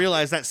 They Yeah. don't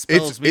realize that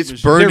spells meat It's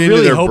machine. burned They're into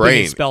really their hoping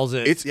brain. it spells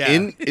it. It's Yeah.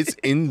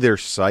 in their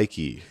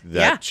psyche that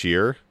Yeah.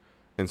 cheer,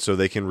 and so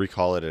they can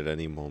recall it at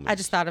any moment. I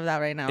just thought of that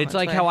right now. It's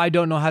like how I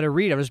don't know how to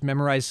read. I just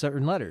memorize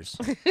certain letters.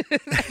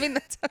 I mean,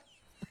 that's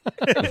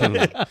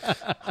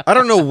I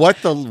don't know what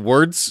the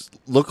words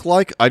look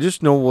like. I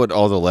just know what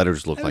all the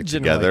letters look like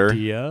General together.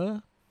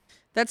 idea.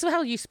 that's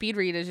how you speed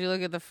read. Is you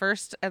look at the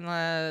first and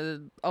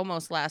the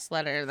almost last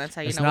letter. That's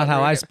how you It's know. not what how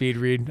word I it- speed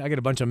read. I get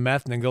a bunch of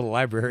meth and then go to the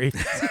library.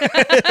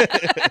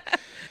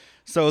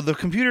 So the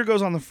computer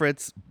goes on the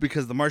fritz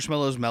because the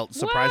marshmallows melt.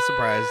 Surprise,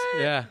 surprise.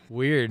 Yeah,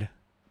 weird.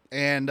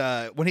 And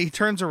when he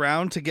turns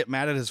around to get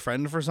mad at his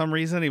friend for some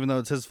reason, even though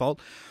it's his fault,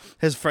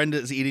 his friend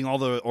is eating all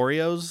the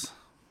Oreos.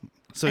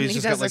 So And he's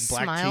he just got does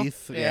like a black smile.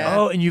 teeth. Yeah.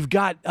 Oh, and you've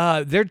got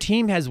their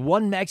team has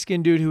one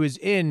Mexican dude who is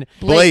in.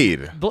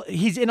 Blade.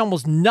 He's in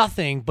almost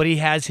nothing, but he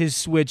has his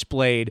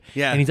switchblade.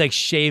 Yeah. And he's like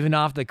shaving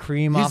off the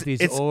cream off these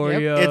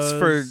Oreos. It's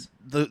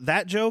for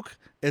that joke.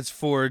 It's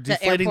for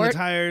deflating the airport?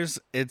 tires.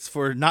 It's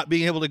for not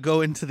being able to go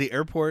into the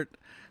airport.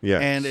 Yeah.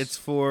 And it's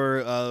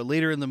for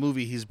later in the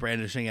movie he's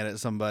brandishing it at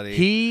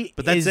somebody.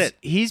 But that's it.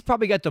 He's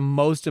probably got the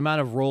most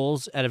amount of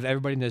roles out of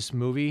everybody in this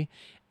movie.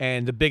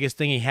 And the biggest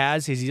thing he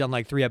has is he's on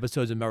like 3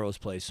 episodes of Melrose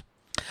Place.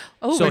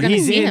 Oh, So we're gonna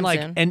he's see in him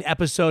like soon. an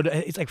episode.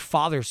 It's like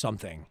Father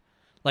something.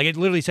 Like it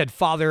literally said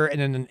Father and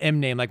then an M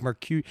name like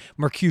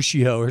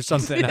Mercutio or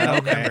something. I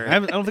don't Okay.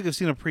 remember. I don't think I've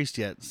seen a priest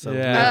yet. So Yeah.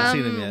 I haven't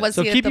seen him yet. was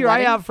So he at keep the your eye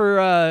wedding? out for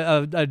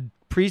a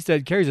priest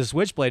that carries a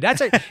switchblade.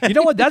 That's you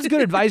know what? That's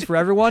good advice for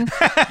everyone.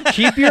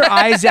 Keep your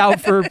eyes out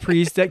for a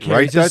priest that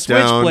carries Write a that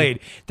down. switchblade.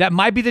 That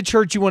might be the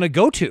church you want to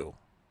go to.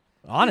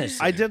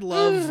 Honestly, I did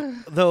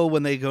love though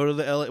when they go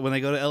to when they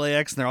go to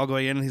LAX and they're all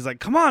going in and he's like,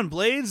 "Come on,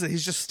 Blades!" And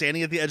he's just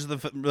standing at the edge of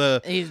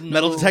the He's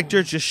metal no.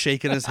 detector, just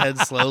shaking his head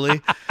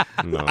slowly.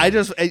 No.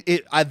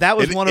 That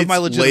was one of It's my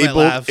legitimate labeled,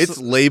 laughs. It's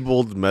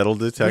labeled metal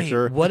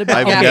detector. Wait, what about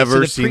I've okay, never so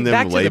the seen them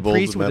back to the labeled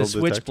priest with metal a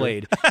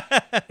switchblade.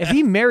 detector. If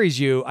he marries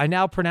you, I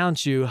now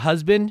pronounce you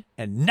husband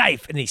and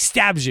knife, and he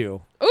stabs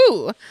you.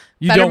 Ooh,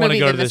 You better don't want to movie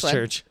go to than this one.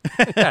 church.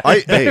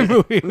 Hey,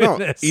 movie than no,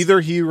 this.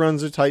 either he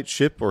runs a tight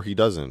ship or he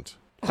doesn't.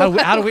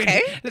 How do we?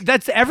 Okay.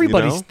 That's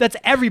everybody's. You know? That's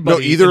No,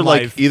 everybody. either in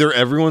like life. either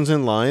everyone's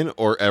in line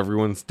or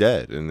everyone's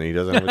dead and he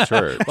doesn't have a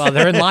church. Well,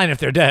 they're in line if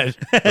they're dead.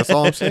 That's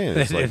all I'm saying.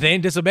 It's they like,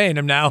 ain't disobeying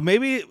him now.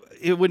 Maybe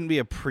it wouldn't be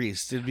a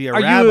priest; it'd be a Are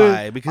you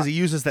rabbi because he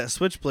uses that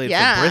switchblade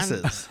Yeah. for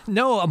brisses.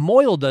 No, a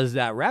moil does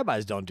that.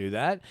 Rabbis don't do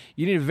that.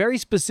 You need a very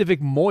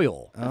specific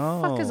moil.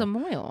 Oh, Fuck is a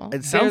moil? It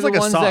They're sounds the like a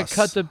ones sauce. that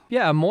cut the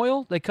a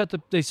moil.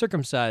 They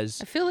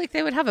circumcise. I feel like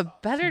they would have a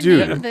better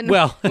Dude, name than.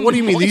 Well, what do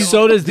you mean? These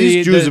So does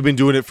these the- Jews have been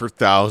doing it for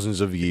thousands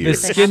of The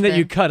years. They skin have that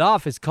you been. cut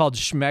off is called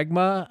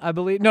schmegma, I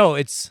believe. No,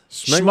 it's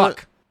Smegma- schmuck.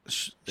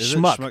 Is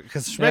Schmuck.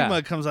 Because schmegma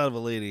Yeah. comes out of a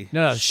lady.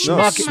 No, No,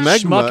 schmuck.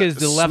 Schmuck is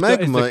the left. Smegma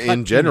is the cut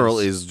in general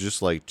penis. is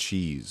just like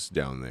cheese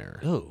down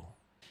there. Ooh.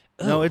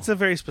 No, it's a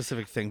very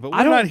specific thing. But I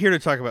we're don't- not here to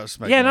talk about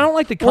schmegma. Yeah, and I don't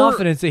like the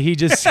confidence that he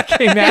just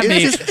came at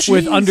me It's just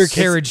with cheese.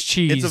 undercarriage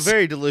cheese. It's a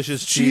very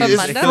delicious Cheese. cheese.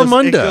 It's It goes,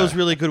 Fromunda. it goes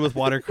really good with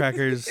water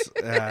crackers.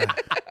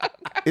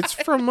 It's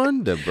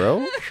Fromunda,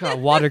 bro. God,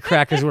 water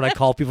crackers is what I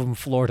call people from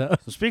Florida.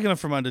 So speaking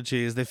of Fromunda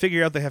cheese, they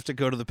figure out they have to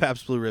go to the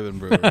Pabst Blue Ribbon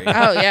Brewery.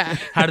 Oh yeah.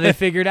 How do they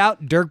figure it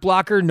out? Dirk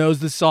Blocker knows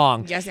the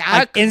song. Yes, Like,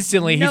 I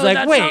instantly, he's know like,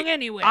 that "Wait, song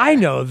anywhere." I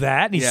know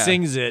that," and he Yeah.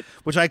 sings it.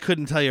 Which I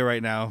couldn't tell you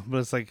right now, but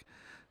it's like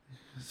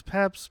It's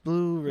Pabst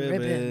Blue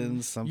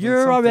Ribbon. Something,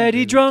 You're something already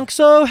good. drunk,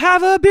 so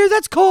have a beer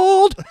that's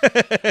cold.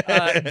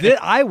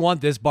 I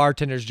want this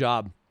bartender's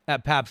job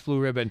at Pabst Blue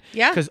Ribbon.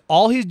 Yeah. Because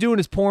all he's doing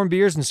is pouring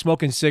beers and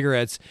smoking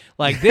cigarettes.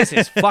 Like, this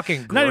is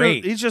fucking Not even-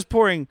 great. he's just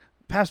pouring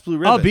Pabst Blue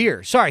Ribbon. A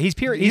beer. Sorry, he's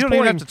pouring. You don't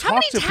pouring, even have to How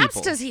talk many to taps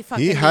people. does he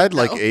fucking He had need,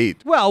 like though?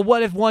 8. Well,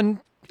 what if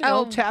one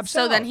taps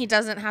so out? then he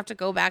doesn't have to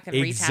go back and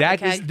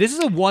Exactly. retap the keg. This is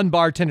a one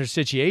bartender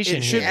situation.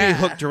 It should here. be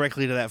hooked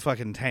directly to that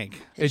fucking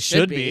tank. It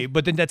should be,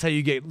 but then that's how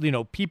you get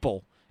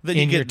people. Then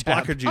in you your get tap.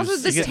 blocker juice. Also, You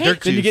this get tank-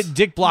 dirt Then you juice. get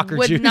dick blocker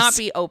Would juice. not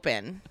be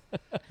open.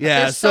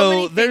 Yeah, There's so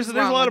many there's things a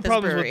wrong lot with of this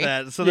problems brewery. with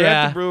that. So they're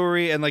Yeah. at the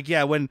brewery, and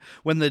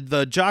when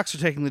the jocks are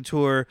taking the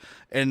tour,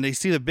 and they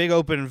see the big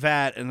open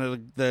vat,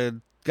 and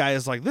the guy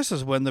is like, "This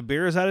is when the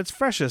beer is at its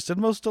freshest and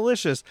most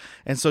delicious."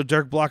 And so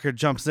Dirk Blocker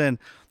jumps in.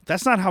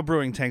 That's not how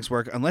brewing tanks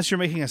work, unless you're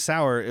making a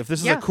sour. If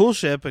this is Yeah. a cool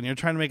ship and you're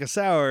trying to make a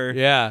sour,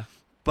 Yeah.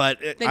 but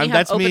Then you have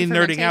that's me open nerding out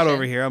fermentation.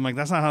 over here. I'm like,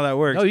 that's not how that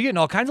works. Oh, you're getting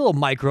all kinds of little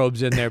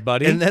microbes in there,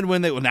 buddy. And then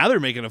now they're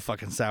making a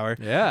fucking sour.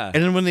 yeah.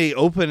 And then when they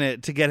open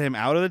it to get him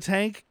out of the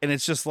tank, and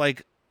it's just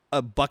like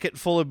a bucket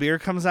full of beer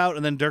comes out,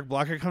 and then Dirk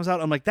Blocker comes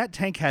out, I'm like, that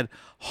tank had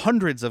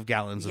hundreds of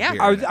gallons Yeah. of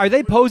beer. Are, in it. are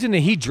they posing that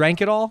he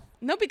drank it all?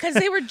 No, because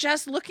they were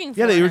just looking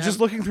for Yeah, they were him. just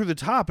looking through the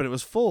top, and it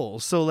was full.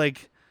 So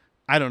like,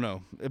 I don't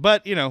know,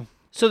 but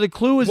So the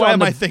clue is why on am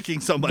the, I thinking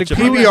so much the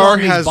about PBR it? on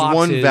PBR these has one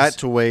boxes- vat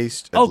to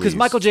waste. Oh, because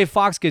Michael J.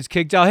 Fox gets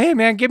kicked out. Hey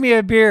man, give me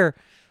a beer.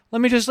 Let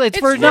me just. It's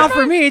for It's not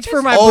for for me. It's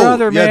for my Oh,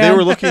 brother, yeah, man. they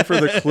were looking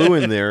for the clue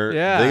in there.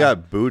 Yeah. They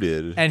got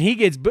booted. And he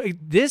gets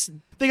this,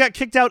 They got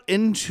kicked out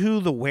into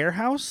the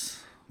warehouse?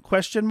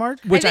 Question mark.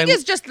 which I think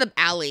it's just the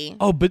alley.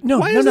 Oh, but no,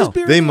 Why no, is no. this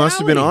beer They in the must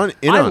have been alley?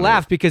 in I on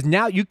laughed it. because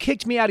now you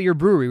kicked me out of your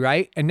brewery,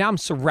 right? And now I'm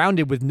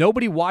surrounded with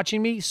nobody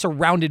watching me,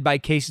 surrounded by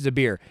cases of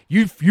beer.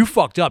 You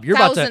fucked up. You're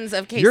Thousands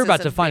about of to cases you're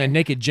about to of find beer. a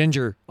naked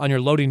ginger on your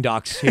loading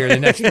docks here in the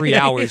next 3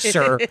 hours,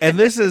 sir. And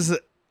this is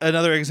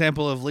another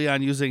example of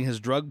Leon using his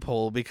drug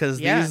pull, because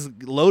Yeah. these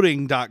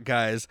loading dock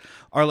guys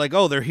are like,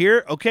 oh, they're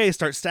here? Okay,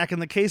 start stacking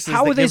the cases.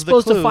 How that are they give the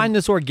supposed to clue. find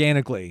this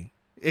organically?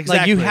 Exactly.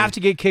 Like you have to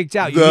get kicked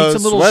out. You The need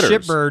some little sweaters.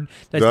 shitbird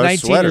that's The 19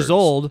 years sweaters.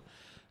 old.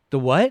 The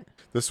what?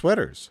 The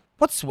sweaters.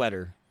 What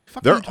sweater?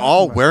 They're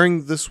all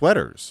wearing the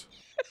sweaters.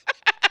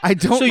 I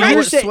don't So know you're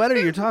what saying- sweater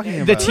you're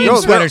talking The about. team No,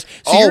 they're sweaters.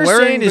 So all you're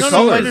wearing saying the is No,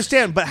 colors. I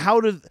understand, but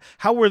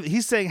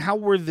he's saying how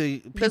were the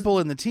people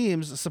in the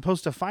teams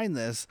supposed to find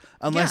this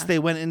unless Yeah. they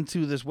went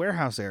into this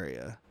warehouse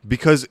area?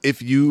 Because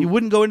if You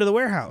wouldn't go into the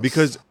warehouse.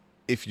 because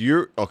if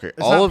you're okay, It's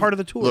all not of, part of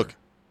the tour. Look,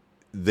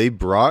 they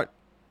brought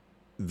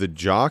the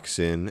jocks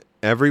in.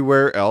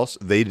 Everywhere else,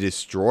 they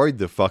destroyed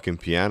the fucking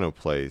piano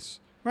place.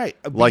 right,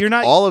 but Like you're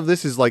not all of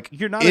this is like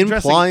you're not addressing-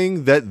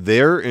 implying that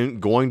they're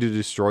going to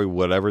destroy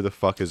whatever the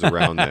fuck is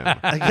around them.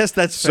 I guess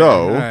that's So- fair.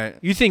 All right.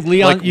 You think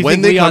Leon? Like you when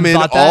think they Leon come in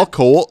thought all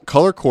that?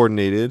 color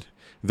coordinated,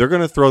 they're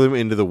gonna throw them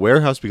into the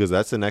warehouse because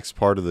that's the next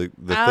part of the thing.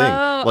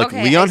 Like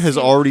okay, Leon I has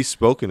see. already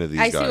spoken to these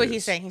I guys. see what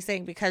he's saying. He's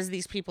saying because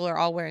these people are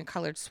all wearing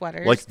colored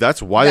sweaters. Like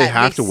that's why they that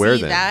have to wear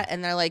see them. that,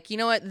 and they're like, you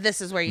know what? This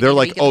is where you. They're need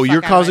like, to get oh, the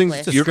you're fuck out of my causing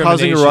place." you're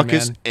causing a Discrimination,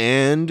 ruckus man.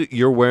 and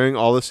you're wearing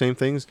all the same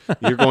things.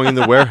 You're going in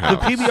the warehouse.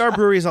 The PBR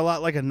brewery is a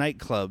lot like a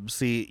nightclub.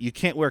 See, you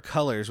can't wear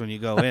colors when you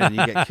go in.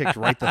 You get kicked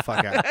right the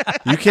fuck out.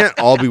 You can't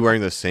all be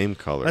wearing the same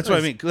color. That's what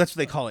I mean. That's what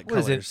they call it. What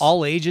is Colors. it?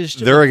 All ages.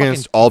 Just They're a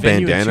against fucking all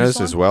venue in bandanas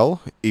Tucson? as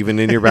well, even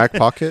in your back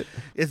pocket.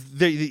 It's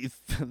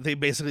they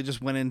basically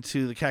just went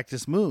into the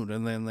Cactus Moon,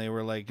 and then they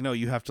were like, "No,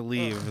 you have to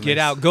leave. And Get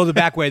they out. Go the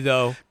back way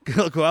though.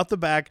 Go out the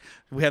back.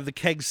 We have the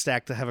kegs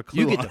stacked to have a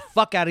clue You get on. the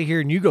fuck out of here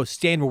and you go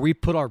stand where we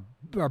put our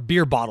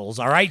beer bottles.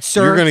 All right,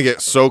 sir. You're gonna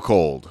get so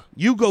cold.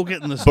 You go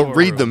get in the store. But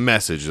read the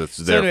message that's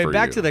So there anyway, for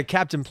back you. to the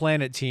Captain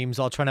Planet teams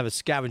all trying to have a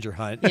scavenger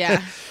hunt.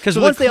 Yeah. Because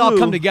So the once they all clue-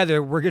 come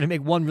together, we're gonna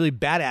make one really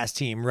badass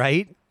team,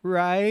 right?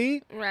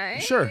 Right.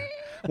 Right. Sure.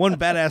 One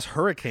badass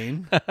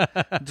hurricane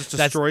just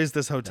destroys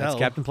this hotel. That's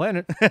Captain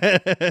Planet.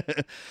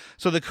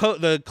 So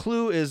the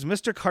clue is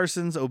Mr.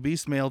 Carson's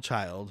obese male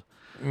child,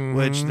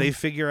 which they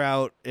figure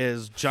out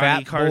is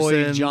Johnny Fat boy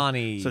Carson.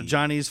 Johnny. So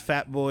Johnny's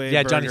fat boy.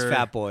 Yeah, Johnny's burger.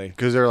 fat boy.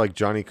 Because they're like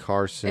Johnny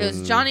Carson. It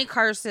was Johnny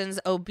Carson's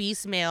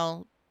obese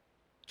male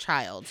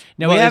child.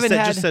 Now Well, we they haven't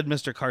had. just said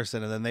Mr.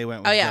 Carson, and then they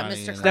went with Oh, yeah, Johnny, Mr.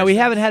 and Carson. Now we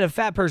haven't had a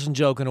fat person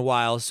joke in a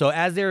while. So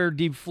as they're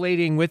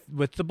deflating with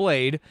the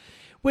blade,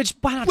 which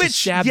why not Which, just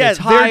stab yeah, the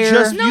tire? they're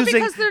just No, using-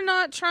 because they're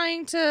not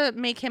trying to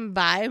make him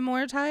buy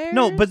more tires.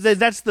 No, but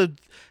that's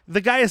the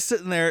guy is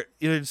sitting there,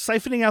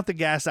 siphoning out the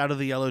gas out of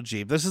the yellow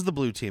Jeep. This is the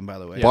blue team, by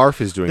the way. Barf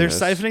is doing They're this.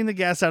 siphoning the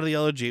gas out of the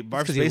yellow Jeep.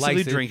 Barf's 'Cause he basically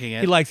likes drinking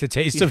it. He likes the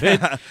taste of it.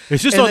 Yeah.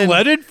 It's just And then-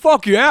 unleaded.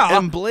 Fuck yeah.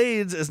 And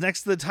Blades is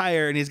next to the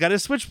tire, and he's got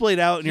his switchblade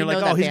out, and You you're like,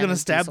 know that oh, he's van going to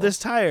is stab diesel. this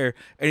tire.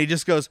 And he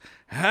just goes,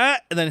 huh?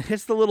 And then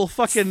hits the little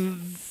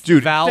fucking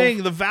Dude, Valve.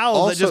 thing, the valve that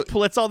Also- just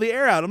lets all the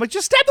air out. I'm like,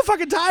 just stab the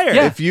fucking tire.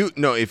 Yeah.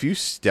 If you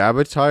stab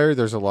a tire,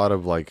 there's a lot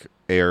of like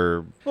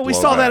air. Well, we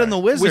saw that blowback. in the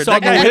Wizard. saw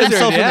That guy the hit Wizard,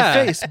 himself yeah.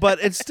 in the face, but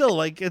it's still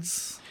like,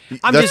 it's...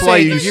 I'm That's just why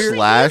saying, you if you're-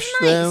 slash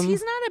he's nice. them.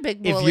 He's not a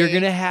big if bully. you're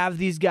gonna have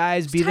these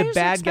guys be the tires are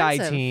bad guy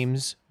expensive.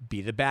 teams,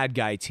 be the bad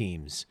guy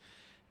teams.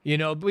 You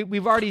know,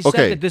 we've already said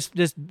Okay. that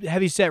this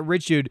heavy-set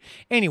rich dude.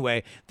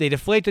 Anyway, they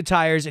deflate the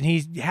tires, and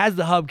he has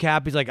the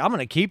hubcap. He's like, I'm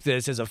gonna keep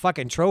this as a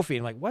fucking trophy.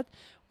 I'm like, what?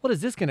 What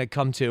is this gonna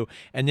come to?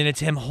 And then it's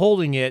him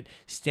holding it,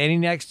 standing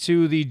next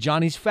to the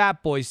Johnny's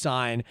Fat Boy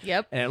sign.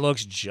 Yep. And it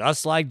looks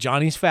just like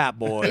Johnny's Fat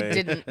Boy. It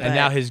didn't, And but-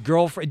 now his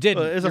girlfriend it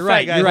didn't. Well, it's a You're fat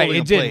right. guy You're right.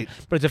 holding It a didn't.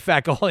 plate. But it's a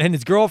fat guy, and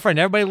his girlfriend.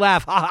 Everybody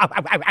laugh.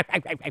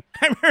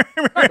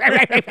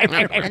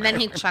 And then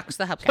he chucks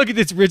the hubcap. Look at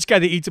this rich guy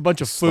that eats a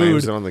bunch of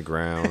Slams food. it on the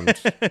ground.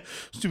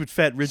 Stupid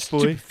fat rich boy.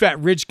 Stupid fat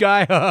rich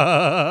guy.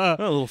 Oh,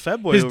 a little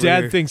fat boy. His over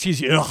dad here. thinks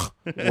he's ugh.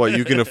 What,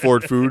 you can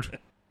afford food?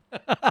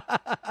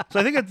 So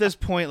I think at this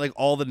point, like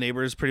all the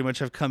neighbors pretty much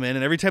have come in,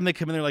 and every time they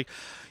come in, they're like,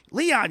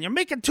 "Leon, you're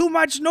making too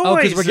much noise." Oh,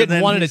 because we're And getting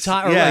then one at a he's-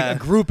 time, or yeah. like a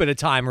group at a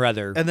time,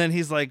 rather. And then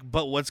he's like,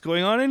 "But what's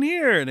going on in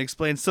here?" And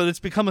explains. So it's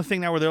become a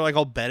thing now where they're like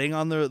all betting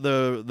on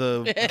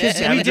the we,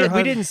 scavenger we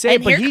hunt. didn't say,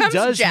 And but here he comes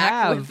does Jack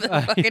have. with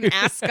the fucking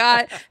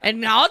ascot,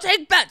 and I'll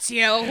take bets. Who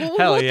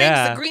Hell thinks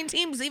yeah. the green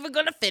team's even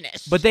gonna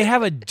finish? But they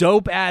have a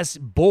dope ass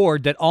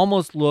board that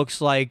almost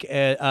looks like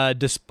a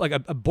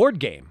board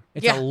game.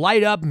 It's Yeah. a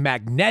light up,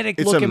 magnetic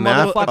It's a looking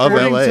map motherfucker. of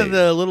According LA. to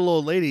the little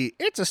old lady,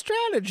 it's a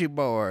strategy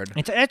board.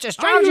 It's a I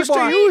strategy used to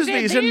board. use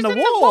these in the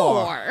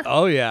war.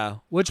 Oh yeah,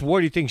 which war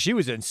do you think she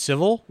was in?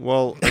 Civil.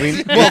 Well, I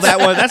mean, Well, that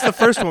one, that's the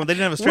first one. They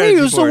didn't have a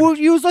strategy board.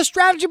 use the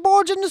strategy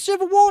boards in the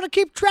Civil War to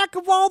keep track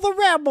of all the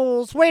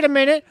rebels. Wait a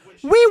minute,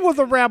 we were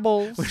the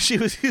rebels. When she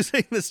was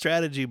using the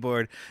strategy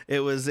board, it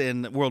was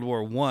in World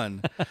War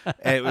One.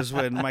 And it was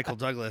when Michael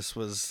Douglas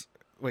was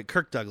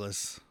Kirk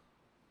Douglas.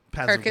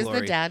 Paths Kirk of is the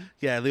Glory. dad.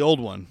 Yeah, the old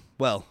one.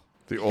 Well,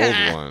 the old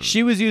one.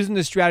 She was using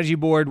the strategy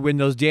board when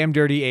those damn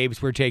dirty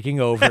apes were taking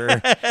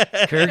over.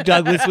 Kirk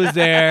Douglas was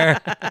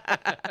there.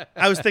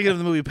 I was thinking of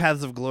the movie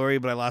Paths of Glory,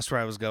 but I lost where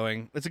I was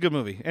going. It's a good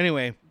movie.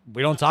 Anyway,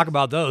 We don't talk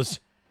about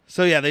those.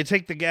 so yeah, they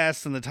take the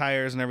gas and the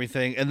tires and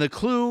everything. And the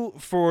clue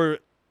for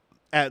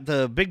at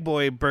the Big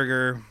Boy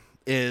Burger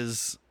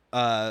is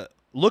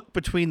look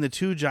between the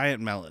two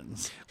giant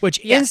melons.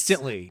 Which Yes.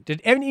 instantly did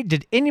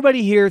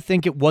anybody here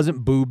think it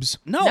wasn't boobs?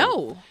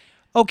 No.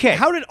 Okay,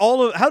 How did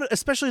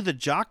especially the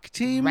jock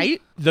team,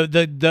 Right?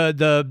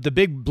 the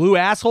big blue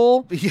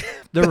asshole? Yeah,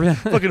 The,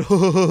 fucking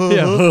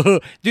yeah.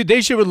 Dude,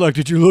 they should have looked.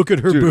 Did you look at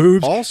her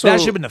boobs? also- that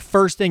should have been the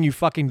first thing you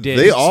fucking did.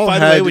 They all By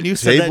the way, had when you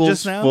said that tables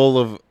just now- full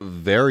of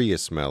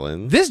various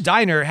melons. This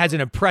diner has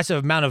an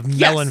impressive amount of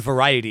melon Yes.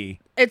 variety.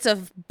 It's a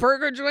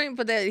burger joint,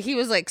 but he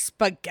was like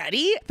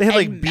spaghetti. They had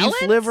like and beef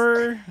melons?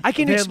 liver. I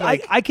can They had,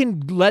 like, I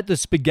can let the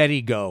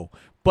spaghetti go,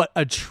 but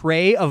a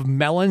tray of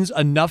melons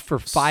enough for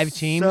 5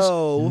 teams?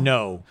 So-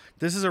 No.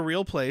 This is a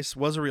real place.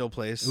 Was a real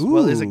place.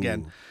 Well, is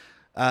again. Ooh.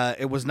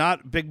 It was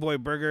not Big Boy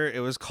Burger. It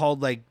was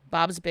called like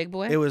Bob's Big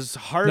Boy. it was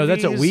Harvey's. No,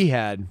 that's what we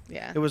had.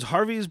 yeah. It was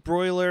Harvey's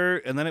Broiler,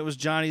 and then it was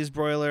Johnny's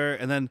Broiler,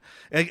 and then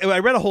I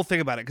read a whole thing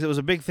about it because it was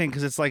a big thing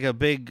because it's like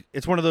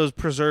it's one of those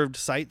preserved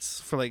sites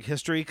for like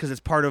history because it's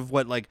part of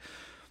what like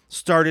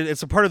started.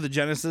 It's a part of the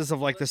genesis of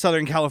like the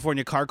Southern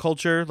California car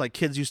culture. Like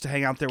kids used to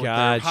hang out there with their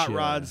hot Gotcha.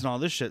 rods and all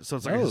this shit. So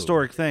it's like a Oh.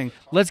 historic thing.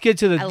 Let's get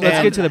to the I let's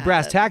love get to the that.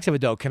 brass tacks of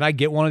it though. Can I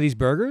get one of these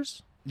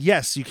burgers?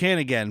 Yes, you can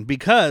again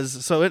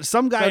because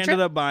some guy Gotcha. ended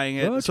up buying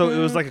it. Gotcha. So it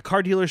was like a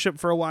car dealership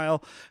for a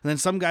while, and then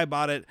some guy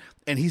bought it,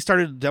 and he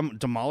started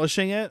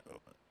demolishing it.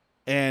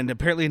 And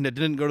apparently it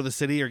didn't go to the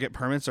city or get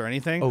permits or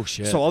anything. Oh,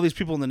 shit. So all these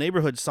people in the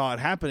neighborhood saw it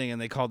happening,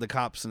 and they called the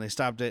cops and they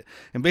stopped it.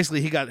 And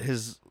basically, he got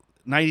his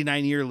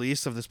 99-year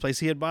lease of this place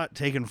he had bought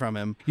taken from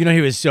him. You know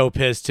he was so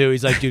pissed too.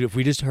 He's like, dude, if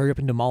we just hurry up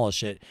and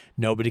demolish it,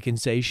 nobody can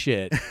say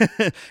shit.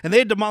 And they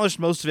had demolished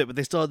most of it, but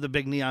they still had the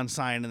big neon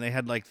sign, and they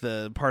had like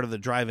the part of the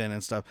drive-in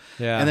and stuff.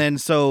 Yeah. And then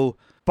so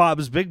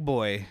Bob's Big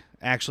Boy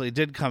actually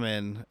did come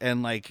in,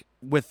 and like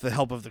with the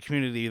help of the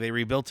community, they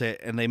rebuilt it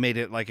and they made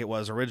it like it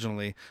was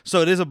originally.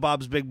 So it is a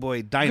Bob's Big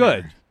Boy diner.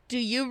 Good. Do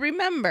you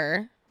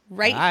remember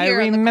right I here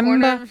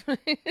remember.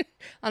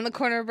 on the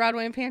corner of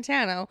Broadway and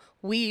Pantano?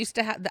 We used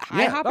to have the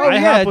Yeah. IHOP. Oh, right?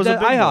 yeah, IHOP was a the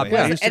Big IHOP, Boy.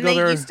 yeah. I used to And go they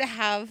there. used to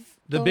have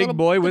The big little-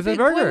 boy with the a big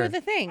boy burger. with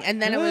a thing,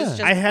 and then it was Yeah.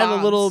 just. I had a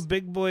little Bob's.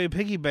 Big Boy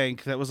piggy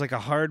bank that was like a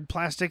hard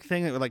plastic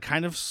thing that would like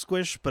kind of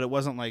squish, but it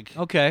wasn't like.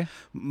 Okay.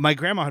 My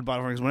grandma had bought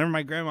it for me because whenever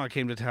my grandma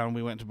came to town,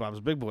 we went to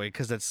Bob's Big Boy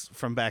because that's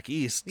from back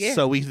east. Yeah.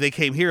 So they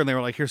came here and they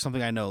were like, "Here's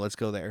something I know. Let's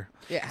go there."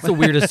 Yeah. It's the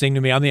weirdest thing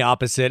to me. I'm the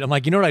opposite. I'm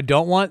like, you know what I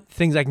don't want?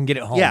 Things I can get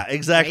at home. Yeah,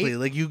 exactly. Right?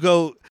 Like you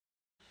go.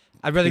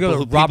 I'd rather go to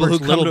people Robert's who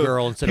come Little to-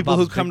 Girl instead of people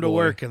Bob's who come Big to Boy.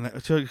 work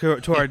and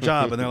to our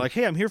job, and they're like,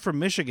 "Hey, I'm here from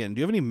Michigan. Do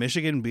you have any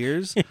Michigan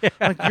beers?"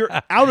 Like you're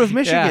out of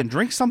Michigan. Yeah.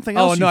 Drink something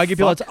Oh else. no, you I get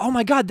people. fuck. That's, oh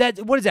my god,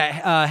 that what is that?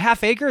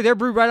 Half Acre? They're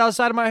brewed right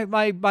outside of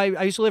my.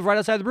 I used to live right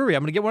outside the brewery.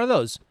 I'm gonna get one of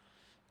those.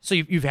 So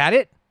you've had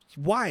it?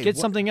 Why? Get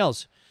What- something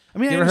else. I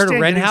mean, You I ever heard of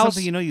understand Ren getting House?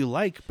 Something you know you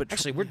like, but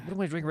Actually, what am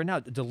I drinking right now?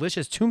 A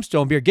delicious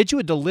Tombstone beer. Get you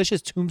a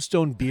delicious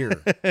Tombstone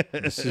beer.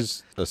 This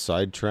is a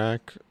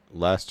sidetrack.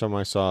 Last time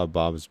I saw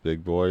Bob's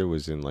Big Boy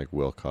was in like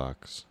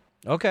Wilcox.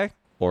 Okay.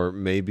 Or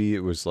maybe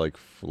it was like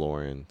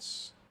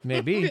Florence.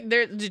 Maybe.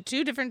 They're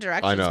two different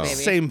directions, I know. baby.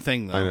 Same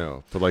thing though. I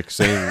know, but like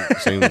same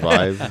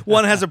vibe.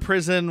 One has a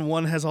prison.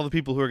 One has all the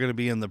people who are going to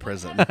be in the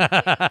prison.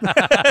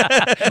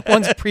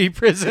 One's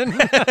pre-prison.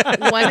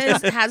 One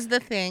has the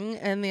thing,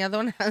 and the other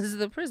one has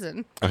the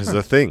prison. As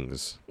the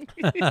things.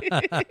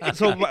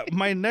 So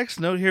my next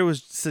note here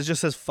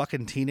just says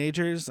fucking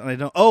teenagers, and I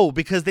don't.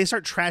 Because they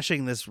start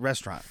trashing this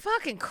restaurant.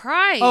 Fucking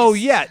Christ. Oh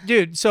yeah,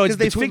 dude. So it's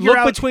they between, figure look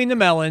out- between the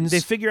melons, They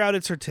figure out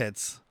it's her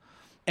tits.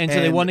 and so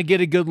they and- want to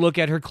get a good look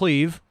at her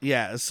cleave.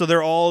 Yeah, so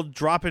they're all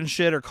dropping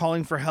shit or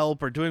calling for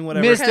help or doing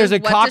whatever. Miss, there's a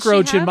What does she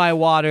cockroach in have? my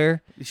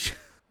water.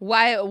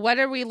 Why? What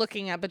are we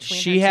looking at between?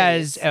 She her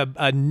has titties?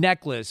 a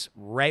necklace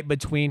right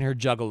between her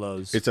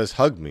juggalos. It says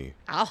hug me.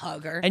 I'll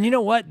hug her. And you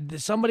know what?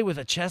 Somebody with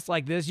a chest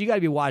like this, you got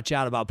to be watch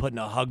out about putting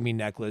a hug me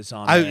necklace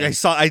on. I man.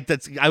 saw. I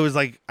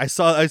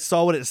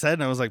saw what it said,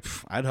 and I was like,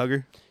 I'd hug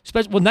her.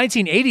 Well,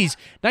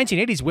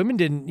 1980s women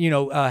didn't,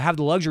 have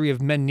the luxury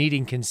of men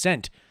needing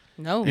consent.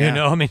 no. You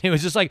know, I mean, it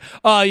was just like,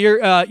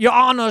 your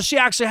Honor, she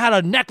actually had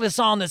a necklace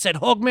on that said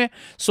 "hug me,"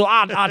 so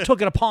I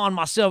took it upon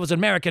myself as an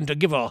American to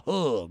give her a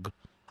hug.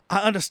 I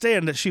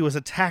understand that she was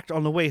attacked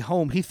on the way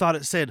home. He thought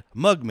it said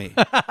 "mug me."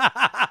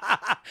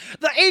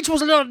 The H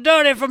was a little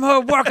dirty from her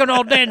working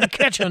all day in the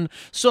kitchen,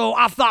 so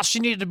I thought she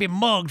needed to be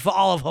mugged for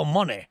all of her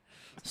money.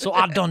 So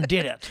I done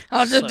did it.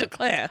 I'll just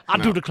declare. I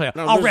do declare.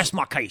 No, I'll this- rest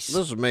my case.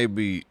 This may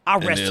be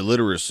I'll an rest it.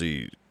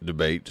 illiteracy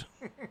debate,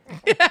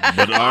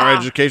 but our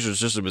education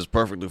system is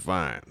perfectly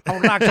fine. I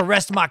would like to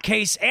rest my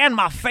case and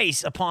my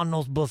face upon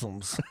those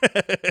bosoms.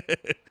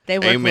 They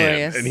were Amen.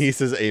 glorious. And he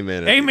says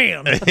amen.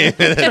 Amen. It's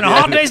been a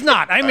hard day's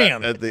night.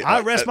 Amen. I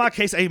rest my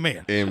case.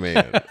 Amen.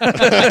 Amen.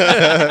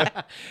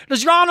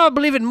 Does Your Honor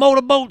believe in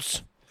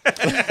motorboats?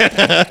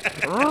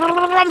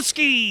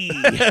 Rumski.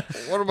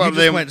 What You about just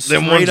them? went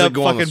Them straight ones that up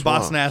go on the fucking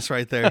boss swamp? nass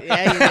right there.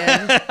 Yeah, you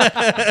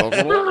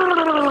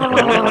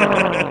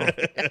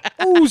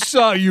did.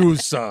 Usa,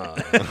 usa.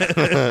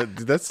 Dude,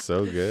 that's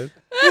so good.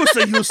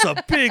 You some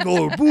big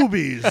old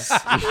boobies.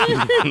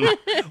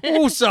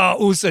 Usa,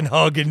 usa,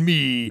 hugging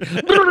me.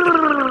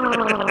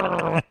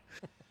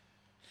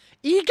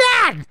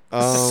 Egad.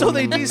 So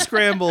they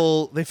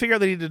descramble. They figure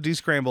out they need to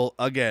descramble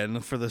again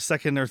for the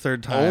second or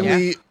third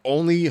time.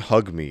 Only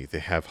hug me. They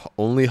have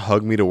only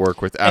hug me to work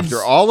with.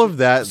 After all of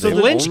that, So they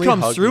Lynch only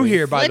comes hug through me.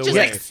 here, by Lynch the is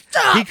way. like,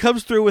 stop. He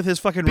comes through with his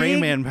fucking Rain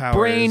Big Man powers.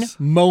 brain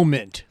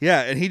moment.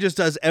 Yeah, and he just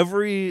does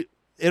every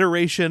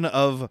iteration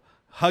of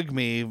hug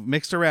me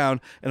mixed around,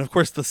 and of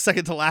course the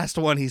second to last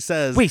one he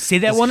says. Wait, say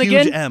that is one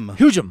huge again. M.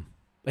 Huge M.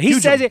 He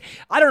Huge says M. it.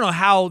 I don't know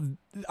how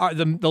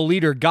the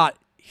leader got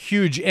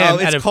huge M. Oh,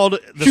 out it's of called.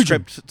 The huge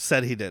M. script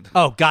said he did.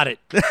 Oh, got it.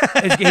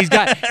 he's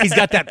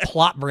got that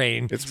plot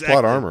brain. It's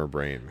plot armor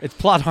brain. It's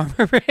plot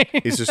armor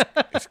brain. He's just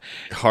it's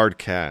hard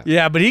cat.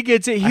 Yeah, but he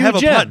gets it huge I have a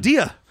M. plot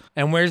dia.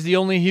 And where's the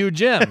only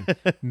huge M?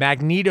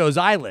 Magneto's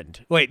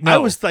Island. Wait, no. I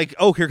was like,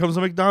 oh, here comes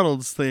the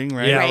McDonald's thing,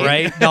 right? yeah, Right.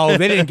 right? No,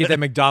 they didn't get that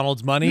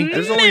McDonald's money.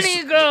 There's only,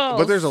 Mini girls.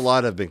 but there's a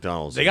lot of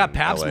McDonald's. They got in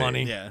Pabst LA.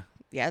 money. Yeah.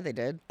 Yeah, they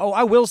did. Oh,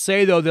 I will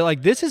say though, they're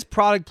like, this is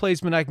product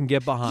placement I can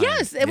get behind.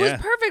 Yes, it was Yeah.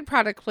 perfect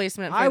product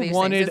placement for I these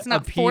wanted things. It's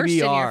not a forced in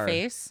your PBR.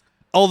 face.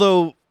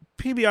 Although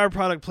PBR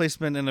product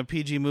placement in a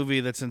PG movie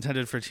that's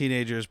intended for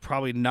teenagers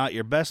probably not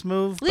your best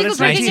move. but Legal it's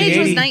drinking age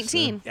was 1980s.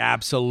 19.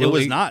 Absolutely. It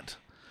was not.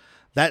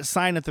 That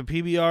sign at the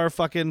PBR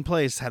fucking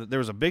place there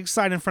was a big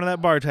sign in front of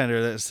that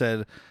bartender that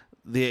said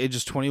the age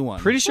is 21.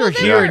 Pretty sure Well, they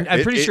here, were.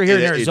 I'm pretty It- sure here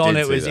in it- it Arizona did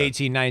it say was that.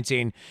 18,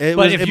 19. It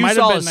But was- if it you might have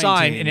saw been the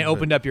sign 19, and it but-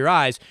 opened up your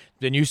eyes,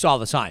 then you saw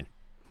the sign.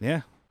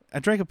 Yeah. I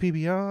drank a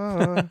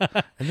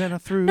PBR and then I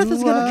threw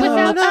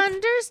Without up.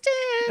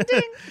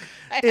 understanding.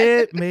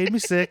 It made me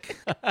sick.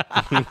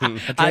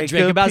 I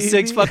drank a about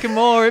 6 PB. fucking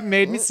more. It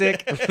made me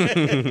sick.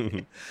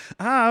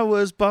 I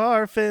was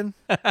barfing.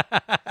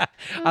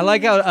 I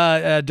like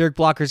how Dirk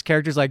Blocker's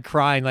character's like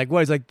crying. Like, what?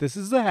 He's like, this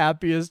is the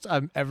happiest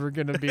I'm ever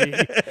going to be.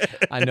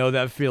 I know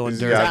that feeling, This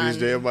is Dirk. the happiest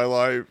day of my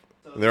life.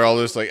 They're all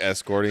just like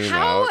escorting him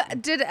How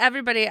out. did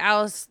everybody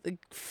else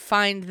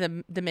find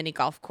the mini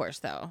golf course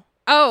though?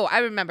 Oh, I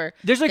remember.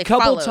 There's a They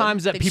couple followed.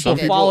 times that They people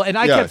cheated. follow, and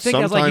I Yeah, kept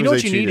thinking, I was like, you know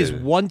what you sometimes need they is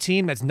cheated. one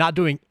team that's not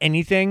doing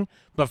anything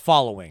but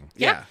following.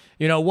 Yeah.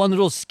 You know, one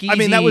little skeezy. I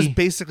mean, that was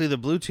basically the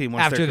blue team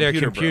once after their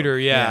computer.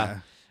 broke. Yeah.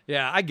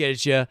 Yeah, I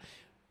get you.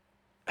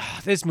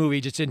 This movie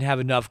just didn't have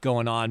enough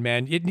going on,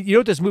 man. You know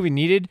what this movie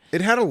needed?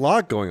 It had a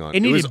lot going on.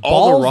 It needed was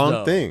all balls, the wrong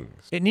though. things.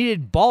 It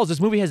needed balls. This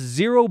movie has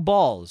 0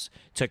 balls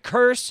to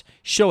curse,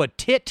 show a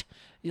tit.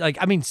 Like,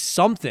 I mean,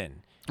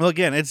 something. Well,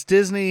 again, it's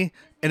Disney,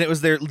 and it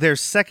was their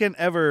second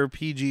ever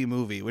PG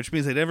movie, which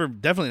means they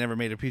definitely never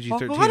made a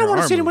PG-13. I don't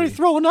want to see anybody movie.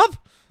 throwing up.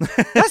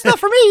 That's not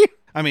for me.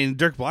 I mean,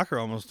 Dirk Blocker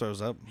almost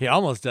throws up. He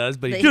almost does,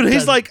 but he Dude, Dude, he's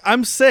doesn't. like,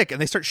 I'm sick,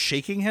 and they start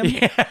shaking him.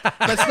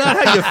 That's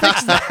not how you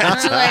fix that.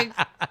 They're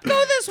like,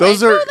 go this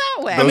Those way, are- go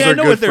that way. I those mean, are I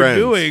know good what they're friends.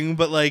 doing,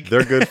 but like,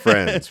 They're good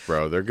friends,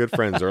 bro. They're good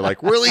friends. They're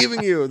like, we're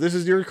leaving you. This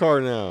is your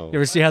car now. You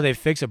ever see how they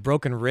fix a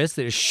broken wrist?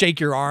 They just shake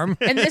your arm.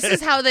 And this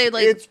is how they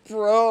like It's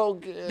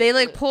broken. they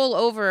like pull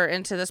over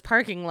into this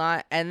parking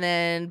lot, and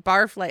then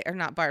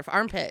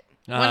armpit.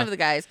 One Uh-huh. of the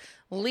guys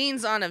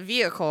leans on a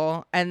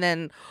vehicle, and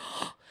then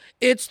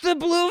it's the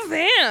blue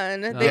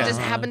van. They just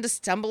Uh-huh. happened to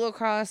stumble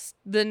across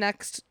the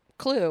next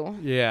clue.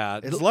 Yeah.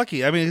 It's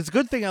lucky. I mean, it's a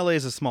good thing LA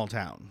is a small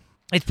town.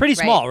 It's pretty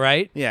small,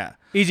 right? Yeah.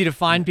 Easy to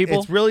find people.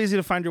 It's real easy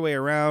to find your way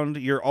around.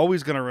 You're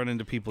always going to run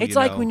into people It's you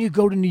like know. when you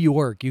go to New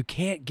York, you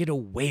can't get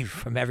away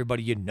from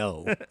everybody you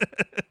know.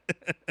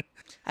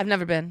 I've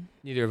never been.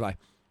 Neither have I.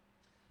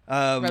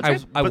 Road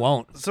trip? I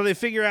won't. So they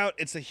figure out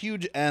it's a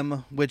huge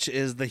M, which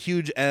is the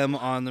huge M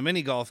on the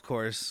mini golf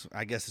course.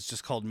 I guess it's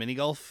just called mini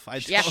golf.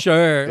 Yeah.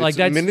 Sure. It's Like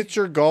that's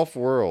miniature golf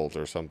world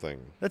or something.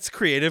 That's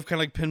creative,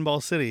 kind of like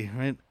Pinball City,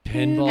 right?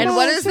 pinball. And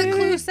what does the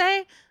clue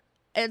say?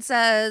 It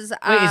says,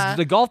 Wait, is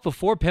the golf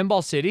before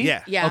Pinball City?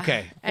 Yeah. yeah.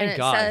 Okay. And Thank it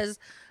God. says,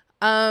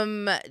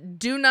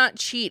 do not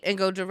cheat and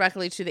go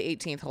directly to the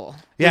 18th hole.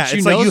 Yeah, Which you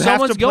it's know like you have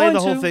someone's to play the going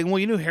whole to. thing. Well,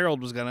 you knew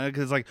Harold was gonna,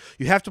 because like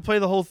you have to play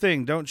the whole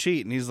thing. Don't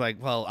cheat. And he's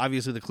like, well,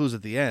 obviously the clue's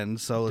at the end,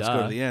 so let's go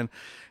Duh. to the end.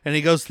 And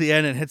he goes to the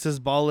end and hits his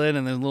ball in,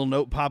 and then a little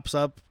note pops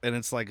up, and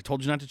it's like, I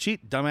told you not to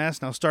cheat,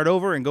 dumbass. Now start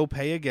over and go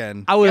pay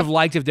again. I would have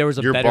liked if there was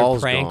a Your better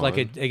ball's prank, like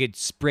gone. it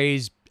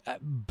sprays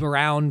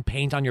brown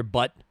paint on your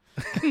butt.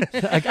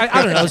 Like,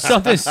 I don't know,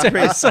 something.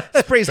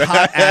 Sprays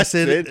hot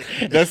acid.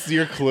 That's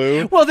your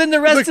clue. Well, then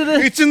the rest Look, of the.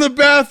 it's in the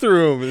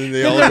bathroom, and then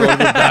they all go to the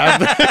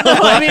bathroom.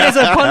 I mean, as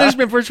a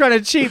punishment for trying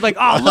to cheat, like,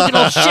 oh, look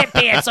at those shit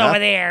pants over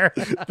there.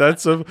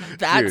 That's a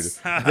That's-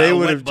 dude. They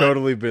would Wet have butt.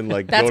 totally been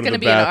like, That's go to gonna the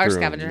be in our bathroom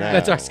scavenger hunt. now.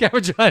 That's our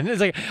scavenger hunt. It's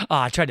like, oh,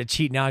 I tried to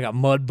cheat. Now I got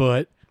mud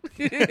butt.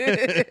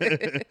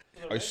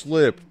 I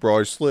slipped, bro.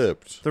 I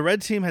slipped. The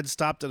red team had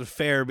stopped at a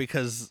fair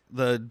because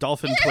the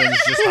dolphin twins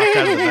just hopped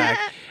out of the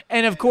back.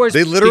 And of course,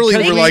 They literally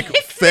because were we- like,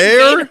 Gate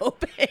fair?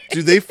 open.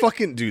 Dude,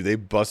 they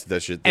busted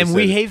that shit. They And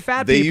we said- hate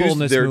fat they people in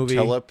used this their movie.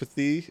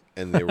 telepathy,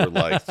 and they were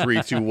like,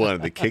 3, 2,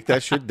 1. They kicked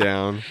that shit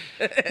down.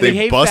 We They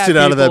hate busted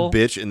fat out of that people.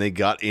 bitch, and they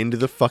got into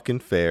the fucking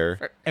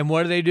fair. And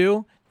what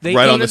do? They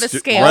Right eat- on to the, the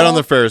scale. right on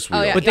the Ferris wheel.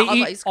 Oh, yeah. But they all the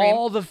eat ice cream.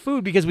 all the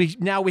food because we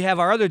have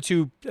our other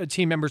two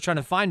team members trying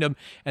to find them,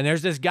 and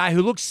there's this guy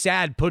who looks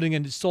sad putting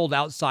a sold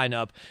out sign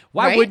up.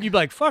 Why Right? wouldn't you be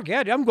like, fuck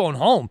yeah, dude, I'm going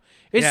home?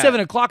 It's Yeah.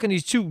 7:00 and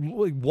these two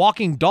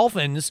walking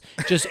dolphins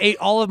just ate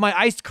all of my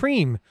iced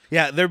cream.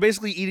 Yeah, they're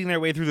basically eating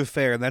their way through the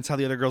fair, and that's how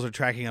the other girls are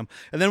tracking them.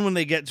 And then when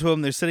they get to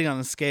them, they're sitting on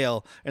a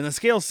scale, and the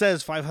scale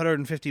says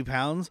 550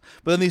 pounds,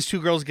 but then these two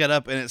girls get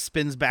up, and it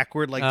spins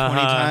backward like 20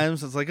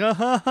 times. It's like, You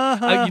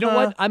know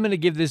what? I'm going to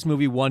give this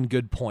movie one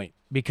good point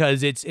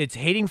because it's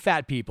hating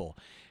fat people.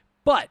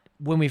 But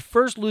when we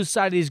first lose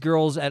sight of these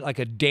girls at like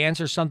a dance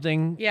or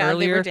something Yeah, they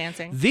earlier, were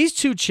dancing. these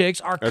two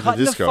chicks are the cutting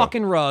the disco.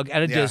 fucking rug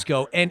at a Yeah.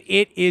 disco, and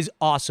it is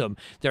awesome.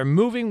 They're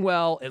moving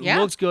well. It Yeah.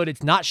 looks good.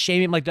 It's not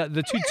shaming. Like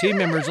the two team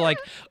members are like,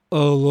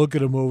 oh, look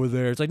at him over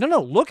there. It's like,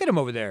 no, look at him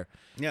over there.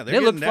 Yeah, they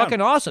they're look getting down.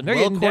 fucking awesome. They're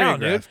Well getting down,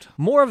 dude. choreographed.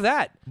 More of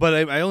that. But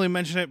I only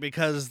mention it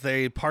because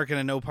they park in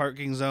a no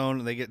parking zone,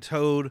 and they get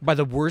towed. By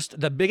the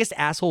biggest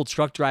asshole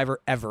truck driver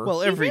ever.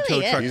 Well, every really tow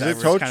is. truck He's a driver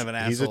is tow- kind of an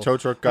asshole. he's a tow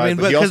truck guy, I mean,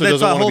 but he because also that's doesn't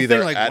the wanna whole be thing.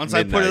 there Like at once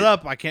I put it midnight.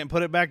 up, I can't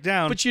put it back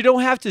down. But you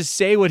don't have to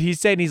say what he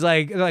said. And he's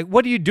like,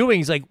 what are you doing?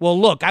 He's like, well,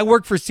 look, I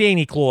work for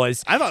Santa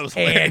Claus. I thought it was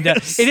And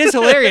hilarious. it is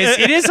hilarious.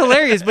 It is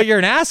hilarious, but you're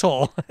an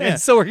asshole.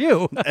 And so are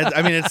you.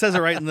 I mean, it says it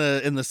right in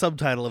the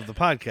subtitle of the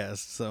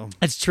podcast. So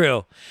That's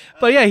true.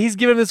 But yeah, he's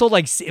giving this old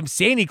like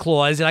Santa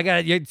Claus, and I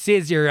got it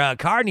says your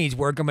car needs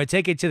work. I'm gonna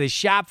take it to the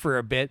shop for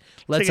a bit.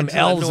 Let Take it some to the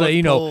elves,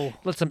 North Pole.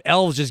 let some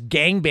elves just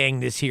gangbang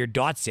this here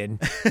Dotson.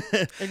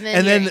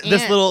 and then your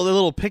this aunt-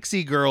 little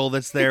pixie girl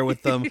that's there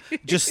with them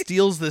just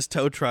steals this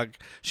tow truck.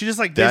 She just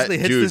like That- basically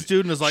hits dude, this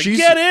dude and is like, she's-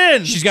 "Get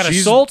in!" She's got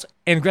She's- assault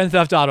and Grand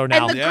Theft Auto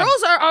now. And the Yeah.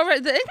 girls are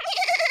already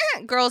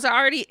girls are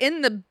already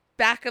in the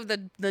back of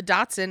the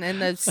Datsun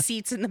and the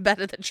seats in the bed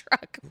of the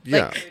truck.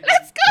 Yeah. Like,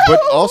 let's go. But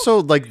also,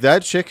 like,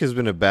 that chick has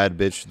been a bad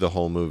bitch the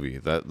whole movie.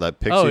 That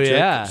pixie Oh, chick.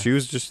 yeah. She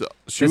was just.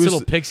 She This was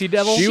little pixie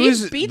devil. she She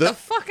was beat the- the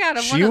fuck out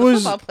of one She of the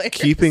was football players.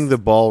 keeping the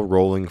ball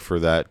rolling for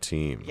that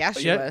team. Yeah,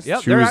 she Yep, was.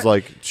 yep. She They're was at-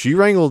 like, she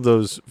wrangled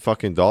those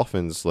fucking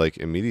dolphins like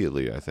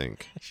immediately. I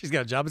think. She's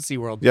got a job at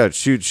SeaWorld. Yeah,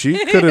 she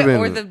could have been.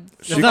 Or the-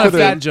 she It's not a could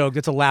fat have. joke.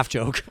 It's a laugh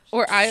joke.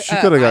 Or I. She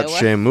could have got Iowa.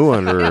 Shamu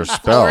under her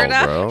spell,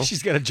 Florida. bro.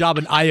 She's got a job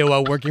in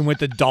Iowa working with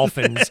the Dolphins.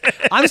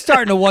 I'm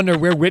starting to wonder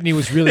where Whitney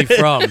was really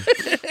from.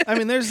 I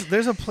mean,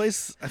 there's a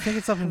place, I think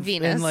it's up in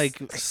Venus. like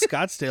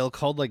Scottsdale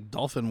called like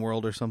Dolphin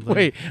World or something.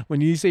 Wait, when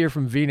you say you're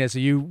from Venus, are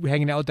you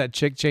hanging out with that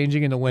chick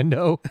changing in the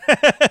window?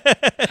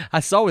 I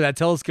saw where that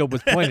telescope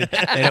was pointed,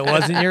 and it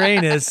wasn't your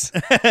anus.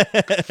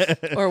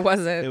 Or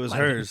was it? it was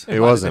hers. It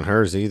wasn't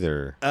hers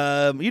either.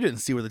 You didn't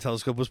see where the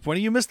telescope was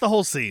pointing. You missed the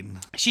whole scene.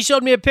 She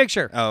showed me a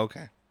picture. Oh,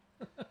 okay.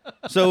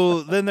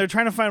 So then they're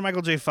trying to find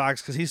Michael J.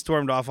 Fox because he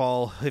stormed off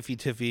all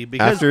hiffy-tiffy.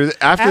 Because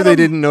After they Adam-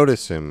 didn't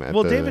notice him. At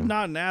Well, the, David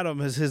Naughton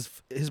Adam is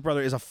his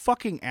brother is a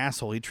fucking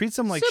asshole. He treats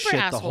him like Super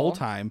shit the whole asshole.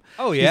 time.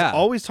 Oh, yeah. He's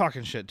always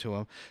talking shit to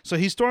him. So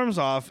he storms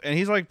off and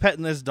he's like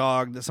petting this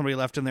dog that somebody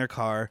left in their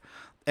car,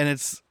 and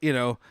it's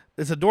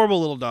adorable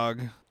little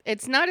dog.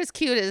 It's not as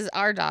cute as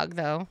our dog,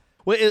 though.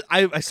 Well,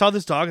 I saw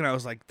this dog and I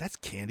was like, that's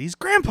Candy's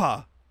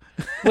grandpa.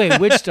 Wait,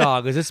 which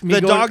dog? Is this me?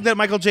 The going- dog that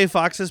Michael J.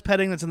 Fox is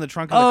petting that's in the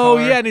trunk of the Oh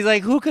car. yeah, and he's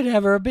like, "Who could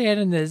ever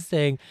abandon this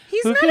thing?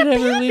 He's Who not could ever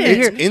leave it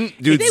abandoned. here?" It's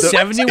in, dude. They The, went to it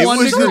 71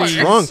 was the degrees.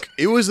 trunk.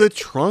 It was the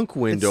trunk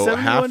window,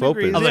 71 half degrees.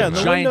 open. Of Yeah, a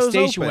the giant window's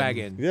station open.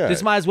 wagon. Yeah.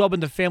 This might as well have been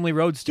the family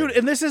roadster. Dude,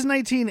 and this is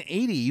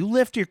 1980. You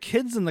lift your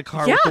kids in the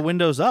car Yeah. with the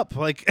windows up.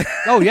 Like,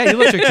 oh yeah, you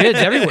left your kids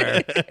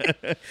everywhere.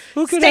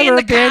 Who could Stay in ever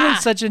the abandon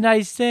car. such a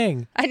nice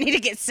thing? I need to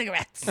get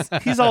cigarettes.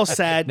 he's all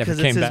sad Never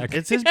because came back.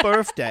 it's his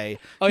birthday.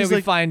 Oh yeah, He's we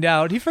like, find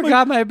out he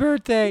forgot my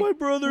birthday. my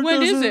brother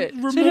When is doesn't it?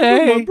 remember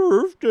Today. my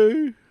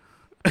birthday.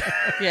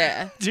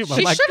 Yeah. Dude,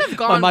 She should have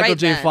gone my Michael right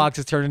J. then. Fox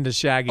has turned into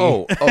Shaggy.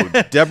 Oh,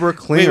 Deborah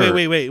Clinger.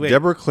 wait.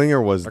 Deborah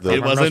Clinger was the.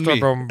 It wasn't me.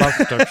 Your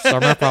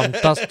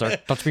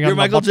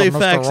Michael J.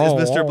 Fox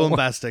is Mr.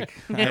 Bombastic.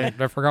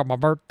 I forgot my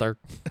birthday.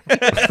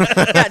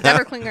 Yeah,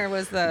 Debra Clinger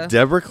was the.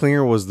 Deborah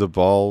Clinger was the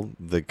ball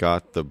that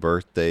got the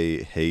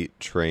birthday hate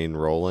train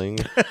rolling.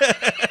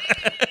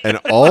 And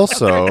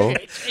also, I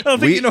don't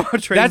think you know how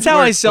trains That's how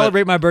I work, but-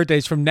 celebrate my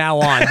birthdays from now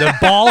on. The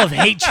ball of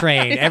hate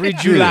train every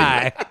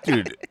July.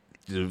 dude,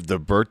 the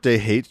birthday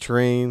hate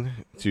train,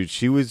 dude.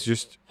 She was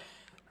just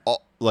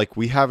like,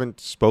 we haven't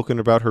spoken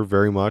about her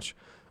very much.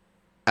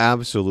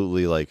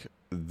 Absolutely, like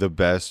the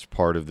best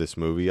part of this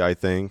movie, I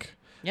think.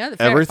 Yeah, the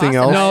Farrah Everything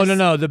Fawcett else- eyes.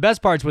 No. The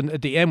best part's when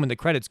at the end when the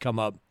credits come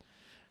up,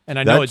 and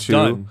I know That it's too,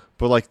 done.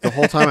 but like the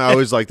whole time I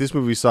was like, this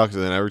movie sucks.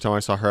 And then every time I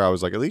saw her, I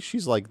was like, at least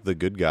she's like the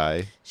good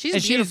guy. She's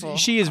And beautiful.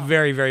 she is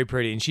very, very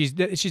pretty, and she's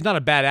not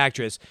a bad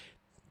actress.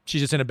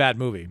 She's just in a bad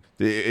movie.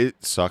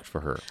 It sucked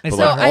for her. And But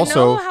so like, I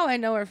also, know how I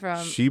know her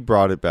from. she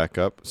brought it back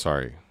up.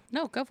 Sorry,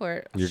 No, go for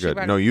it. you're She good.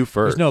 brought No, it- you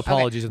first. There's no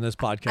apologies in this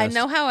podcast. I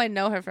know how I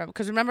know her from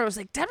because remember it was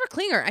like Debra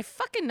Clinger. I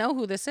fucking know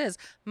who this is.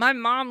 My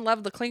mom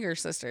loved the Clinger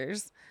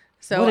sisters.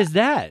 So What is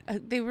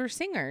that? they were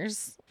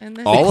singers. And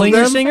the All of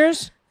Klinger them?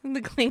 singers?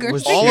 The Clinger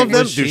Was sisters. All of them,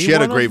 Was dude. she She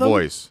had a one of great them?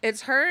 voice.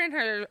 It's her and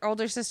her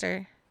older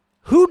sister.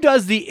 Who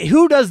does the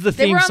They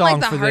theme were on song like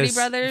the for Hardy this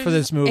Brothers. for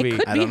this movie? It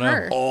could I be don't know.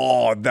 her.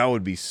 Oh, that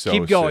would be so.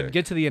 Keep going. sick.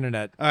 Get to the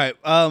internet. All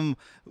right.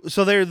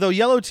 So the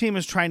yellow team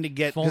is trying to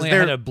get. If only I they're-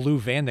 had a blue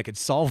van that could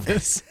solve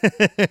this.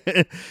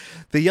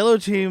 the yellow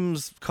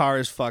team's car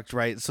is fucked,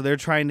 right? So they're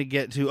trying to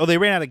get to. Oh, they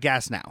ran out of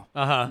gas now.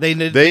 Uh-huh. They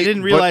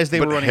didn't realize they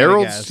but were running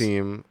Harold's out of gas.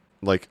 team,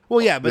 like,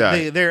 Well, yeah, but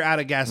Yeah. they're out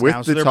of gas with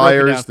now. So the they're broken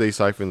tires, down. they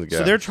siphon the gas.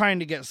 So they're trying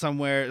to get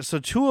somewhere. So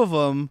two of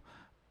them,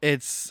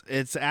 it's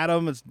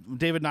Adam, it's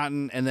David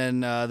Naughton, and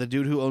then the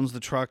dude who owns the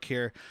truck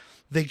here.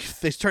 They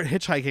start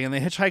hitchhiking, and they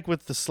hitchhike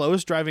with the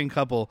slowest driving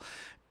couple.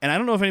 And I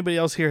don't know if anybody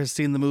else here has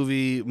seen the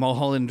movie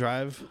Mulholland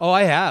Drive. Oh,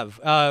 I have.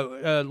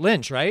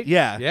 Lynch, right?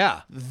 Yeah.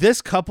 Yeah.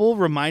 This couple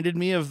reminded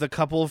me of the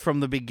couple from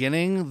the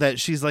beginning that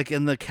she's like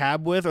in the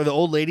cab with, or the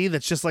old lady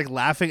that's just like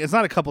laughing. It's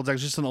not a couple, it's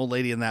actually just an old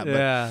lady in that.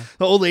 Yeah.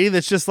 But the old lady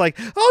that's just like,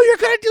 oh, you're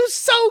going to do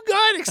so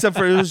good. Except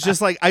for it was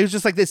just like, I was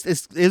just like, this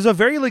is a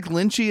very like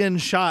Lynchian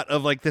shot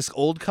of like this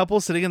old couple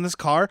sitting in this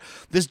car.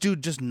 This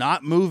dude just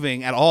not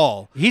moving at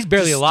all. He's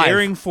barely Just alive.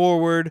 Staring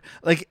forward.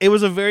 Like it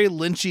was a very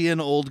Lynchian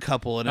old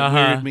couple, and it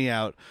weirded me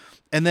out.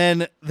 And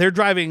then they're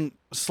driving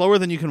slower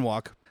than you can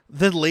walk.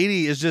 The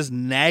lady is just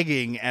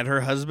nagging at her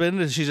husband,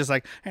 and she's just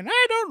like, and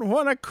I don't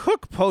want to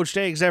cook poached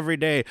eggs every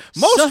day.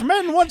 Most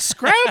men want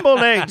scrambled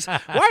eggs.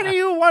 Why do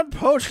you want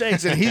poached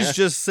eggs? And he's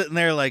just sitting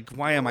there like,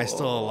 why am I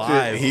still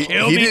alive? He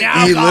Kill me did-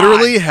 now, he God.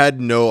 literally had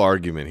no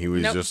argument. He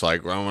was Nope. just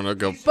like, I'm gonna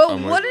go. But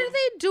I'm what are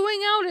they doing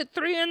out at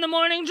 3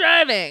 a.m.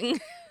 driving?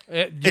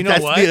 You know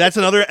what? That's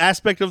another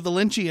aspect of the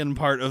Lynchian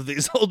part of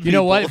these old people. You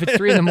know what? If it's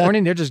 3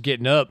 a.m, they're just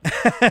getting up.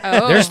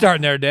 Oh. They're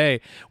starting their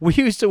day. When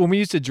we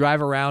used to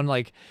drive around,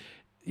 like,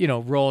 you know,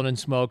 rolling and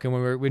smoking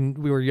when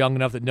we were young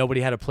enough that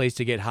nobody had a place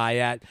to get high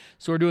at.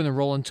 So we're doing the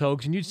rolling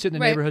tokes, and you'd sit in the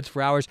Right. neighborhoods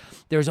for hours.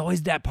 There was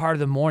always that part of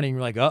the morning.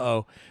 You're like,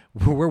 uh-oh,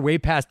 we're way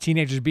past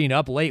teenagers being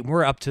up late.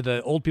 We're up to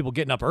the old people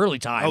getting up early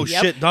time. Oh,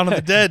 shit, Dawn of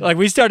the Dead. Like,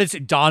 we started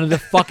saying, Dawn of the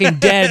fucking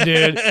Dead,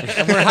 dude.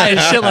 And we're high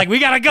as shit. Like, we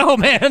gotta go,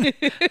 man.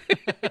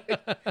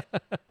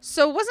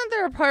 So wasn't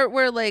there a part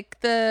where like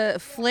the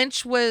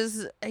Flinch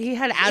he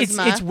had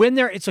asthma? It's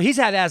when so he's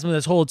had asthma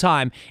this whole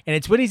time, and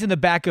it's when he's in the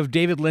back of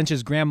David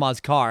Lynch's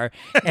grandma's car,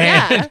 and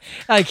Yeah.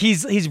 like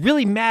he's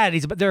really mad.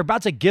 They're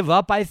about to give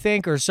up, I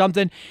think, or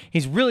something.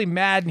 He's really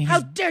mad, and How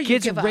dare you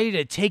Kid's give up? ready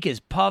to take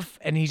his puff,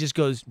 and he just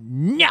goes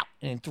no,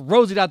 and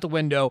throws it out the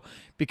window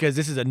because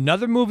this is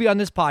another movie on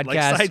this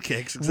podcast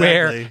Sidekicks,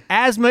 where exactly.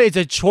 asthma is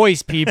a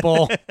choice,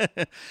 people.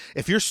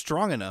 If you're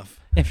strong enough,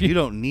 If you- you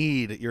don't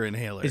need your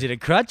inhaler. Is it a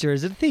crutch or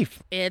is it a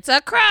thief? It's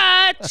a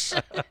crutch.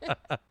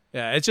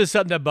 Yeah, it's just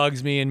something that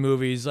bugs me in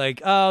movies.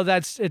 Like, oh,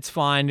 it's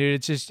fine,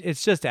 dude.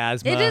 It's just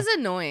asthma. It is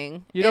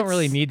annoying. You don't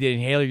really need the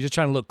inhaler. You're just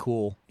trying to look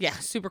cool. Yeah,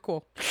 super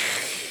cool.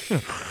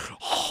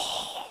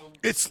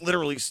 It's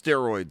literally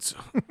steroids.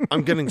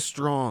 I'm getting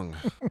strong.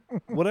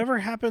 Whatever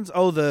happens.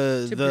 Oh, To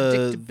the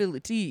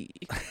predictability.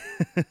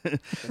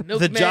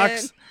 the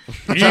jocks.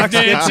 The jocks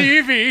Evening get to,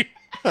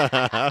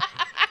 TV.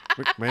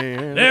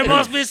 McMahon. There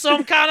must be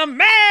some kind of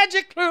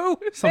magic clue.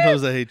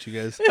 Sometimes I hate you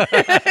guys.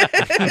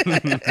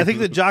 I think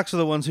the jocks are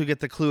the ones who get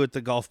the clue at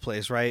the golf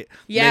place, right?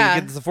 Yeah.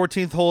 They get the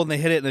 14th hole and they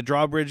hit it and the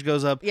drawbridge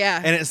goes up.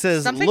 Yeah. And it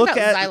says, Something look about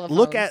at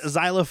xylophones.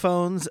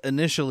 xylophones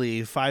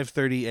initially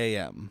 5:30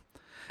 a.m.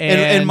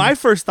 And my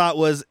first thought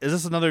was, is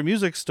this another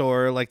music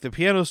store like the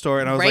piano store?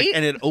 And I was like, Right?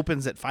 and it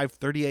opens at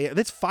 5:30 a.m.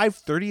 It's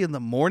 5:30 in the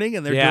morning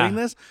and they're Yeah. doing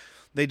this.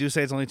 They do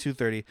say it's only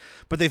 2:30,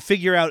 but they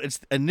figure out it's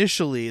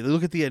initially. They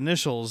look at the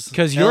initials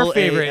because your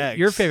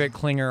LAX. favorite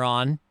Clinger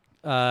on.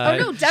 Oh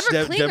no, Debra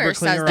Debra Clinger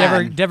says Clinger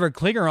that. Deborah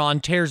Clinger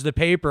on tears the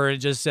paper and it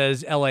just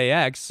says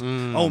LAX.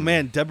 Oh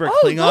man, Debra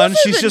Oh, Clinger. those are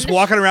She's the just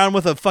walking around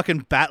with a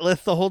fucking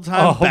batleth the whole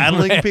time, Oh,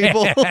 battling man.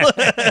 people.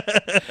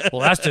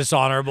 Well, that's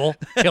dishonorable,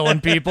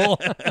 killing people.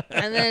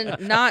 And then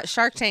not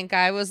Shark Tank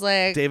guy was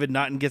like, David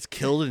Naughton gets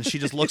killed, and she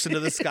just looks into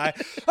the sky.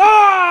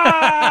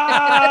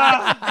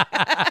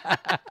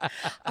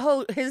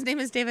 oh, his name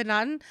is David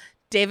Naughton.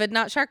 David,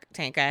 not Shark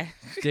Tank guy.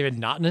 David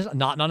Naughton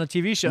not on a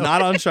TV show.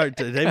 Not on Shark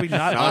Tank. David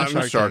not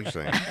on Shark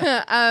Tank.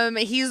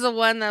 He's the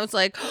one that was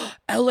like,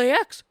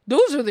 LAX.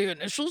 Those are the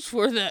initials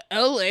for the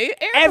LA airport.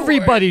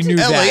 Everybody knew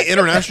LA that.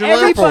 International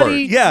Everybody,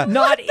 Airport. Yeah.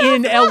 not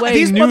in LA.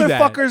 These knew that.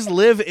 motherfuckers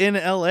live in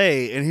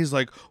LA, and he's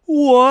like,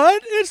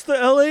 "What? It's the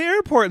LA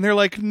airport." And they're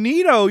like,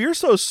 "Nito, you're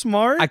so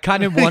smart." I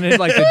kind of wanted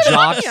like the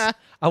jocks. Yeah.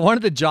 I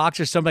wanted the jocks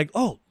or something like,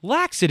 oh,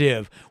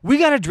 laxative. We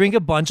got to drink a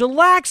bunch of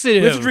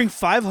laxative. we have to drink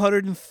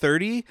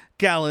 530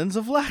 gallons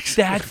of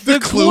laxative. That's The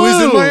clue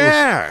is in my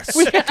ass.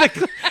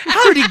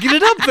 How did he get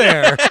it up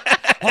there?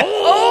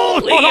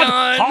 Oh,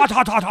 Leon.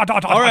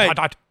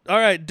 Hot. All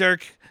right,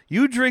 Dirk,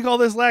 you drink all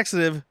this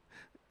laxative,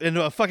 and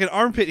a fucking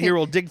armpit here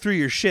will dig through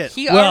your shit.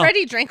 He Well,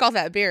 already drank all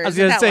that beer. I was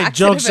Isn't going to that say,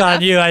 laxative joke's on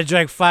enough? you. I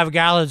drank 5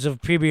 gallons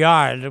of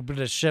PBR and I'm going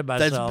to shit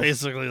That's myself.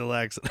 basically the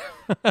laxative.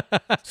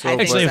 So, I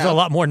think Actually, it was so. a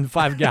lot more than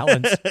 5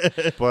 gallons.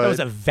 That but was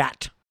a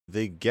vat.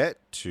 they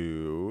get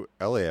to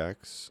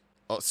LAX.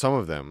 Some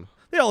of them.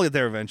 They all get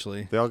there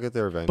eventually. They all get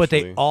there eventually. But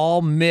they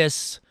all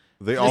miss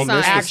They all sign.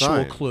 miss the actual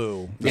sign.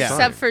 clue. The Yeah. sign.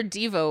 Except for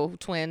Devo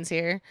twins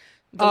here.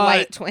 The Uh,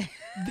 white twin.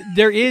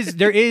 There is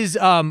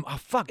oh,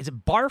 fuck, is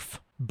it Barf?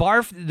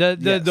 Barf,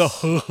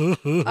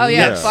 the Oh,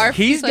 yeah. Yeah. Barf.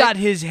 He's like, got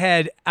his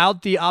head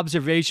out the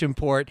observation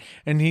port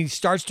and he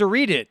starts to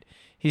read it.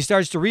 He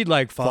starts to read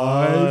like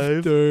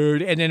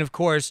 5:30. And then, of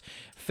course,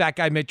 fat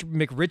guy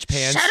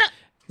McRichpants Shut up.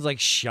 is like,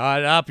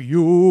 shut up,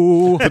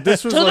 you. But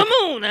this was To like, the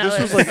moon, this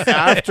Alex. was like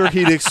after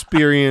he'd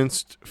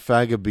experienced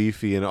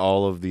Fagabeefy in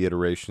all of the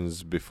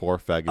iterations before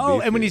Fagabeefy.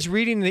 Oh, and when he's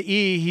reading the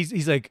E,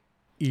 he's like,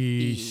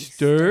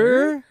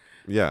 Easter?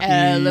 yeah.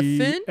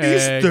 Elephant. Easter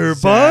Exactly. Easter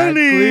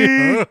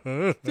bunny.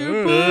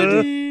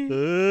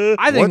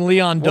 I think What-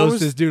 Leon what dosed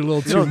was- this dude a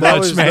little too No, that much,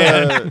 was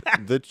man.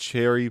 the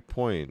cherry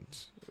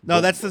point. No,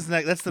 that's the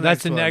next. That's the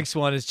That's next the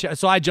one. next one.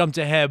 So I jumped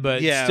ahead,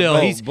 but Yeah, still,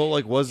 but- he's But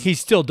like was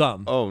still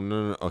dumb. Oh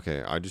no.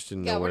 Okay, I just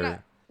didn't Yeah, know we're where.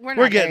 not. We're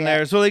We're not getting there.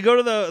 there. So they go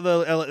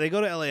to they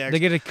go to LAX. They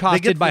get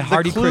accosted by the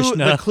Hardy clue,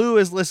 Krishna. The clue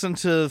is listen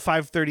to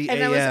 5:30 And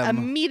a.m. that was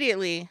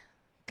immediately,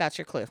 that's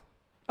your clue.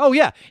 Oh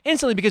yeah,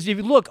 instantly, because if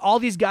you look, all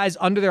these guys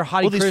under their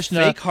Hare All these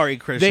Krishna, fake Hare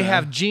Krishna. they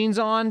have jeans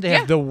on. They Yeah.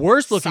 have the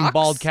worst looking Socks.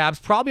 bald caps,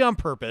 probably on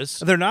purpose.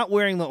 They're not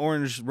wearing the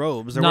orange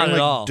robes. They're Not wearing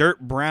at like all. dirt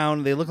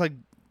brown. They look like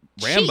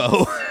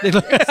Rambo. They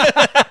look-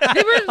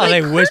 They were oh,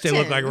 they like wish they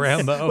looked like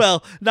curtains. Rambo.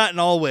 Well, not in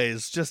all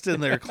ways, just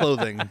in their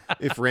clothing.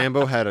 If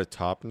Rambo had a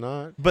top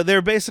knot, But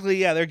they're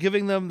basically, they're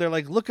giving them. They're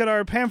like, look at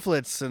our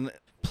pamphlets and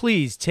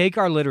please take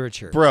our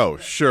literature. bro,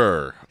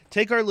 sure.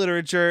 take our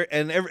literature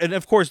and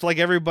of course, like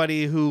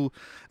everybody who,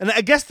 and I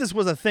guess this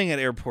was a thing at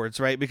airports,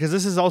 right? Because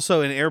this is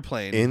also an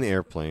airplane. In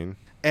airplane.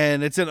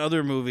 And it's in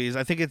other movies.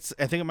 I think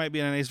it might be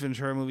in an Ace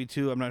Ventura movie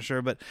too. I'm not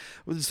sure, but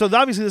so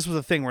obviously this was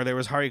a thing where there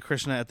was Hare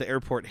Krishna at the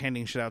airport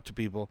handing shit out to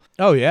people.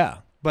 Oh yeah.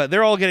 But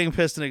they're all getting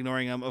pissed and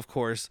ignoring him, of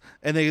course.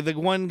 And the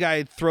one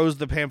guy throws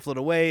the pamphlet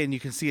away, and you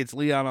can see it's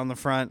Leon on the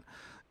front.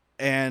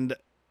 And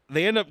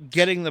they end up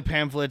getting the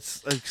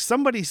pamphlets. Like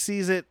somebody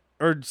sees it,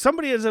 or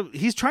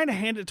he's trying to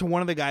hand it to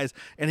one of the guys,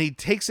 and he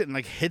takes it and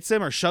like hits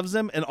him or shoves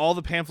him, and all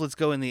the pamphlets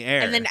go in the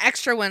air. And then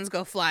extra ones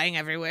go flying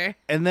everywhere.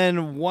 And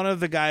then one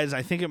of the guys,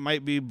 I think it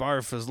might be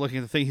Barf, is looking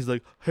at the thing. He's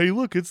like, "Hey,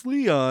 look, it's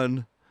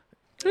Leon."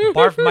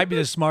 Barf might be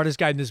the smartest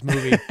guy in this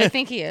movie. I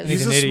think he is. He's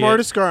He's an the idiot.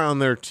 smartest guy on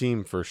their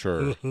team for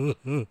sure.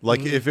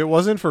 Like if it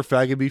wasn't for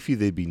Fagabeefy,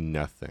 they'd be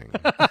nothing.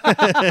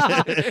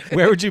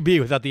 Where would you be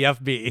without the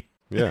FB?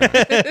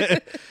 Yeah.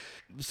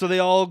 So they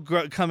all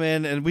come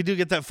in, and we do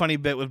get that funny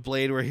bit with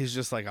Blade where he's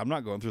just like, "I'm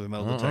not going through the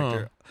metal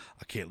detector.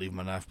 I can't leave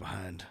my knife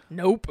behind.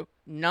 Nope.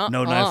 No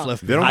Knife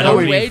left They don't I behind."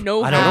 don't No way, leave.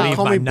 no I how. don't Don't leave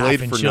call my me knife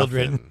Blade and for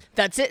children. nothing.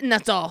 That's it and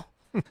that's all.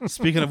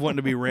 Speaking of wanting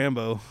to be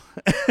Rambo.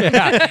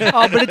 Yeah.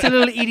 Oh, but it's a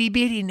little itty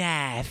bitty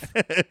knife.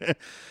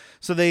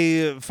 So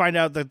they find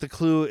out that the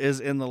clue is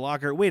in the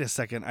locker. Wait a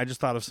second. I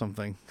just thought of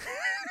something.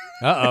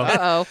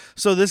 Uh-oh.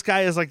 So this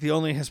guy is like the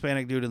only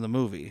Hispanic dude in the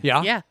movie.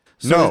 Yeah. Yeah.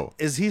 So No.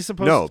 Is he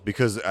supposed No,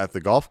 because at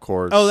the golf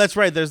course. Oh, that's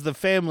right. There's the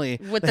family.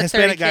 With the the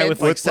Hispanic 30 guy kids.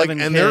 with like with,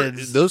 7 and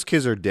kids. those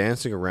kids are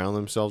dancing around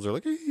themselves. They're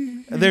like,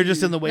 They're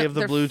just in the way of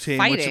the They're blue team,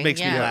 which fighting, makes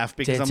me yeah. laugh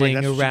because I'm like,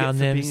 that's what you get around for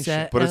being shit.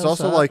 themselves. But it's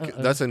also like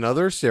that's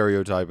another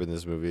stereotype in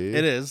this movie.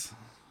 It is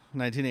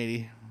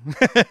 1980.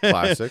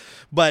 Classic.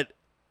 But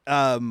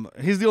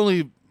he's the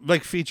only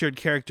like featured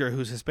character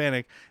who's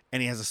Hispanic,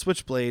 and he has a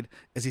switchblade.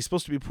 Is he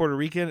supposed to be Puerto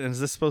Rican? And is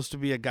this supposed to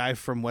be a guy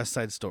from West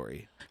Side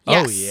Story? Oh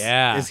Yes.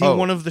 yeah. Is he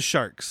one of the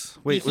sharks?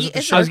 Wait, was He it the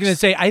is- sharks? I was gonna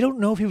say I don't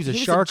know if he was a He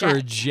was a shark or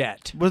a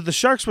jet. jet. Was the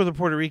sharks were the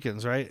Puerto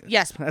Ricans, right?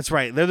 Yes. That's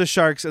right. They're the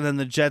sharks, and then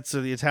the Jets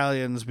are the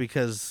Italians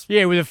because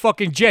Yeah, we're the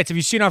fucking Jets. Have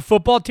you seen our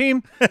football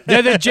team?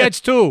 They're the Jets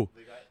too.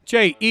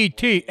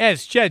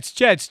 Jets,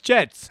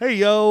 Jets. hey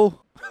yo.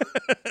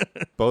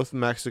 Both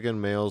Mexican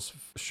males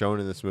shown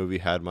in this movie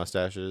had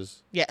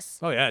mustaches. Yes.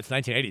 Oh yeah, it's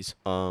 1980s.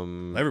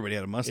 Everybody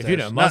had a mustache. If you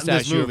had a Not in this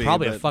mustache, you were movie,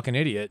 probably a but- fucking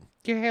idiot.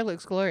 Your hair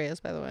looks glorious,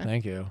 by the way.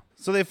 Thank you.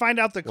 So they find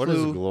out the What is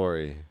clue.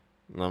 glory?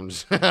 No, I'm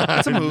just.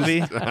 It's a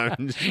movie.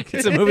 I'm just kidding.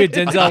 It's a movie with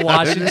Denzel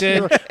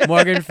Washington,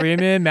 Morgan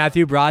Freeman,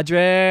 Matthew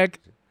Broderick.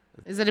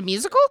 Is it a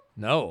musical?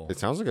 No. It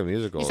sounds like a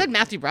musical. You said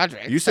Matthew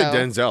Broderick. You said so-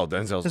 Denzel.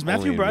 Denzel's Is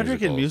Matthew only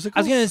Broderick in I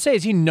musicals? was gonna say,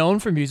 is he known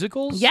for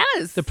musicals?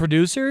 Yes. The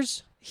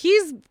producers?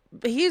 He's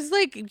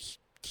like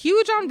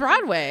huge on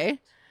Broadway.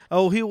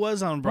 Oh, he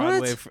was on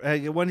Broadway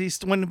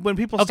when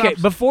people Okay,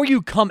 stopped. before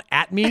you come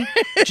at me,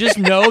 just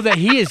know that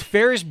he is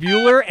Ferris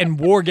Bueller and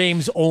War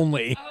Games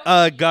only.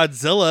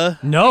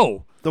 Godzilla,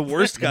 No. the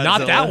worst Godzilla.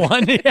 Not that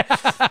one.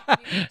 Yeah.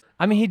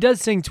 I mean, he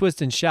does sing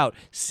Twist and Shout.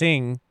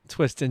 Sing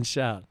Twist and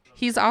Shout.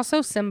 He's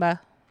also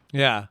Simba.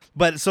 Yeah.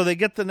 But so they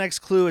get the next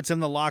clue. It's in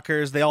the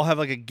lockers. They all have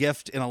like a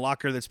gift in a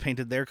locker that's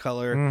painted their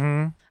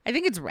color. I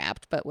think it's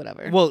wrapped, but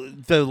whatever. Well,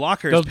 the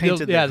locker is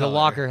painted. their the color.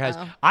 locker has.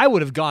 Oh. I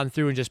would have gone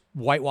through and just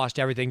whitewashed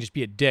everything, just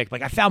be a dick.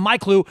 Like, I found my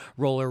clue.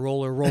 Roller,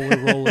 roller, roller,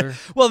 roller.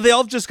 Well, they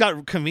all just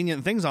got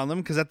convenient things on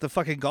them because at the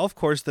fucking golf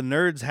course, the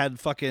nerds had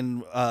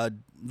fucking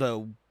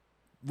the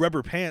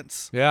rubber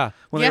pants Yeah.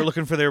 when they were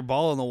looking for their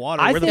ball in the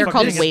water. I Where the think fuck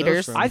they're did called they get those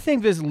waders. from? I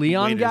think this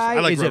Leon Waiters. guy I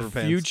like is a rubber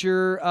pants.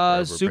 future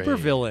super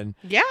villain.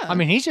 Yeah. I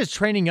mean, he's just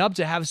training up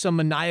to have some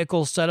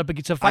maniacal setup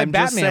to fight I'm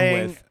just Batman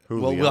saying. with.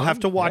 Who, Well, we'll Leon? have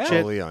to watch Yeah.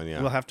 it. Oh, Leon,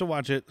 yeah. We'll have to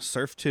watch it.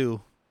 Surf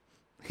 2.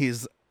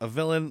 He's a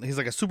villain. He's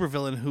like a super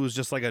villain who's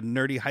just like a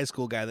nerdy high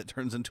school guy that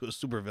turns into a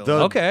super villain.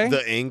 Okay.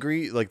 The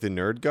angry, like the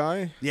nerd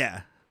guy.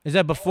 Yeah. Is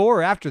that before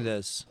or after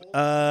this?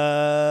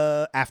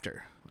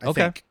 After.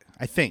 Okay.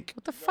 I think.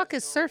 What the fuck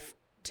is Surf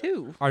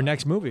 2? Our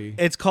next movie.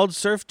 It's called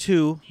Surf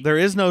 2. There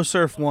is no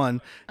Surf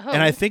 1.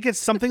 And I think it's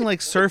something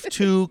like Surf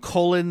 2 :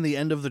 the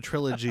end of the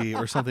trilogy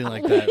or something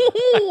like that.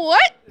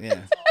 What?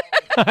 Yeah.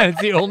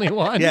 It's the only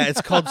one. Yeah,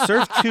 it's called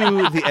Surf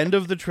 2: The End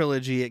of the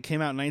Trilogy. It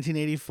came out in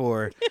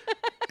 1984,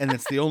 and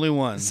it's the only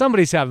one.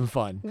 Somebody's having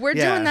fun. We're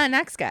Yeah. doing that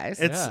next, guys.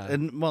 It's Yeah.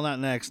 well, not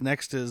next.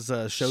 Next is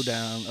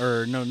Showdown,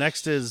 or no,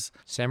 next is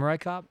Samurai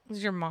Cop,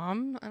 Is your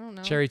mom? I don't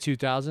know. Cherry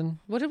 2000.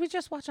 What did we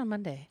just watch on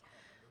Monday?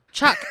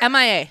 Chuck,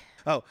 MIA.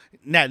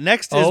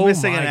 next is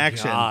Missing in my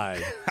Action.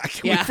 God.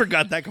 We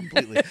forgot that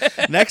completely.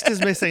 Next is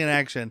Missing in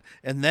Action,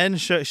 and then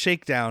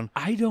Shakedown.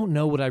 I don't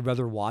know what I'd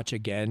rather watch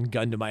again,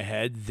 gun to my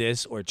head,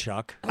 this or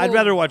Chuck. I'd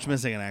rather watch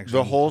Missing in Action.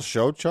 The whole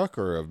show, Chuck,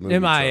 or a movie?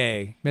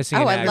 MIA, Missing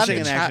Oh, in I Action. love Missing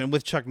in Chuck. Action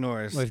with Chuck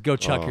Norris. With Go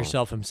Chuck Oh.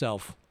 yourself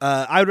himself.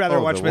 I'd rather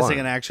Oh, watch the Missing one.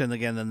 in Action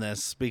again than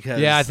this because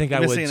Yeah, I think I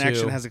would, Missing in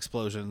Action too. has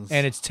explosions.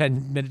 And it's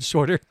 10 minutes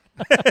shorter.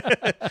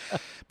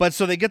 But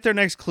so they get their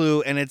next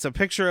clue, and it's a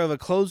picture of a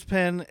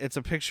clothespin. It's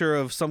a picture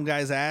of some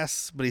guy's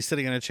ass, but he's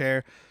sitting in a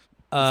chair.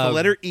 It's the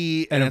letter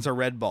E, and it's a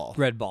red ball.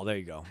 Red ball, there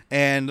you go.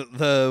 And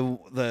the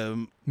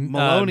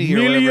Maloney or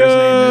whatever his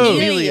Emilio.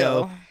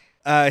 name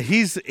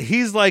is, Emilio.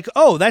 He's like,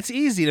 oh, that's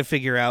easy to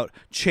figure out.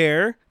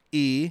 Chair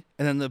E,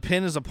 and then the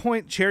pin is a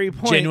point. Cherry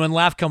point. Genuine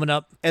laugh coming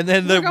up. And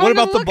then We're going what to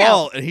about the the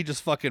ball? lookout. And he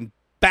just fucking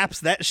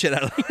baps that shit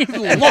out of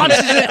Launches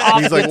it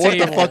off He's like, what the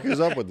table. fuck is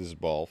up with this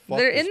ball? Fuck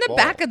They're this in the ball.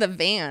 back of the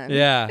van.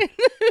 Yeah.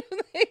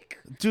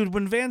 Dude,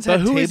 when vans But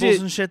had who is tables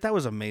it- and shit, that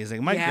was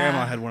amazing. My Yeah.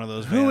 grandma had one of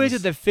those vans. Who is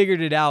it that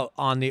figured it out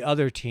on the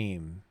other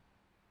team?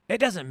 It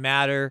doesn't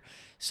matter.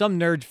 Some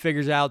nerd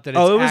figures out that it's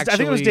I think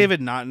actually... it was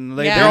David Naughton.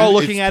 Yeah. They're all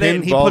It's looking at it,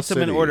 and he Pinball puts them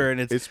in City. order,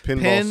 and it's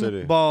Pinball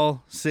City.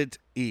 Pinball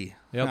City.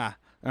 Yep.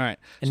 All right.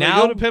 And So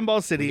now we go to Pinball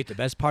We City, get the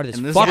best part of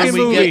and this this is fucking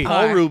when we movie. get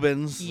Paul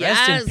Rubens. Yeah.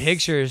 Rest Yes. in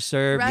pictures,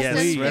 sir. Rest Yes,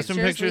 in rest in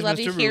pictures. pictures, We love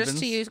you. Mr. Here's Rubens.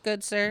 to you,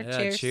 good sir. Yeah,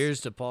 Cheers.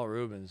 cheers to Paul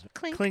Rubens.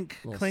 Clink. Clink,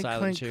 Little clink,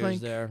 silent clink, cheers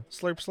clink. there.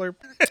 Slurp, slurp.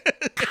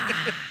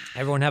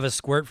 Everyone have a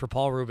squirt for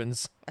Paul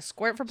Rubens. A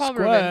squirt for Paul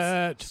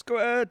Rubens.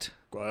 Squirt.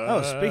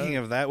 Oh, speaking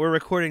of that, we're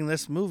recording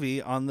this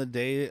movie on the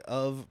day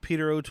of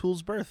Peter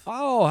O'Toole's birth.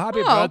 Oh,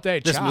 happy Oh.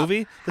 birthday, This Chop.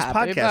 movie, this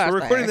Happy podcast. We're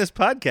birthday. recording this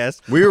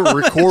podcast. We're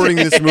recording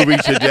this movie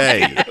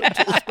today.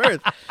 O'Toole's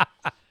birth.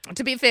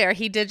 To be fair,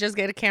 he did just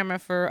get a camera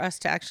for us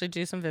to actually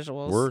do some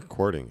visuals. We're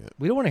recording it.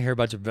 We don't want to hear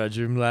about your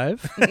bedroom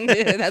life.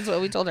 That's what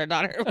we told our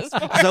daughter it was for.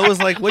 So I was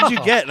like, "What'd you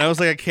get?" And I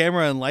was like, "A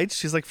camera and lights."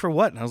 She's like, "For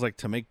what?" And I was like,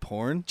 "To make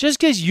porn." Just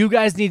because you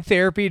guys need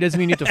therapy doesn't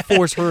mean you have to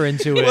force her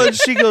into Well, it.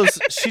 she goes,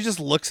 she just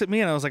looks at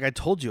me, and I was like, "I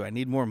told you, I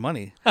need more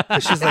money."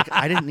 And she's like,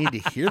 "I didn't need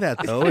to hear that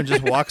though," and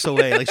just walks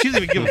away. Like she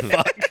doesn't even give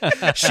a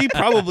fuck. She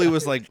probably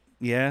was like,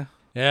 "Yeah."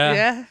 Yeah.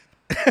 Yeah.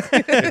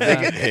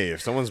 Hey,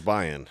 if someone's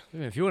buying,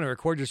 If you want to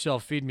record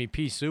yourself feeding me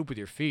pea soup with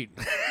your feet,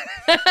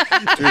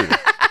 dude,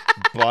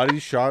 Body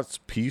Shot's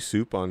pea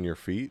soup on your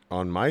feet,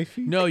 on my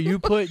feet. no, you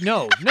put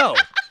no.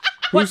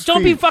 What?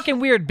 Don't be feet? fucking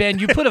weird, Ben.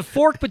 You put a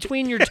fork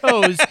between your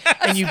toes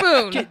and you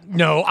spoon.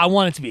 No, I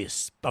want it to be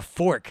a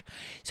fork.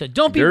 So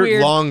don't be They're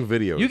weird. long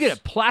videos. You get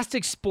a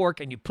plastic spork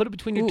and you put it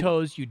between your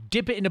toes. You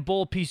dip it in a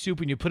bowl of pea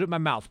soup and you put it in my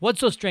mouth. What's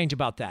so strange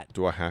about that?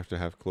 Do I have to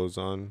have clothes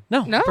on?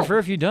 No, No. I prefer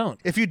if you don't.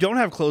 If you don't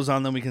have clothes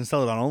on, then we can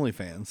sell it on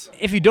OnlyFans.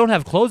 If you don't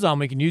have clothes on,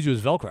 we can use you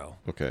as Velcro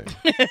Okay.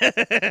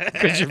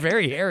 because you're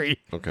very hairy.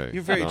 Okay.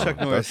 You're very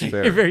Chuck Norris. That's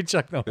fair. You're very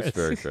Chuck Norris. That's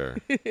very fair.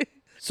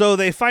 So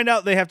they find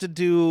out they have to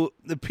do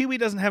the Pee-wee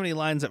doesn't have any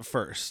lines at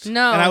first.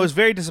 No. And I was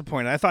very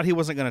disappointed. I thought he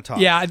wasn't going to talk.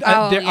 Yeah,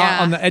 they're yeah.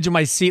 on the edge of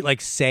my seat,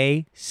 like,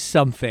 say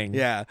something.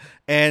 Yeah.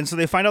 And so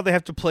they find out they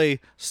have to play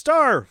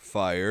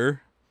Starfire.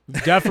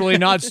 Definitely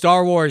not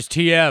Star Wars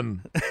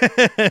TM.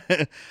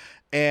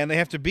 And they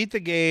have to beat the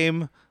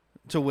game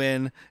to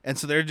win. And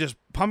so they're just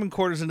pumping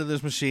quarters into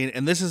this machine.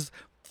 And this is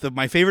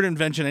my favorite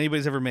invention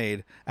anybody's ever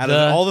made. Out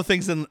of all the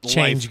things in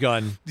Change life.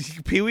 gun.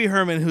 Pee-wee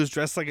Herman, who's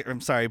dressed like, I'm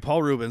sorry,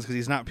 Paul Rubens, because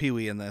he's not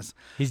Pee-wee in this.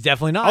 He's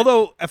definitely not.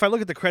 Although, if I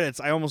look at the credits,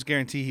 I almost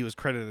guarantee he was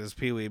credited as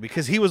Pee-wee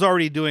because he was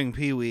already doing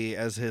Pee-wee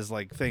as his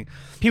like thing.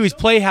 Pee-wee's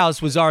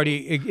Playhouse was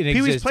already in Pee-wee's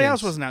existence.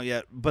 Playhouse wasn't out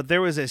yet, but there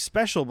was a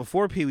special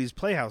before Pee-wee's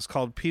Playhouse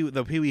called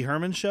the Pee-wee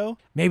Herman Show.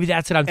 Maybe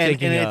that's what I'm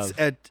thinking of.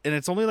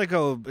 It's only like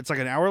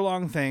an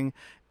hour-long thing,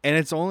 and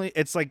it's all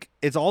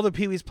the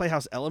Pee-wee's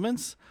Playhouse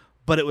elements,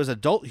 but it was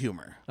adult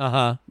humor.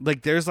 Uh-huh.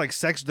 Like there's like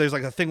sex, there's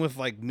like a thing with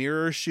like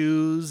mirror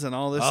shoes and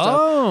all this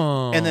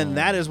Oh. stuff. And then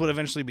that is what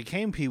eventually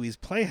became Pee-wee's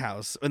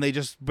Playhouse, and they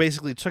just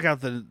basically took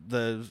out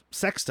the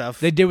sex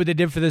stuff. They did what they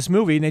did for this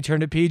movie, and they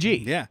turned it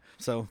PG. Yeah,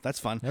 so that's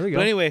fun. There we go.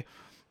 But anyway,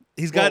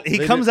 he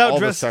They comes did out all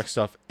dressed. the sex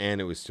stuff,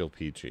 and it was still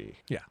PG.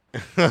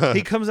 Yeah.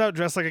 He comes out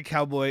dressed like a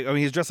cowboy. I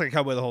mean, he's dressed like a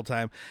cowboy the whole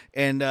time.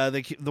 And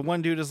the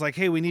one dude is like,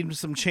 "Hey, we need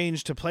some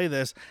change to play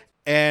this."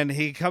 And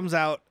he comes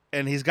out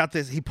and he's got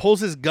this. He pulls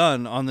his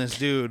gun on this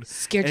dude.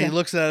 Scared and you. he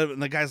looks at him,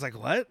 and the guy's like,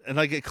 "What?" And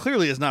like, it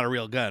clearly is not a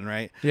real gun,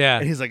 right? Yeah.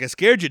 And he's like, "I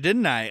scared you,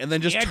 didn't I?" And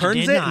then just Scared you, turns it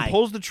didn't and I?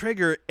 pulls the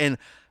trigger and.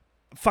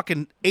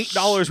 Fucking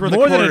 $8 worth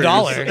More of than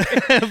quarters.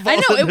 $1. I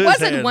know it was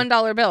was a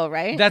 $1 bill,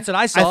 right? That's what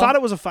I I saw. thought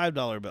it was a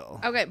 $5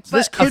 bill. okay. So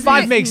this But could A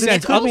five be- makes this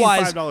sense. could be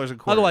Otherwise, $5 a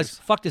quarter. otherwise,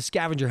 fuck the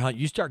scavenger hunt.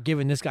 You start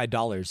giving this guy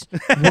dollars.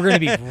 We're gonna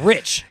be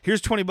rich.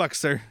 Here's $20,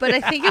 sir. but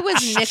I think it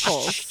was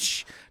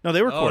nickels. No,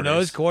 they were Oh quarters. no,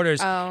 it's quarters.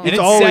 Oh. And It's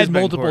it always said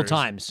been multiple quarters.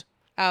 times.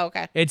 Oh,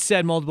 okay. It's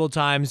said multiple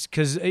times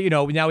because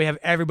now we have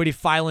everybody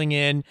filing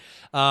in.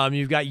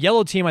 You've got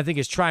Yellow Team, I think,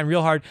 is trying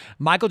real hard.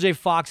 Michael J.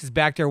 Fox is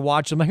back there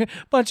watching. I'm like,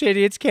 bunch of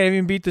idiots can't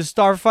even beat the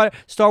Star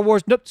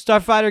Wars,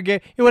 Starfighter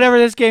game, whatever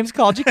this game's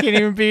called. You can't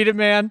even beat it,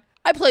 man.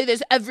 I play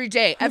this every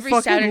day, I every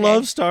fucking Saturday.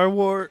 love Star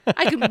Wars.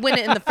 I can win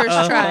it in the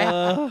first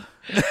try.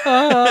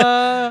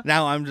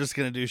 Now I'm just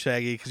gonna do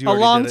Shaggy because you A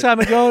already long did it. time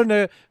ago in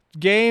a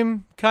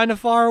game kind of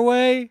far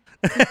away.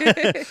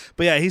 But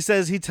yeah, he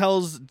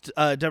tells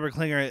Debra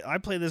Clinger, "I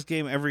play this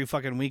game every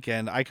fucking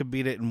weekend. I could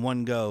beat it in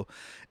one go."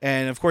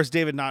 And of course,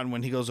 David Naughton,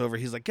 when he goes over,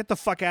 he's like, "Get the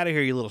fuck out of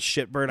here, you little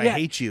shitbird! I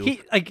hate you."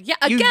 Yeah,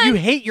 you again,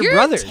 hate your you're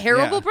brother. a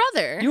terrible Yeah.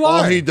 brother. You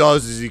All are. he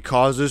does is he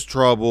causes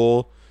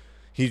trouble.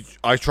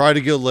 I try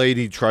to get laid.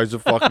 He tries to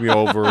fuck me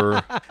over.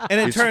 And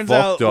it It's turns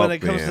out fucked when up, it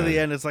comes to man. the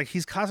end, it's like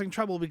he's causing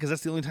trouble because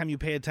that's the only time you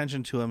pay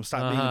attention to him.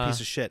 Stop being a Uh-huh.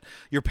 piece of shit.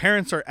 Your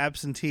parents are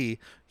absentee.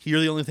 You're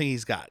the only thing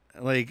he's got.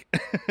 Like,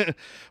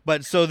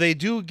 but so they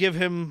do give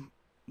him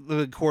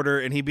the quarter,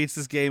 and he beats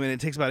this game, and it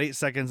takes about 8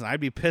 seconds. And I'd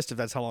be pissed if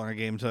that's how long a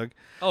game took.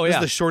 Oh, This yeah.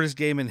 is the shortest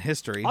game in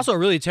history. Also, a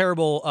really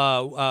terrible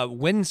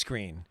win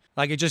screen.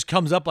 Like, it just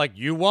comes up like,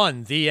 you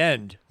won, the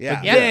end. Yeah.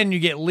 But Yeah. then you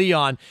get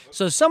Leon.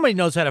 So somebody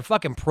knows how to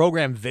fucking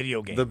program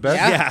video games. The best,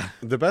 Yeah.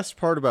 the best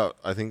part about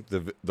I think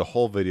the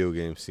whole video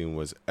game scene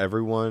was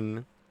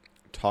everyone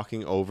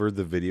talking over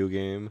the video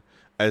game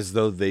as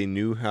though they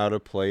knew how to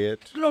play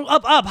it. No,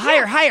 up,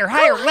 higher,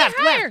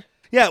 left.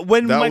 Yeah,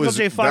 when That Michael was-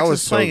 J. that Fox was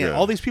is so playing it, good.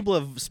 all these people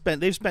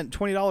they've spent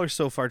 $20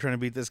 so far trying to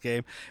beat this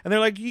game, and they're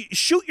like,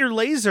 "Shoot your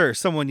laser!"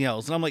 Someone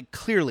yells, and I'm like,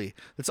 "Clearly,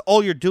 that's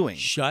all you're doing.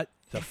 Shut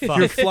the fuck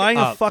You're flying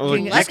a up.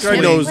 fucking Like, Let's this guy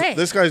play. knows. Play.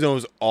 This guy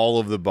knows all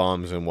of the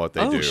bombs and what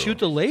they Oh, do. shoot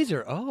the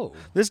laser. Oh.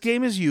 This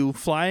game is you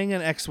flying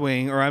an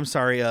X-wing, or I'm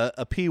sorry, a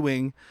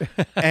P-wing,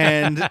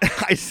 and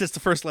it's just the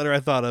first letter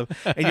I thought of,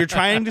 and you're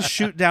trying to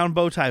shoot down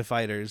bow tie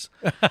fighters.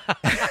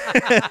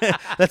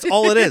 That's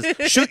all it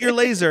is. Shoot your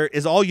laser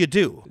is all you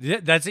do.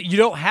 That's it. You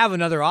don't have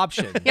another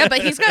option. Yeah,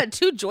 but he's got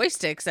 2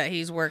 joysticks that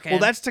he's working. Well,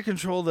 that's to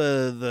control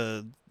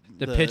the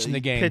pitch in the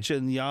game. pitch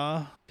and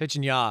yaw. Pitch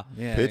and yaw.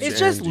 Yeah. Pitch It's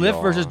just and lift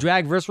yaw. versus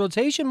drag versus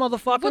rotation,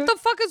 motherfucker. what the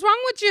fuck is wrong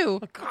with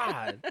you?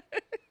 God.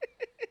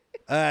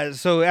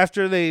 So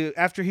after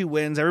he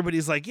wins,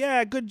 everybody's like,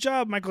 "Yeah, good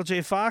job, Michael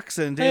J. Fox."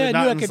 And Hey, David I knew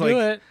I Naughton's could do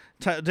like,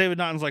 it. David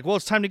Naughton's like, "Well,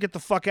 it's time to get the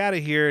fuck out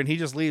of here," and he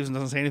just leaves and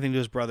doesn't say anything to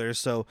his brothers.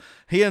 So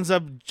he ends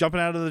up jumping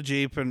out of the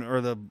Jeep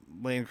or the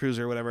Land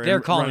Cruiser or whatever. They're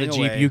and calling it running a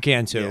Jeep. away. You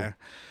can too. Yeah.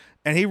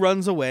 And he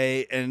runs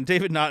away, and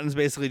David Naughton's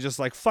basically just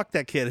like, fuck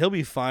that kid. He'll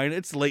be fine.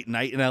 It's late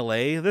night in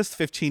L.A. This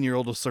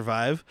 15-year-old will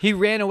survive. He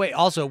ran away.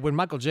 Also, when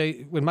Michael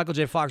J.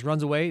 Fox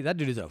runs away, that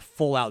dude is a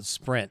full-out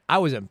sprint. I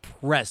was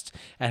impressed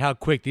at how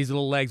quick these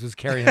little legs was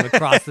carrying him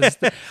across this.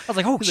 I was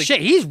like, oh,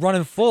 shit, he's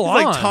running full on.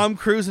 He's like Tom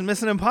Cruise in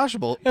Mission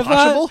Impossible. If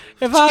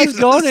I was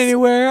going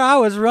anywhere, I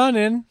was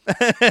running.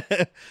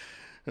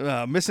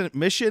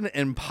 Mission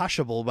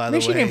Impossible, by the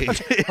Mission way.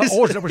 Impossible.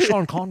 Oh, that was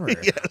Sean Connery.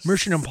 Yes.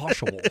 Mission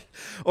Impossible.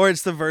 Or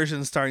it's the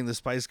version starring the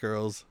Spice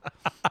Girls.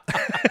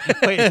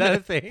 Wait, is that a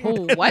thing?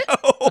 What?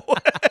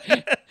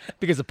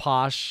 Because of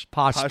posh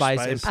spice,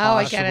 Spice. Oh,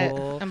 I get it.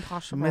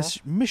 Impossible.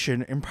 Impossible.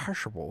 Mission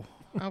Impossible.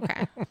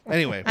 Okay.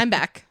 Anyway, I'm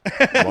back.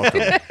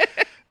 Welcome.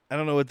 I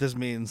don't know what this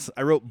means.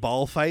 I wrote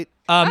ball fight.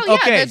 yeah,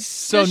 Okay, the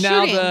so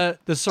now shooting.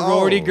 the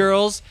sorority Oh.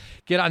 girls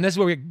get on. This is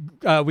where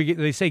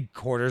they say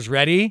quarters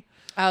ready.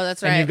 Oh,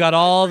 that's right. And you've got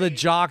all the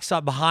jocks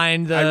up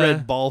behind the. I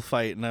read ball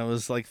fight, and I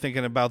was like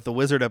thinking about the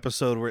Wizard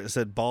episode where it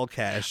said ball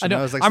cash. I And know.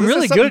 was like, I'm so this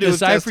really has something good to at do with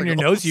deciphering your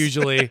testicles. notes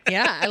usually.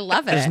 Yeah, I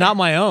love it. It's not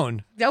my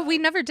own. No, we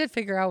never did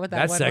figure out what that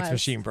That one sex was.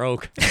 machine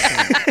broke.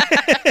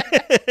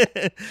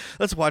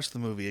 Let's watch the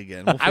movie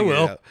again. We'll I figure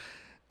will. It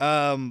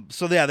out.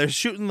 So yeah, they're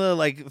shooting the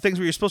like things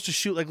where you're supposed to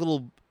shoot like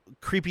little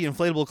creepy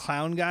inflatable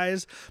clown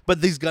guys, but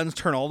these guns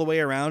turn all the way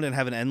around and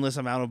have an endless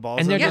amount of balls.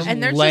 And in they're them. just Yeah,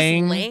 and they're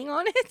laying- just laying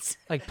on it.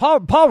 Like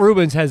Paul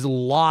Rubens has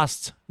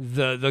lost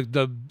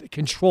the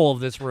control of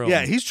this room.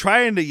 Yeah, he's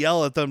trying to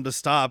yell at them to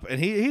stop, and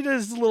he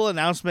does a little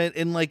announcement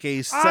in like a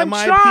I'm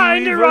semi.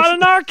 trying to run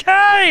an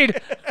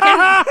arcade.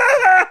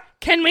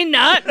 Can we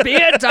not be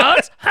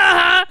adults?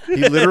 He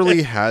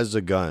literally has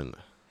a gun.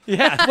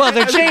 Yeah, well,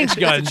 they're change It's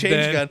guns. a change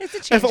then. gun. It's a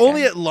change If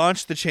only gun. it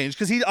launched the change,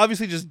 because he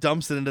obviously just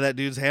dumps it into that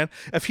dude's hand.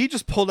 If he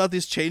just pulled out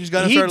this change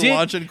gun and He started did,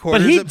 launching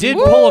quarters, but he at did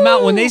people- pull them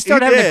out when they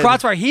started He having the did.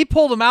 crossfire. He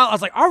pulled them out. I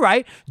was like, all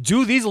right,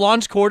 do these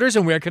launch quarters,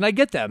 and where can I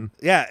get them?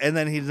 Yeah, and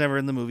then he's never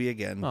in the movie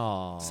again.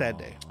 Aw. Sad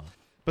day.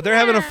 But they're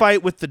having a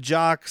fight with the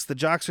jocks. The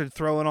jocks are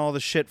throwing all the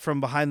shit from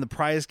behind the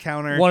prize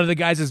counter. One of the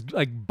guys is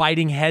like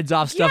biting heads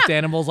off stuffed Yeah.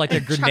 animals like they're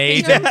Chucking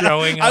grenades them. and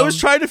throwing them. I was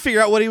trying to figure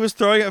out what he was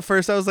throwing at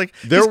first. I was like,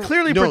 he's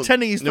clearly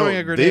pretending he's throwing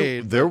a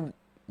grenade. They're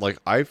like,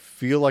 I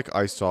feel like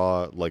I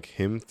saw like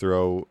him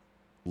throw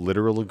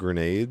literal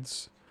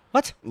grenades.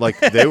 What? Like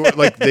they were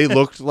like they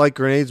looked like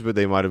grenades, but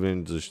they might have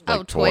been just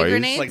like toy toys.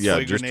 grenades? Like yeah,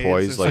 toy just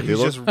grenades. toys. Like they He's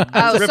look. just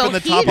Oh, ripping so the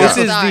he top just off.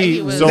 This is thought the-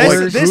 he was. So, This,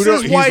 like, this Kudo-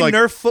 is he's why like-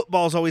 Nerf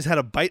footballs always had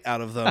a bite out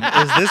of them.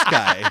 Is this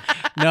guy?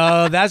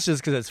 No, that's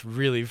just because it's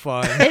really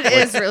fun. It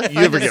is really fun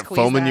You ever to get squeeze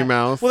foam in that. your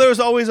mouth? Well, there was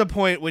always a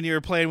point when you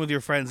were playing with your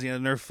friends,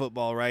 Nerf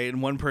football, right?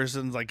 And one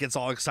person's like gets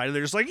all excited.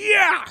 They're just like,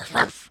 yeah.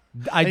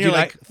 I And do you're not.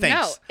 like, thanks.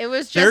 No, it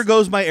was just. There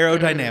goes my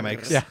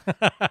aerodynamics. Yeah.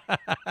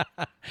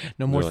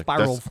 No more They're like,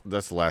 spiral.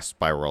 That's the last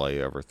spiral I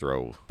ever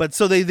throw. But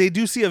so they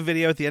do see a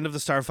video at the end of the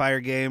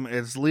Starfire game.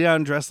 It's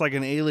Leon dressed like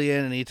an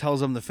alien, and he tells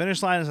them the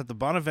finish line is at the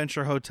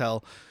Bonaventure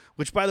Hotel,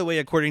 which, by the way,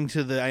 according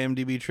to the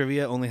IMDb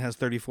trivia, only has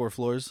 34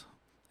 floors.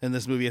 In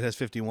this movie, it has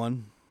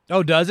 51.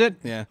 Oh, does it?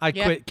 Yeah. I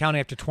Yeah. quit counting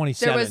after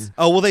 27. There was-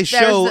 Oh, well, they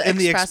show the in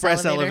the express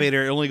express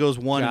elevator, it only goes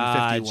 1 and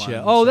 51.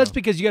 Gotcha. Oh, so- that's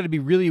because you got to be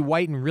really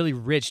white and really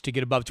rich to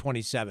get above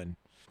 27.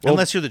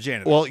 Unless you're the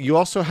janitor. Well, you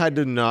also had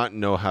to not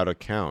know how to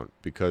count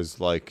because,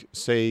 like,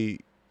 say,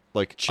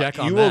 like, Check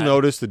on you will that.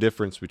 notice the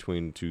difference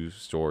between two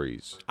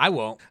stories. I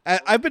won't.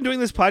 I've been doing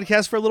this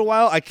podcast for a little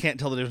while. I can't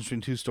tell the difference between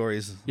two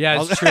stories.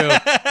 Yeah, it's true.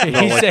 he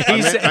No, like,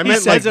 he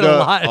says it a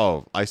lot.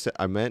 Oh,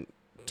 I meant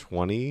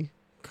 20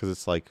 because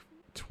it's like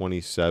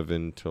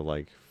 27 to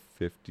like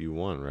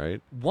 51,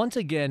 right? Once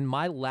again,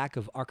 my lack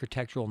of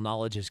architectural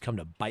knowledge has come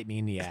to bite me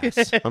in the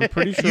ass. I'm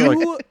pretty sure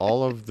like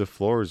all of the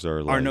floors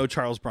are like. Are no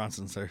Charles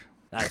Bronson, sir.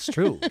 That's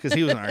true. Because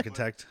he was an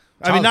architect.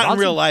 I Charles mean, not in Bronson?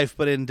 real life,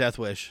 but in Death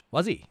Wish.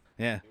 Was he?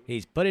 Yeah.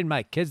 He's putting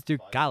my kids through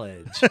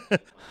college.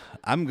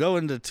 I'm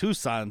going to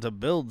Tucson to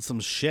build some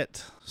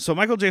shit. So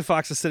Michael J.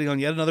 Fox is sitting on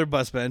yet another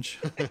bus bench.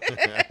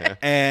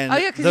 And Oh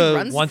yeah, because he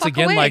runs Once the fuck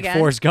again, away like again.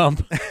 Forrest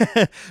Gump.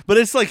 But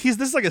it's like this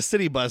is like a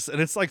city bus, and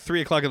it's like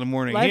 3:00 in the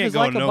morning. Life he ain't is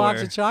going like a nowhere.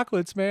 box of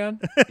chocolates, man.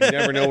 You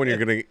never know when you're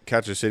gonna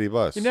catch a city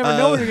bus. You never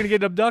know when you're going to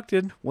get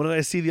abducted. What did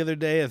I see the other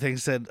day? I think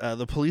it said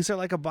the police are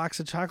like a box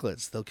of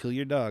chocolates. They'll kill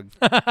your dog.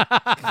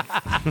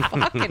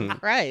 Fucking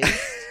Christ.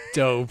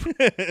 Dope.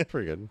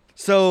 Pretty good.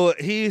 So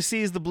he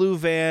sees the blue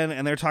van,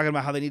 and they're talking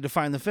about how they need to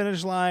find the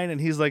finish line,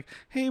 and he's like,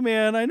 "Hey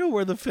man, I know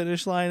where the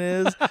finish line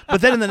is."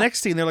 But then in the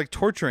next scene, they're like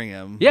torturing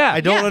him. Yeah.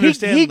 I don't He-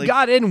 understand. He like-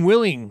 got in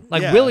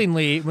Yeah.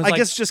 willingly. Was I like,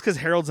 guess just because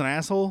Harold's an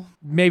asshole.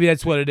 maybe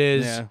that's what it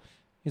is. Yeah.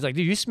 He's like,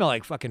 dude, you smell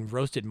like fucking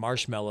roasted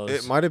marshmallows.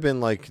 It might have been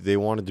like they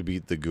wanted to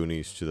beat the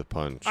Goonies to the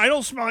punch. I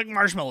don't smell like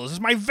marshmallows.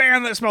 It's my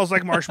van that smells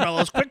like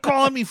marshmallows. Quit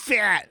calling me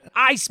fat.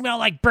 I smell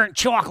like burnt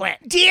chocolate.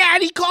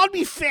 Dad, he called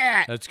me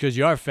fat. That's because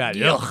you are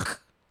fat. Ugh.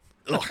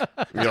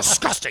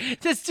 Disgusting.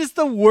 That's just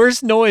the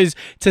worst noise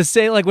to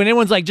say. Like when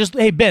anyone's like, just,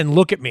 hey, Ben,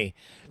 look at me.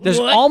 There's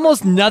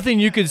almost nothing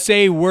you could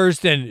say worse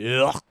than,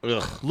 ugh.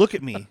 Look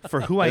at me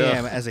for who I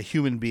am as a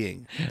human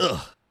being.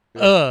 Ugh.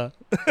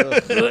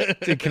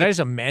 Dude, can I just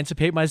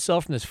emancipate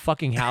myself from this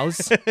fucking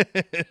house?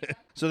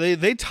 So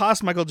they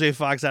toss Michael J.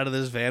 Fox out of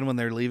this van when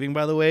they're leaving,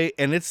 by the way,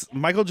 and it's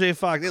Michael J.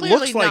 Fox. It Clearly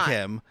looks like not.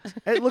 him.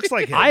 It looks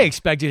like him. I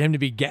expected him to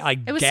be It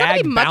was somebody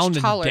gagged, much bound,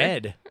 taller.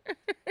 and dead.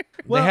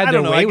 well, they had I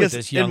their don't know. way I with guess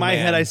this young in my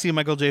man. head, I see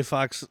Michael J.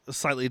 Fox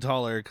slightly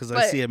taller because I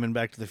But see him in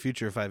Back to the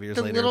Future 5 years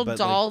The later. little but,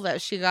 doll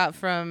that she got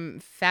from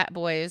Fat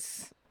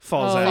Boys.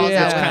 falls Oh, out. It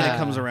yeah. kind of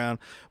comes around.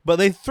 But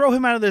they throw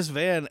him out of this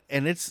van,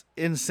 and it's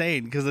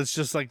insane because it's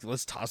just like,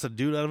 let's toss a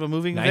dude out of a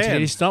moving 1980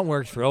 van. stunt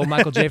work. Throw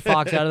Michael J.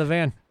 Fox out of the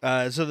van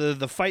So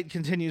the fight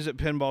continues at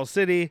Pinball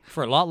City.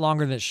 for a lot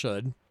longer than it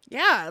should.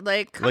 Yeah,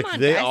 like come Like on,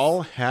 they guys.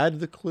 all had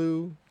the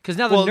clue. Because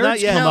now the Well, nerds not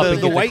yet. come up The,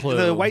 and the get white clue.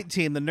 the white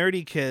team, the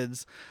nerdy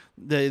kids,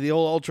 the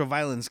old ultra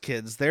violence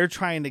kids, they're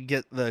trying to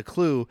get the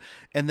clue,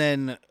 and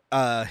then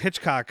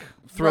Hitchcock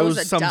Throws throws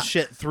a some duck.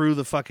 shit through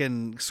the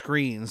fucking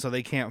screen so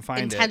they can't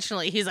find it.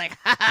 intentionally. He's like,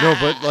 No,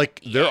 but like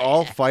they're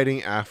all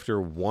fighting after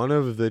one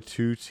of the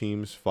two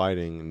teams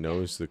fighting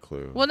knows the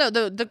clue. well, no,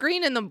 the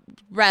green and the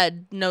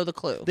red know the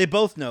clue. They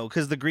both know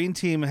because the green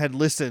team had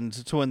listened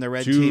to when the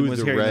red to team was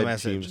the hearing red the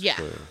message. team's Yeah.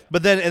 clue.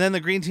 But then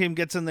the green team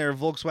gets in their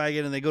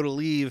Volkswagen and they go to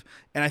leave,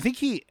 and I think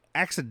he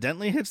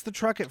accidentally hits the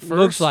truck at first.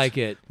 Looks like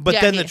it. But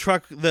Yeah, then he-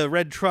 the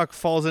red truck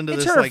falls into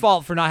It's this her like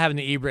fault for not having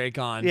the e-brake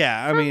on.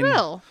 yeah, I For mean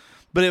real.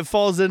 but it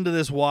falls into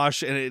this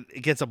wash and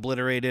it gets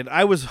obliterated.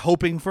 I was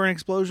hoping for an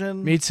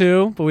explosion. Me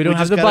too, but we don't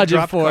have just the got a budget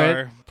drop for car.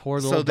 it. Poor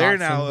little So they're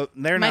Datsun.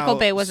 now Michael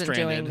Bay wasn't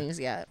stranded. doing these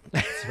yet.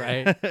 That's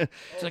right.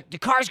 It's like the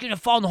car's gonna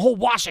fall and the whole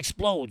wash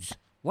explodes.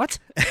 What?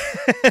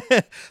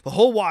 The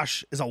whole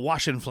wash is a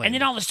wash in flame. And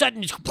then all of a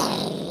sudden it's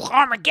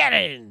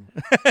Armageddon.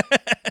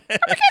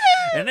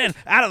 And then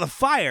out of the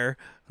fire,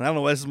 I don't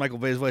know why this is Michael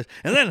Bay's voice.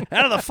 And then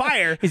out of the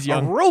fire, He's a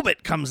young.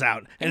 robot comes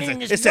out, and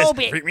then it this says,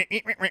 robot-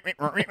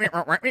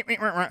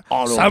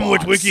 "Some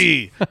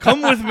Wiki,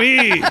 come with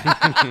me,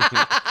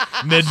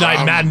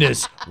 Midnight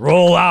Madness,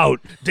 roll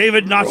out.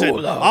 David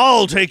Naughton.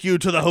 I'll take you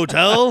to the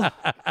hotel."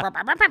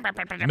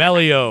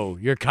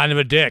 Melio, you're kind of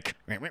a dick.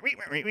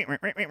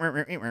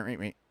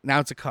 Now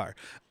it's a car.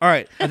 All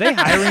right. Are they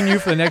hiring you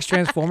for the next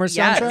Transformers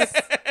soundtrack?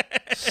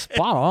 Yes.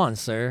 Spot on,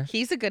 sir.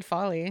 He's a good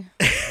Foley.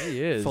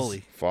 He is.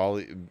 Fully.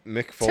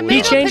 Mick He Foley.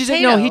 Tomato changes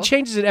it. No, he potato.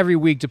 changes it every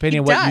week depending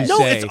on He what you does. No,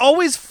 say. it's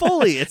always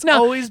fully. It's no,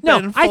 always no.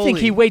 been I think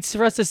Foley. he waits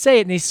for us to say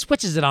it and he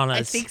switches it on us.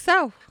 I think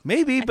so.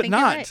 Maybe, but think you're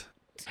not. right.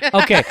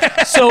 Okay,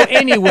 so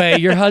anyway,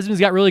 your husband's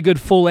got really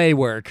good full A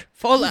work.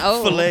 Foley.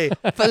 Oh, Filet.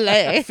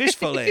 Filet. Fish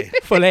fillet.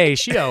 Filet,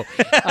 shio.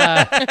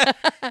 I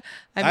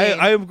mean,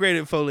 I am great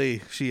at Foley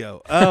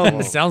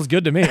Shio. Sounds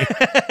good to me.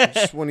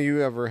 Just when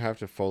you ever have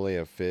to fillet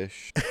a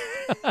fish,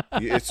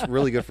 it's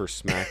really good for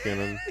smacking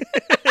them.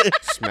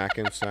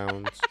 Smacking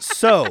sounds.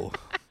 So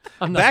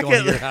I'm not going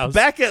to your house.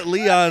 back at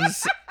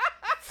Leon's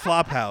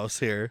flop house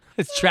here,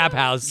 It's Trap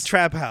House.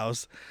 trap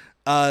house.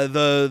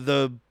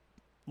 The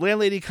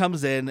landlady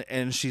comes in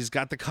and she's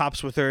got the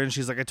cops with her, and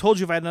she's like, "I told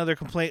you if I had another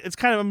complaint." It's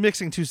kind of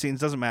mixing two scenes.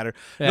 Doesn't matter.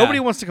 Yeah. Nobody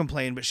wants to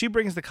complain, but she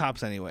brings the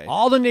cops anyway.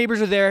 All the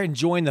neighbors are there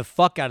enjoying the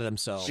fuck out of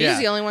themselves. she's Yeah.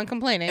 the only one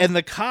complaining. And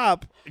the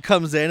cop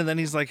comes in, and then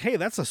he's like, "Hey,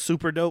 that's a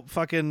super dope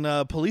fucking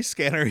police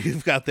scanner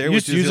you've got there." You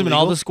used which to is use them in all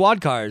illegal." the squad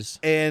cars.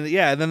 And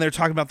yeah, and then they're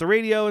talking about the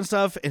radio and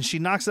stuff, and she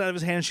knocks it out of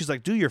his hand. And she's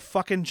like, "Do your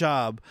fucking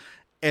job."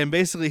 And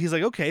basically, he's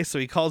like, "Okay." So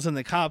he calls in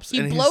the cops. he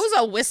and blows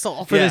a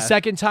whistle. For Yeah. the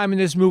second time in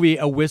this movie,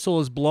 a whistle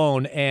is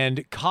blown,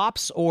 and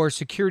cops or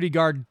security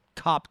guard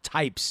cop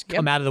types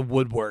come out of the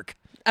woodwork.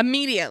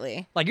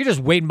 Immediately. Like you're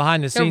just waiting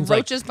behind the There are scenes. Like,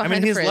 roaches I behind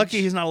mean, the he's fridge.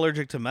 lucky he's not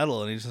allergic to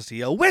metal, and he just has to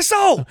yell,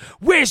 "Whistle!"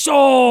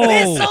 whistle!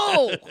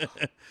 Whistle!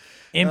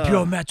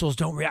 Impure metals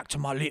don't react to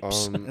my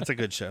lips. It's a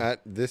good show. At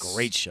this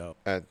Great show.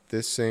 At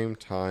this same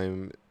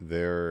time,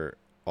 they're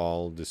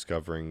all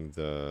discovering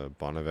the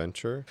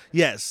Bonaventure.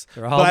 Yes,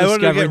 They're all but I wanted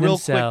to get discovering real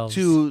themselves.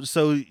 quick too.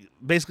 So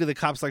basically, the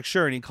cop's like,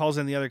 "Sure," and he calls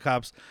in the other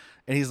cops,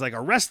 and he's like,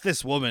 "Arrest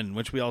this woman,"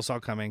 which we all saw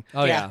coming.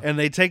 Oh yeah. Yeah. And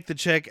they take the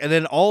chick, and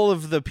then all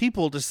of the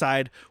people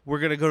decide we're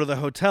gonna go to the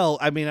hotel.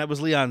 I mean, that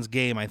was Leon's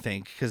game, I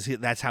think, because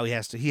that's how he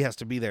has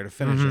to be there to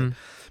finish it.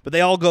 But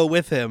they all go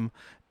with him,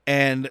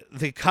 and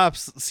the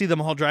cops see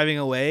them all driving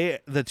away.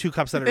 The two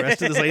cops that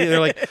arrested this lady, they're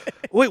like,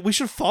 "Wait, we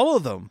should follow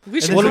them." We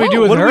should And What do we then-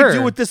 do with What do we her?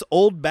 do with this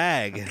old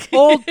bag?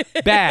 Old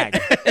bag.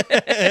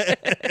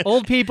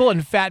 Old people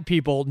and fat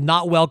people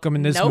not welcome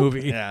in this Nope.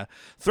 movie. Yeah,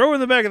 throw her in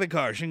the back of the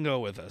car. She can go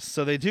with us.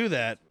 So they do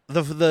that.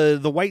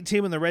 The white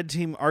team and the red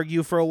team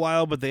argue for a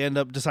while, but they end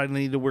up deciding they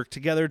need to work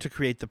together to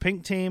create the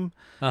pink team,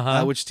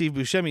 which Steve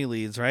Buscemi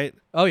leads, right?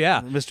 Oh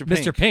yeah, Mr. Pink.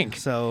 Mr. Pink.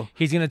 So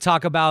He's gonna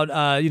talk about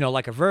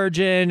like a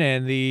virgin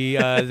and the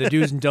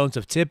do's and don'ts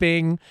of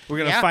tipping. we're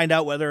gonna Yeah. find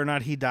out whether or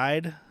not he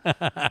died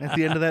at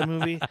the end of that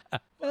movie.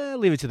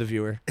 Leave it to the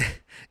viewer.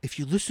 If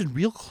you listen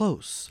real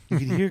close, you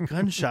can hear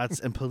gunshots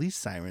and police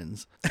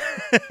sirens.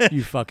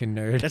 You fucking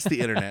nerd. That's the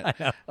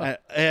internet.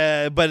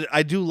 But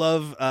I do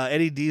love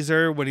Eddi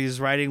Deezen when he's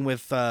riding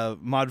with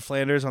Maud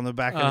Flanders on the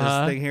back of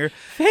this thing here.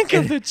 Think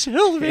of the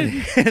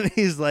children. And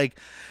he's like,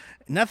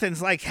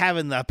 nothing's like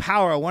having the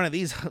power of one of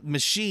these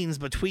machines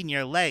between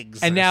your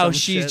legs. And or now some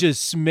she's shit.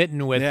 just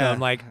smitten with Yeah. him.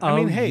 Like, I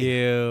mean, hey,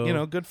 you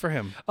know, good for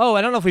him. Oh,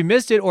 I don't know if we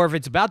missed it or if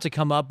it's about to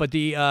come up, but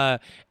the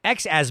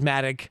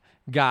ex-asthmatic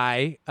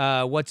guy,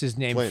 what's his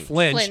name?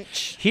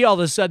 Flinch. He all of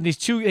a sudden, these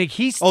two, like,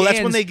 he stands. Oh,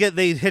 that's when they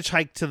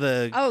hitchhike to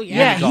the. Oh, yeah.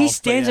 Yeah, golf, he but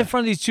stands yeah. in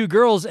front of these two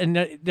girls, and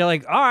they're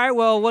like, "All right,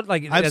 well, what?"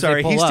 Like, I'm as they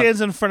sorry. He pull up.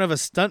 stands in front of a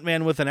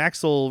stuntman with an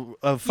axle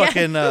of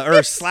fucking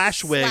or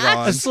slash wig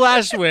on. a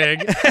slash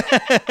wig.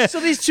 So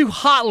these two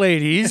hot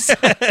ladies,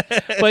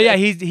 but yeah,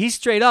 he's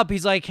straight up.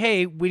 He's like,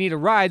 "Hey, we need a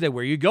ride. Like,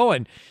 where are you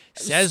going?"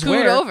 Says Scoot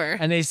where, over.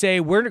 and they say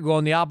we're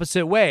going the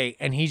opposite way,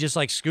 and he just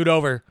like scoot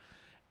over,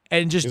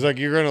 and just He's like,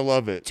 you're gonna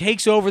love it.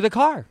 takes over the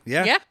car.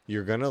 Yeah. Yeah.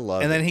 You're gonna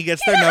love And it. then he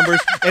gets their numbers.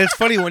 And it's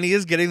funny when he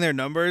is getting their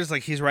numbers,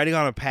 like he's writing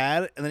on a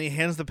pad, and then he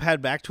hands the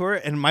pad back to her.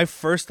 And my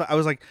first thought, I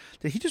was like,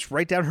 did he just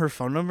write down her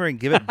phone number and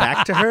give it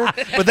back to her?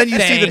 But then you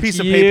see the Thank piece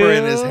of paper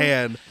in you. his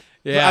hand.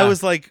 Yeah. I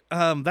was like,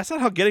 that's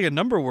not how getting a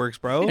number works,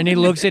 bro. And he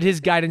looks at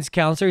his guidance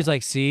counselor. He's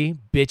like, "See,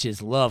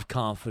 bitches love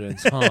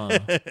confidence, huh?"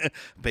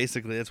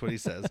 Basically, that's what he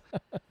says.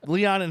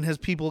 Leon and his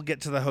people get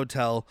to the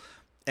hotel,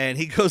 and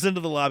he goes into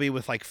the lobby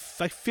with like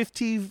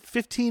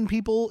 15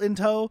 people in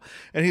tow.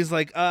 And he's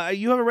like,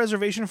 you have a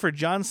reservation for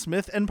John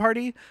Smith and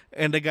party?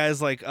 And the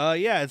guy's like,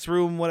 yeah, it's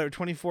room whatever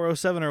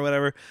 2407 or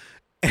whatever.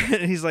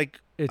 And he's like,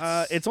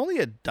 it's only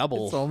a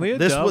double. It's only a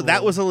That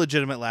double. was a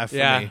legitimate laugh for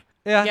yeah. me.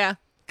 Yeah. Yeah.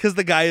 Because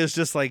the guy is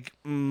just like,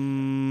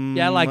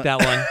 Yeah, I like that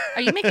one.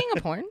 Are you making a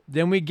porn?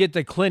 Then we get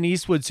the Clint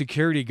Eastwood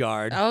security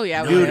guard. Oh,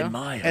 yeah. Dude, we do.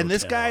 And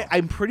this guy,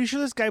 I'm pretty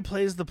sure this guy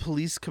plays the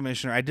police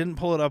commissioner. I didn't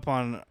pull it up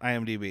on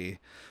IMDb,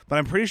 but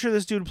I'm pretty sure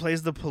this dude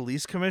plays the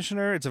police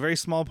commissioner. It's a very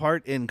small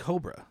part in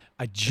Cobra.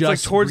 I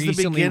just towards the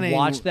recently beginning.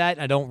 watched that.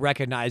 I don't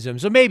recognize him.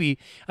 So maybe,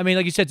 I mean,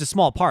 like you said, it's a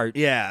small part.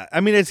 Yeah,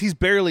 I mean, he's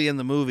barely in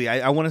the movie.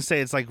 I want to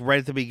say it's like right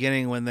at the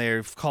beginning when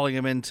they're calling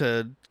him in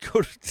to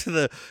go to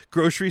the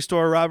grocery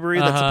store robbery.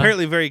 That's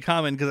apparently very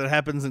common because it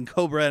happens in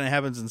Cobra and it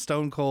happens in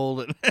Stone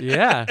Cold.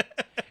 Yeah.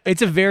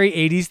 It's a very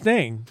 80s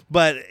thing.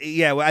 But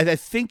yeah, I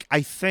think,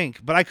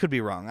 but I could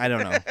be wrong. I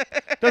don't know.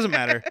 Doesn't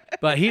matter.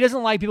 But he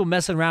doesn't like people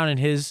messing around in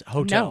his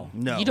hotel.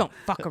 No. You don't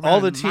fuck around.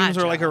 All the in my teams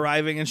are like job.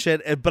 arriving and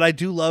shit. But I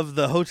do love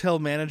the hotel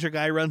manager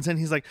guy runs in.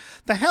 He's like,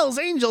 the Hell's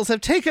Angels have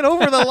taken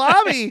over the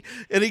lobby.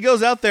 And he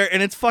goes out there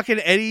and it's fucking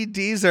Eddi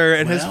Deezen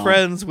and his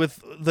friends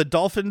with the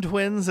Dolphin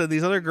twins and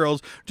these other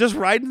girls just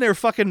riding their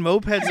fucking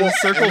mopeds in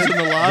circles in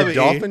the lobby. The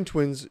Dolphin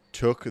twins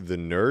took the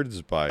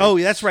nerds by. Oh,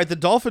 that's right. The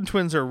Dolphin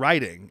twins are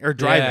driving.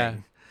 Yeah.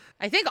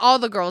 I think all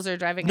the girls are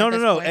driving. No, at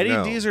this point. Eddie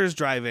No. Deezer is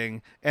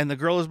driving, and the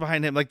girl is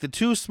behind him. Like the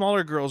two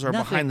smaller girls are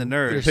behind the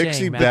Nothing nerds. you're Pixie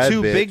saying, man. bad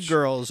Two bitch. big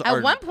girls are.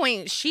 At one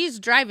point, she's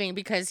driving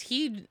because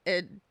he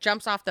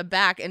jumps off the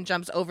back and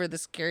jumps over the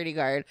security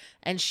guard,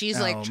 and she's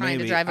like Oh, trying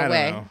maybe. to drive I don't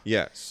away. know.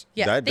 Yes.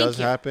 Yeah, that thank does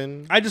you.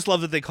 happen. I just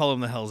love that they call them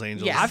the Hell's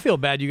Angels. Yeah. I feel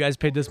bad you guys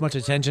paid this much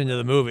attention to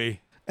the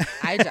movie.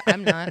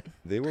 I'm not.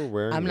 They were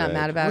wearing. I'm not red.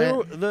 mad about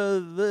it.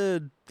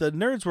 The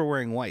nerds were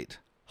wearing white.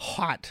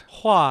 Hot.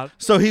 What?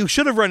 So he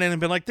should have run in and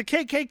been like, the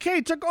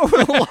KKK took over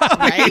the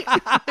lobby.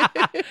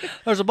 Right?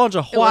 There's a bunch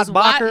of It was white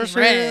white and backers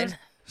red. here.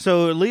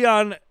 So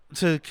Leon,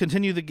 to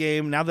continue the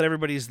game, now that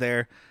everybody's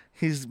there,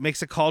 he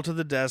makes a call to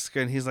the desk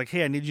and he's like,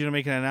 hey, I need you to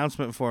make an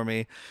announcement for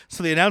me.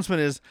 So the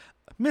announcement is,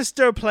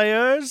 Mr.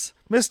 Players,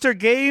 Mr.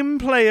 Game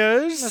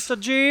Players. Mr.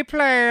 G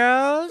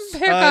players.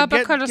 Pick up a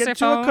get courtesy to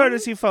phone. a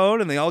courtesy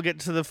phone, and they all get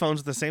to the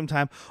phones at the same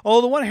time.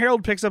 Oh, the one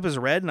Harold picks up is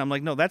red, and I'm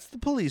like, no, that's the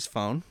police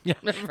phone. Yeah,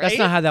 that's Right?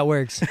 not how that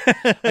works.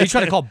 Are you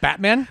trying to call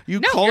Batman? You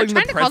No, calling you're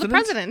trying the to call the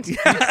president?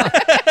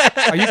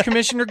 president. Are you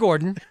Commissioner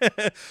Gordon?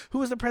 Who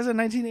was the president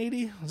in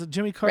 1980? Was it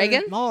Jimmy Carter?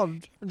 Reagan? No,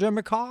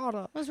 Jimmy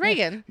Carter. It was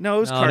Reagan. No, it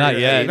was No, Carter. not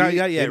yet. Not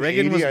yet. In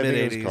Reagan was 80, I think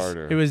mid it 80s. was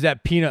Carter. It was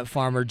that peanut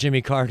farmer,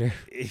 Jimmy Carter.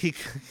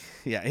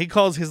 He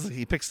calls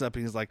he picks it up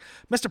and he's like,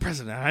 Mr.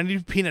 President, I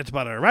need peanut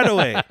butter right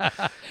away.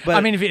 But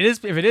I mean, if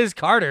it is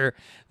Carter,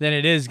 then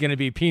it is going to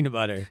be peanut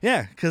butter.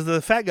 yeah, because the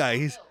fat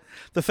guy's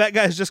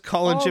just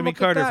calling Jimmy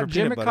Carter for peanut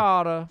Jimmy butter.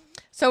 Carter.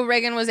 So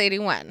Reagan was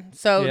 81.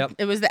 So Yep.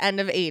 it was the end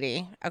of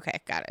 80. Okay,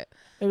 got it.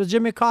 It was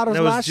Jimmy Carter's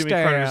That was last Jimmy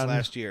stand. Carter's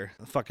last year.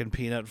 The fucking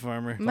peanut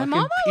farmer. My Fucking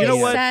mom You know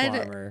always what? said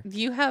Farmer.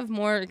 you have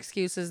more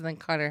excuses than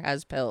Carter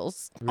has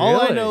pills. All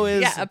I Really? know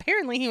is Yeah,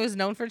 apparently he was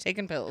known for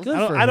taking pills.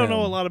 Good. for I don't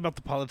know a him. lot about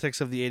the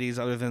politics of the 80s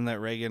other than that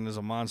Reagan is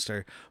a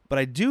monster, but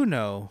I do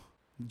know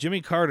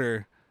Jimmy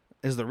Carter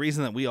is the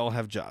reason that we all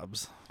have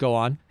jobs. Go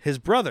on. His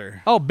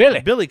brother, Oh, Billy.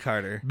 Billy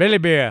Carter, Billy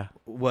Beer.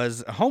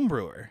 was a home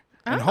brewer,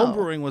 and Oh. home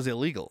brewing was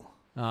illegal.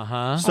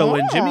 Uh-huh. So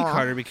when Jimmy Oh.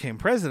 Carter became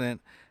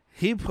president,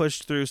 he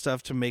pushed through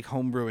stuff to make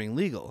home brewing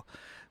legal,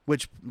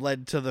 which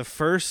led to the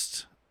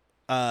first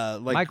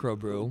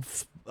Microbrew.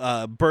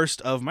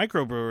 burst of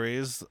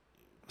microbreweries,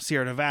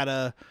 Sierra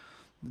Nevada,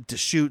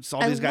 Deschutes,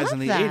 all I these guys in love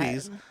the that.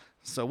 80s.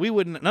 So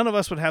none of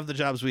us would have the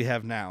jobs we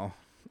have now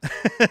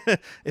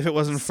if it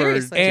wasn't for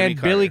Seriously. Jimmy And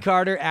Carter. Billy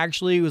Carter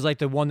actually was like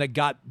the one that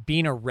got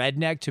being a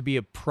redneck to be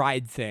a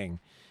pride thing.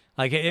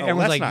 Like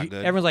that's not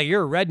good. everyone's like,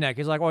 you're a redneck.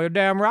 He's like, well, you're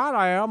damn right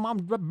I am. I'm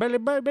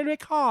Billy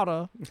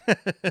Carter.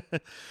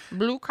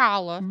 Blue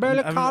collar. Billy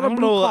I Carter, don't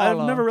blue know. I've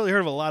collar. never really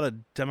heard of a lot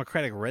of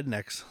Democratic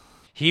rednecks.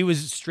 He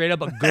was straight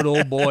up a good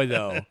old boy,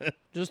 though.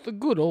 Just a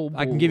good old boy.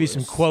 I can give you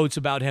some quotes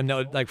about him that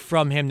would, like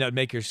from him that would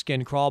make your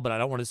skin crawl, but I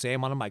don't want to say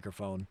him on a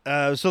microphone.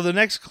 So the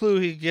next clue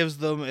he gives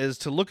them is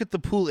to look at the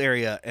pool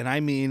area, and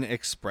I mean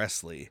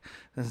expressly.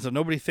 And so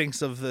nobody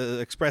thinks of the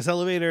express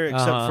elevator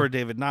except for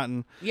David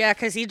Naughton. Yeah,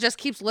 because he just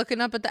keeps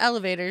looking up at the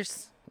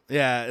elevators.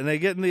 Yeah, and they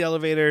get in the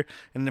elevator,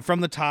 and from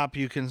the top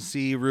you can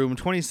see room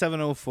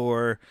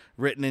 2704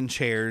 written in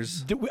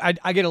chairs.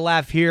 I get a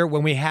laugh here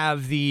when we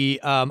have the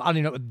I don't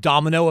even know,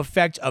 domino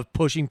effect of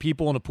pushing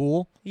people in a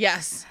pool.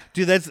 Yes.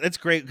 Dude, that's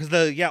great because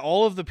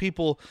all of the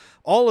people,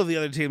 all of the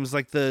other teams,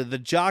 like the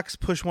jocks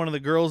push one of the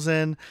girls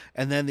in,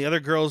 and then the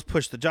other girls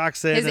push the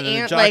jocks in, His and then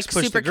aunt, the jocks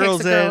push super the girls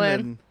kicks a girl in.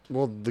 and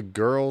Well, the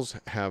girls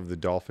have the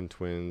dolphin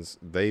twins.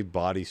 They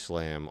body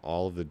slam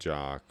all of the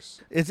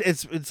jocks.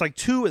 it's like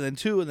two and then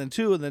two and then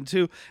two and then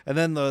two, and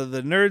then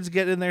the nerds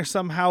get in there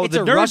somehow. It's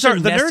The a nerds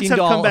Russian the nerds nesting have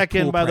doll come of back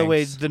in, pool by the way.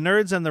 pranks. The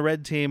nerds and the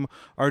red team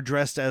are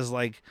dressed as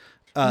like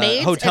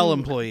Maids hotel and-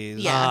 employees.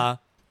 Yeah.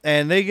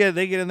 And they get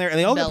in there and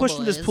they all get pushed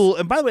in this Bellboys. pool.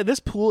 And by the way,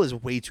 this pool is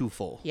way too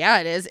full. Yeah,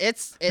 it is.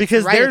 It's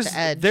Because right at the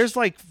edge. there's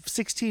like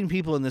 16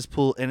 people in this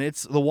pool, and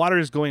the water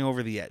is going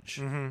over the edge.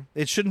 Mm-hmm.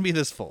 It shouldn't be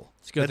this full.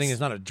 It's a good thing there's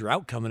not a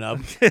drought coming up.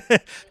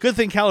 Good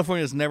thing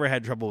California's never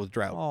had trouble with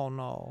drought. Oh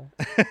no.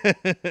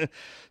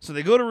 So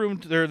they go to room.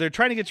 They're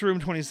trying to get to room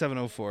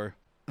 2704.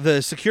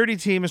 The security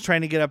team is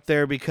trying to get up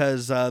there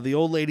because the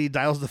old lady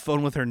dials the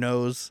phone with her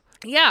nose.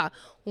 Yeah,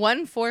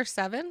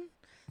 147.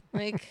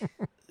 Like,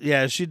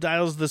 Yeah, she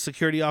dials the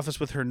security office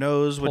with her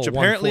nose, which Pull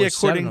apparently,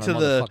 147 according to on a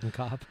the motherfucking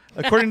cop.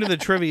 according to the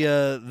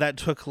trivia, that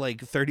took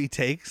like 30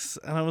 takes.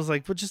 And I was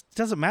like, "But just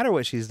doesn't matter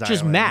what she's dialing.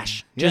 Just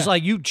mash. Yeah. Just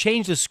like you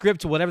change the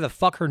script to whatever the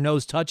fuck her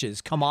nose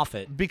touches. Come off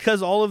it.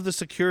 Because all of the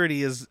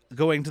security is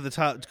going to the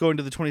top, going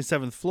to the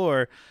 27th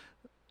floor.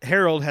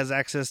 Harold has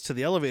access to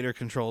the elevator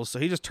controls, so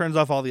he just turns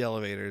off all the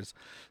elevators.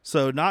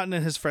 So Naughton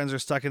and his friends are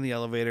stuck in the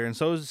elevator, and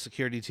so is the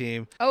security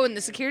team. oh, and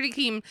the security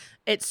team,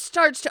 it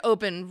starts to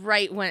open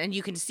right when, and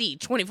you can see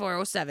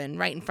 2407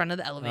 right in front of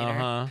the elevator.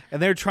 Uh-huh.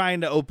 And they're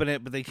trying to open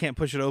it, but they can't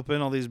push it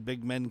open. All these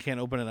big men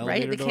can't open an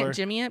Right? elevator They door. can't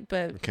jimmy it,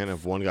 but Kind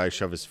of one guy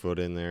shove his foot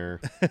in there.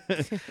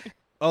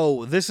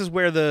 Oh, this is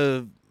where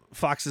the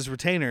Fox's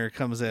retainer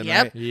comes in,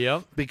 Yep. right?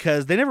 Yep.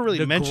 Because they never really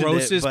The mentioned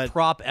grossest it, but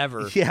prop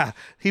ever. yeah,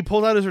 he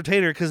pulled out his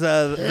retainer because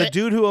the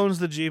dude who owns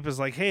the Jeep is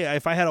like, "Hey,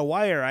 if I had a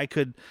wire, I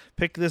could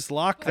pick this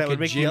lock that would could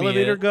make the jimmy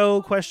elevator it."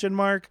 go?" ?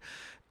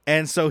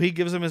 And so he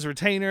gives him his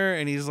retainer,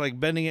 and he's like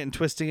bending it and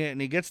twisting it, and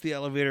he gets the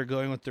elevator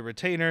going with the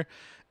retainer.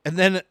 And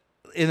then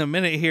in a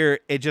minute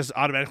here, it just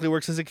automatically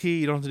works as a key.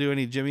 You don't have to do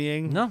any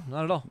jimmying. No,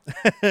 not at all.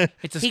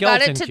 It's a he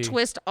got skeleton it to key.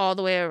 twist all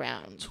the way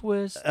around.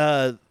 Twist.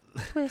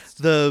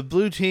 Twist. The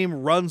blue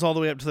team runs all the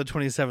way up to the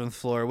 27th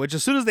floor, which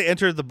as soon as they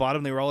entered the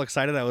bottom, they were all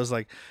excited. I was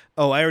like,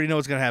 "Oh, I already know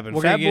what's gonna happen.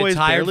 We're Fat gonna get Boy's a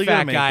tired barely gonna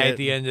fat make guy it." at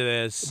the end of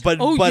this. But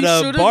Oh, you should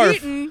have Barf,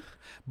 eaten.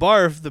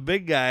 Barf, the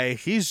big guy,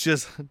 he's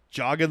just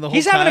jogging the whole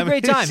He's time. having a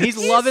great time. He's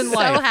loving so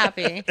life.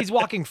 happy. He's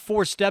walking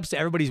 4 steps to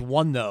everybody's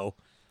one though.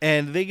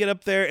 And they get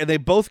up there, and they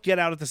both get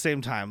out at the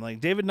same time. Like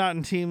David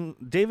Naughton's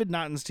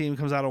team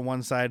comes out on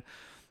one side.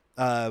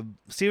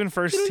 Stephen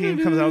Furst's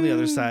team comes out on the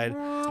other side.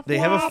 They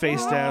have a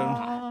face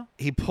down.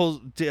 He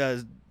pulls.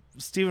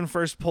 Stephen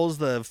Furst pulls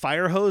the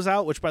fire hose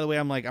out, which, by the way,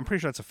 I'm pretty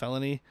sure that's a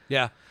felony.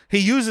 Yeah. He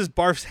uses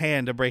Barf's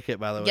hand to break it,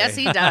 by the way. Yes,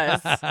 he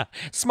does.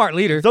 Smart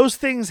leader. Those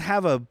things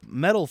have a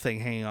metal thing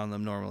hanging on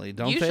them normally,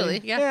 don't Usually,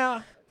 they?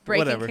 yeah. Break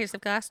Whatever. in case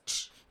of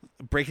glass.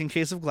 Breaking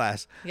case of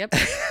glass. Yep.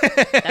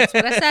 That's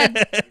what I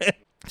said.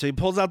 So he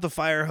pulls out the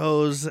fire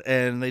hose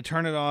and they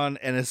turn it on.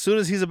 And as soon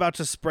as he's about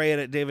to spray it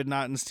at David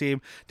Naughton's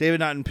team, David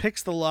Naughton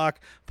picks the lock,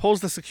 pulls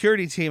the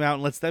security team out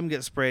and lets them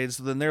get sprayed.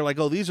 So then they're like,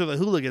 "Oh, these are the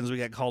hooligans we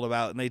get called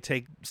about." And they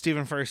take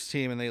Stephen Furst's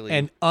team and they leave.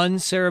 And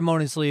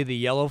unceremoniously, the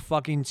yellow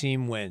fucking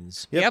team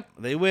wins. Yep.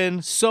 They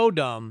win. So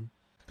dumb.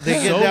 They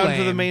get So down to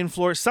the lame. main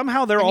floor.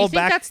 Somehow they're And all you think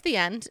back. that's the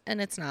end,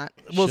 and it's not.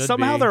 Well, Should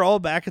somehow be. they're all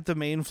back at the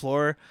main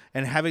floor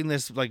and having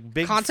this like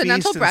big Continental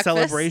feast and breakfast.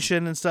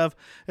 celebration and stuff.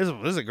 This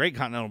is a great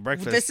continental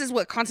breakfast. This is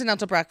what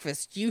continental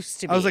breakfast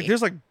used to be. I was like,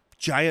 there's like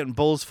giant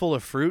bowls full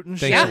of fruit and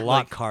shit. Thanks a lot,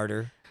 Like,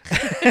 Carter.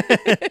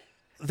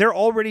 they're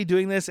already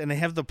doing this, and they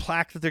have the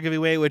plaque that they're giving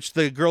away, which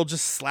the girl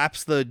just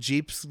slaps the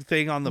Jeep's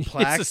thing on the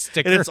plaque,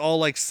 sticker. and it's all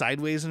like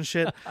sideways and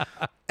shit.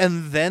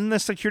 And then the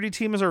security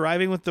team is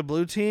arriving with the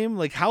blue team.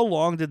 Like, how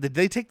long did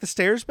they take the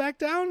stairs back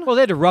down? Well,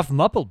 they had to rough him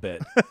up a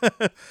bit.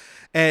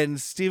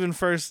 And Stephen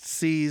Furst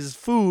sees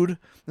food,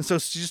 and so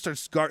she just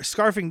starts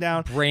scarfing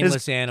down.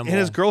 Brainless animal. And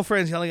his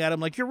girlfriend's yelling at him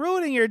like, "You're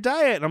ruining your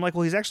diet." And I'm like,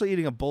 well, he's actually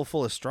eating a bowl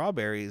full of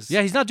strawberries.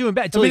 Yeah, he's not doing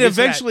bad. I Until mean, he gets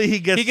to eventually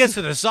that- he gets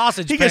to the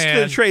sausage he pan. gets to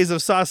the trays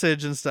of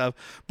sausage and stuff.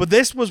 But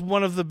this was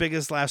one of the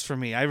biggest laughs for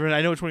me. I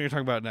know which one you're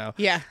talking about now.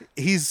 yeah.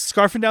 He's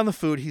scarfing down the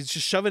food. He's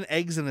just shoving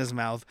eggs in his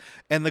mouth,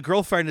 and the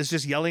girlfriend is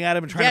just yelling yelling at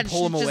him and trying Yeah, to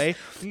pull him she's away.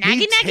 just He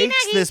naggy, naggy,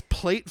 takes naggy. this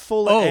plate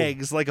full of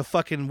eggs, like a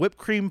fucking whipped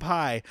cream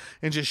pie,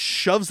 and just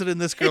shoves it in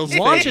this girl's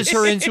Launches face.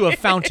 her into a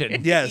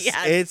fountain. Yes,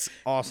 Yes. it's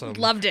awesome.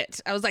 Loved it.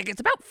 I was like,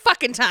 it's about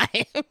fucking time.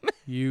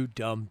 You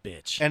dumb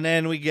bitch. And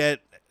then we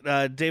get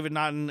David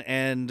Naughton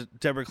and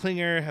Debra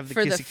Clinger have the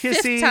For the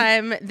kissy-kissy. fifth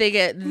time, they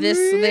get this.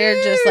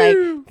 They're just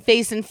like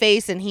face and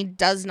face, and he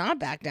does not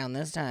back down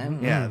this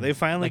time. Yeah, they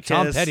finally Like kiss.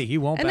 Tom Petty, he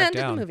won't And back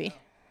then down. the movie.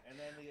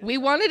 We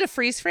wanted a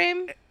freeze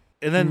frame.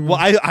 And then, well,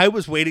 I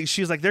was waiting.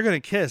 She was like, they're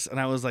going to kiss. And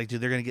I was like,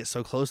 dude, they're going to get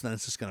so close, and then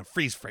it's just going to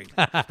freeze frame.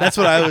 That's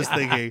what I was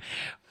thinking.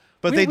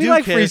 But they we do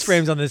like kiss. freeze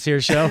frames on this here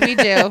show. We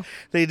do.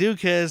 They do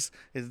kiss.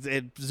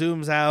 It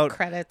zooms out.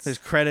 Credits. There's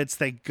credits.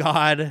 Thank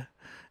God.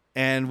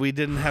 And we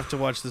didn't have to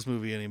watch this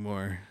movie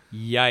anymore.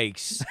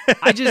 Yikes.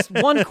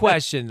 One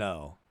question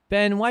though.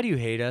 Ben, why do you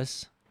hate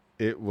us?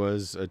 It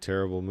was a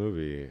terrible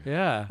movie.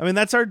 Yeah. I mean,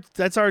 that's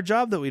our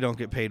job that we don't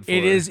get paid for.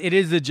 It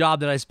is the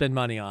job that I spend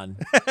money on.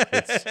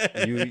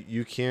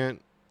 You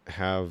can't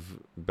have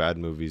bad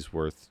movies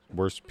worth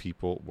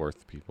people.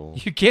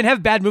 You can't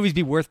have bad movies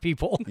be worth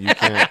people. You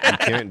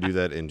can't do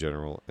that in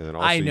general. And then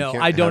also I you know.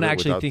 can't I don't have it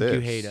actually without think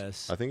you this. hate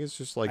us. I think it's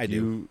just like I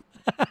do.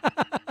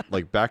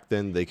 like back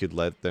then they could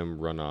let them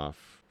run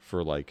off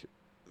for like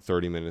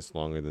 30 minutes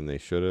longer than they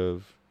should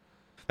have.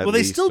 Well,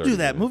 they still do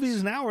that.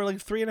 Movies now are like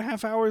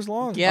 3.5 hours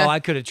long. Yeah. Oh, I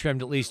could have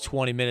trimmed at least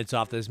 20 minutes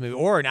off this movie,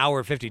 or an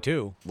hour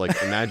 52. Like,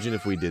 imagine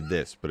if we did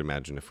this, but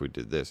imagine if we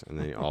did this, and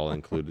they all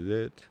included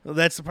it. Well,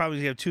 that's the problem.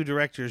 You have two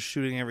directors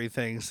shooting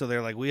everything, so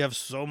they're like, we have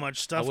so much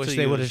I stuff. wish to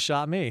they would have use.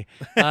 shot me.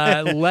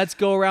 Let's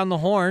go around the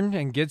horn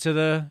and get to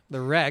the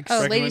Rex.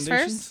 Oh, ladies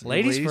Recommendations? first?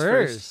 Ladies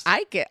first.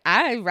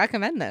 I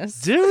recommend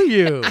this. Do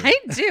you? I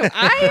do.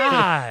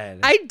 God.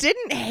 I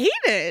didn't hate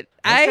it.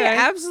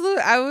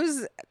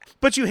 Okay.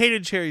 But you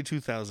hated Cherry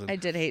 2000. I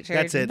did hate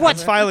Cherry. That's it. 2000.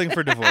 What's filing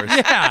for divorce?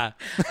 Yeah.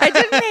 I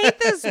didn't hate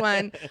this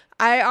one.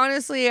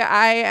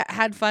 I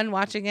had fun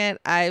watching it.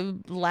 I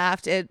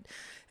laughed. It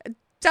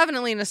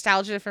definitely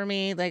nostalgia for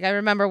me. Like I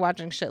remember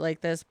watching shit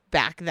like this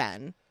back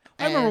then.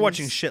 I remember And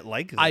watching shit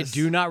like this. I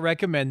do not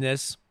recommend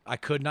this. I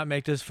could not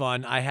make this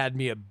fun. I had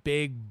me a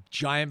big,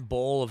 giant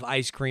bowl of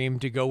ice cream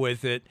to go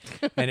with it,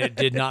 and it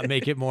did not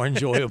make it more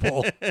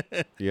enjoyable.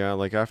 Yeah,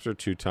 like after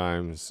 2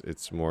 times,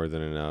 it's more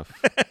than enough.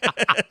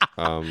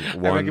 I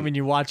recommend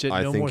you watch it.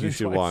 I no think more you than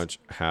should twice. watch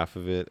half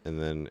of it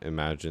and then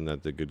imagine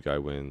that the good guy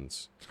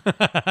wins.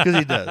 Because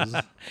he does.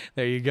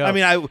 There you go. I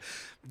mean,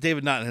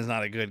 David Naughton is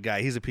not a good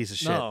guy. He's a piece of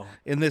shit No.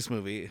 in this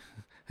movie.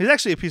 He's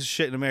actually a piece of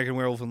shit in American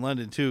Werewolf in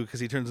London, too, because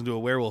he turns into a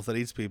werewolf that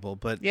eats people.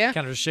 But Yeah.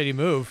 kind of a shitty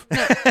move.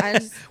 I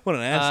just- what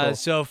an asshole.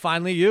 So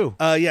finally, you.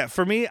 Yeah,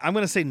 for me, I'm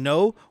going to say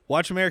no.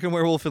 Watch American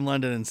Werewolf in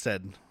London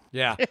instead.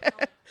 Yeah.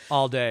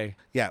 All day.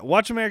 Yeah,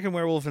 watch American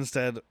Werewolf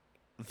instead.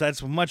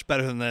 That's much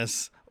better than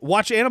this.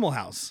 Watch Animal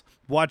House.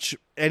 Watch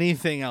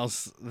anything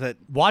else that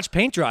Watch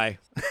paint dry.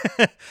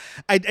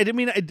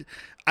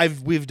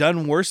 we've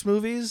done worse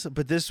movies,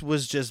 but this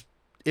was just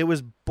it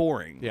was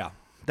boring. Yeah.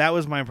 That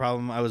was my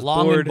problem. I was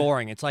Long bored. and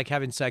boring. It's like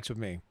having sex with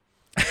me.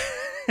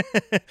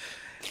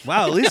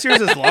 Wow, at least yours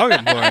is long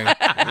and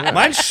boring.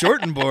 Mine's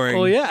short and boring.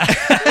 Oh, yeah.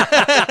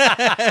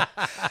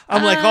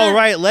 I'm like, all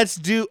right, let's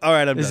do. All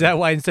right, I'm Is done. that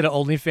why instead of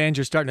OnlyFans,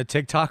 you're starting a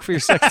TikTok for your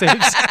sex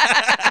tapes?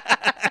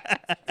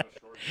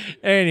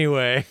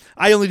 Anyway.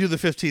 I only do the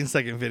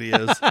 15-second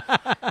videos.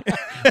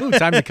 Ooh,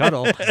 time to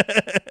cuddle.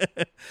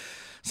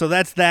 So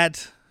that's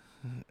that,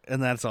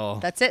 and that's all.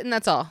 that's it, and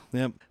that's all.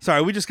 Yep.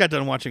 Sorry, we just got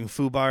done watching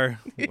Fubar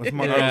with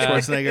Arnold Yeah.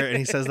 Schwarzenegger, and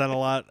he says that a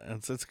lot.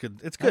 It's good.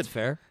 It's good. That's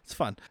fair. It's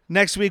fun.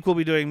 Next week we'll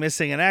be doing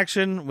Missing in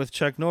Action with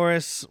Chuck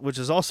Norris, which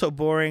is also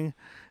boring.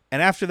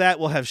 And after that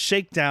we'll have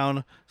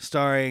Shakedown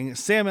starring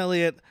Sam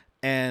Elliott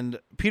and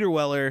Peter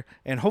Weller,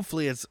 and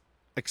hopefully it's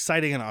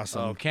exciting and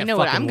awesome. Oh, can't You know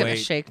what fucking I'm gonna wait.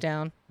 shake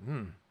down?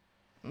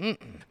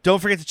 Don't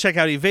forget to check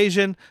out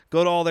Evasion.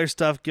 Go to all their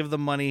stuff, give them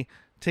money.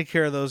 Take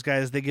care of those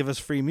guys. They give us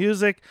free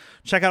music.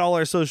 Check out all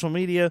our social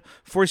media.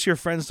 Force your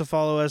friends to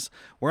follow us.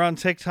 We're on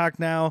TikTok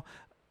now.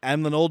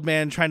 I'm an old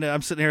man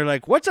I'm sitting here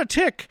like, what's a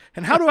tick?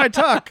 And how do I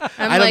talk?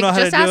 I'm I don't like, know how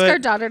just to do ask it. our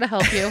daughter to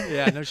help you.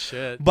 Yeah, no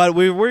shit. But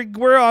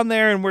we're on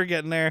there and we're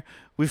getting there.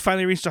 We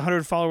finally reached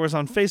 100 followers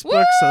on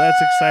Facebook, so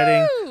that's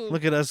exciting. Woo!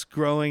 Look at us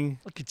growing.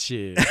 Look at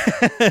you.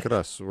 Look at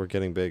us. We're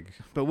getting big.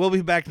 But we'll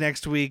be back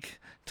next week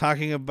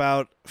talking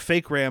about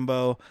fake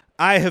Rambo.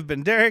 I have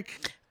been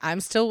Derek. I'm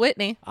still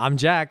Whitney. I'm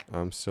Jack.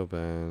 I'm still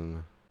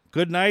Ben.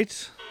 Good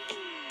night.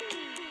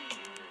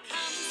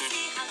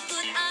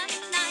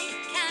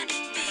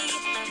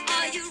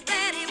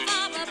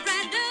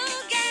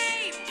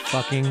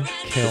 Fucking kill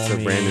It's a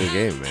me. brand new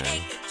game,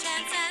 man.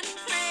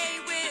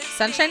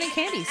 Sunshine and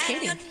Candy,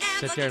 Katie.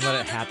 Sit there and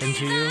let it happen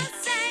to you.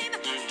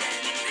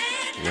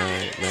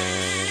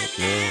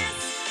 Nightmare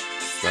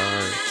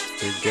starts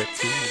to get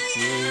to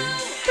you.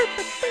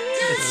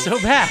 It's so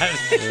bad.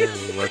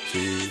 What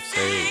you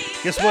say.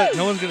 Guess what?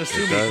 No one's going to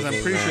sue me because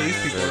I'm pretty sure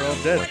these people are all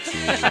dead.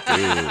 What you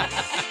do.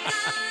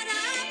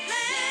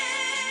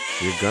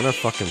 You're gonna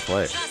fucking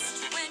play.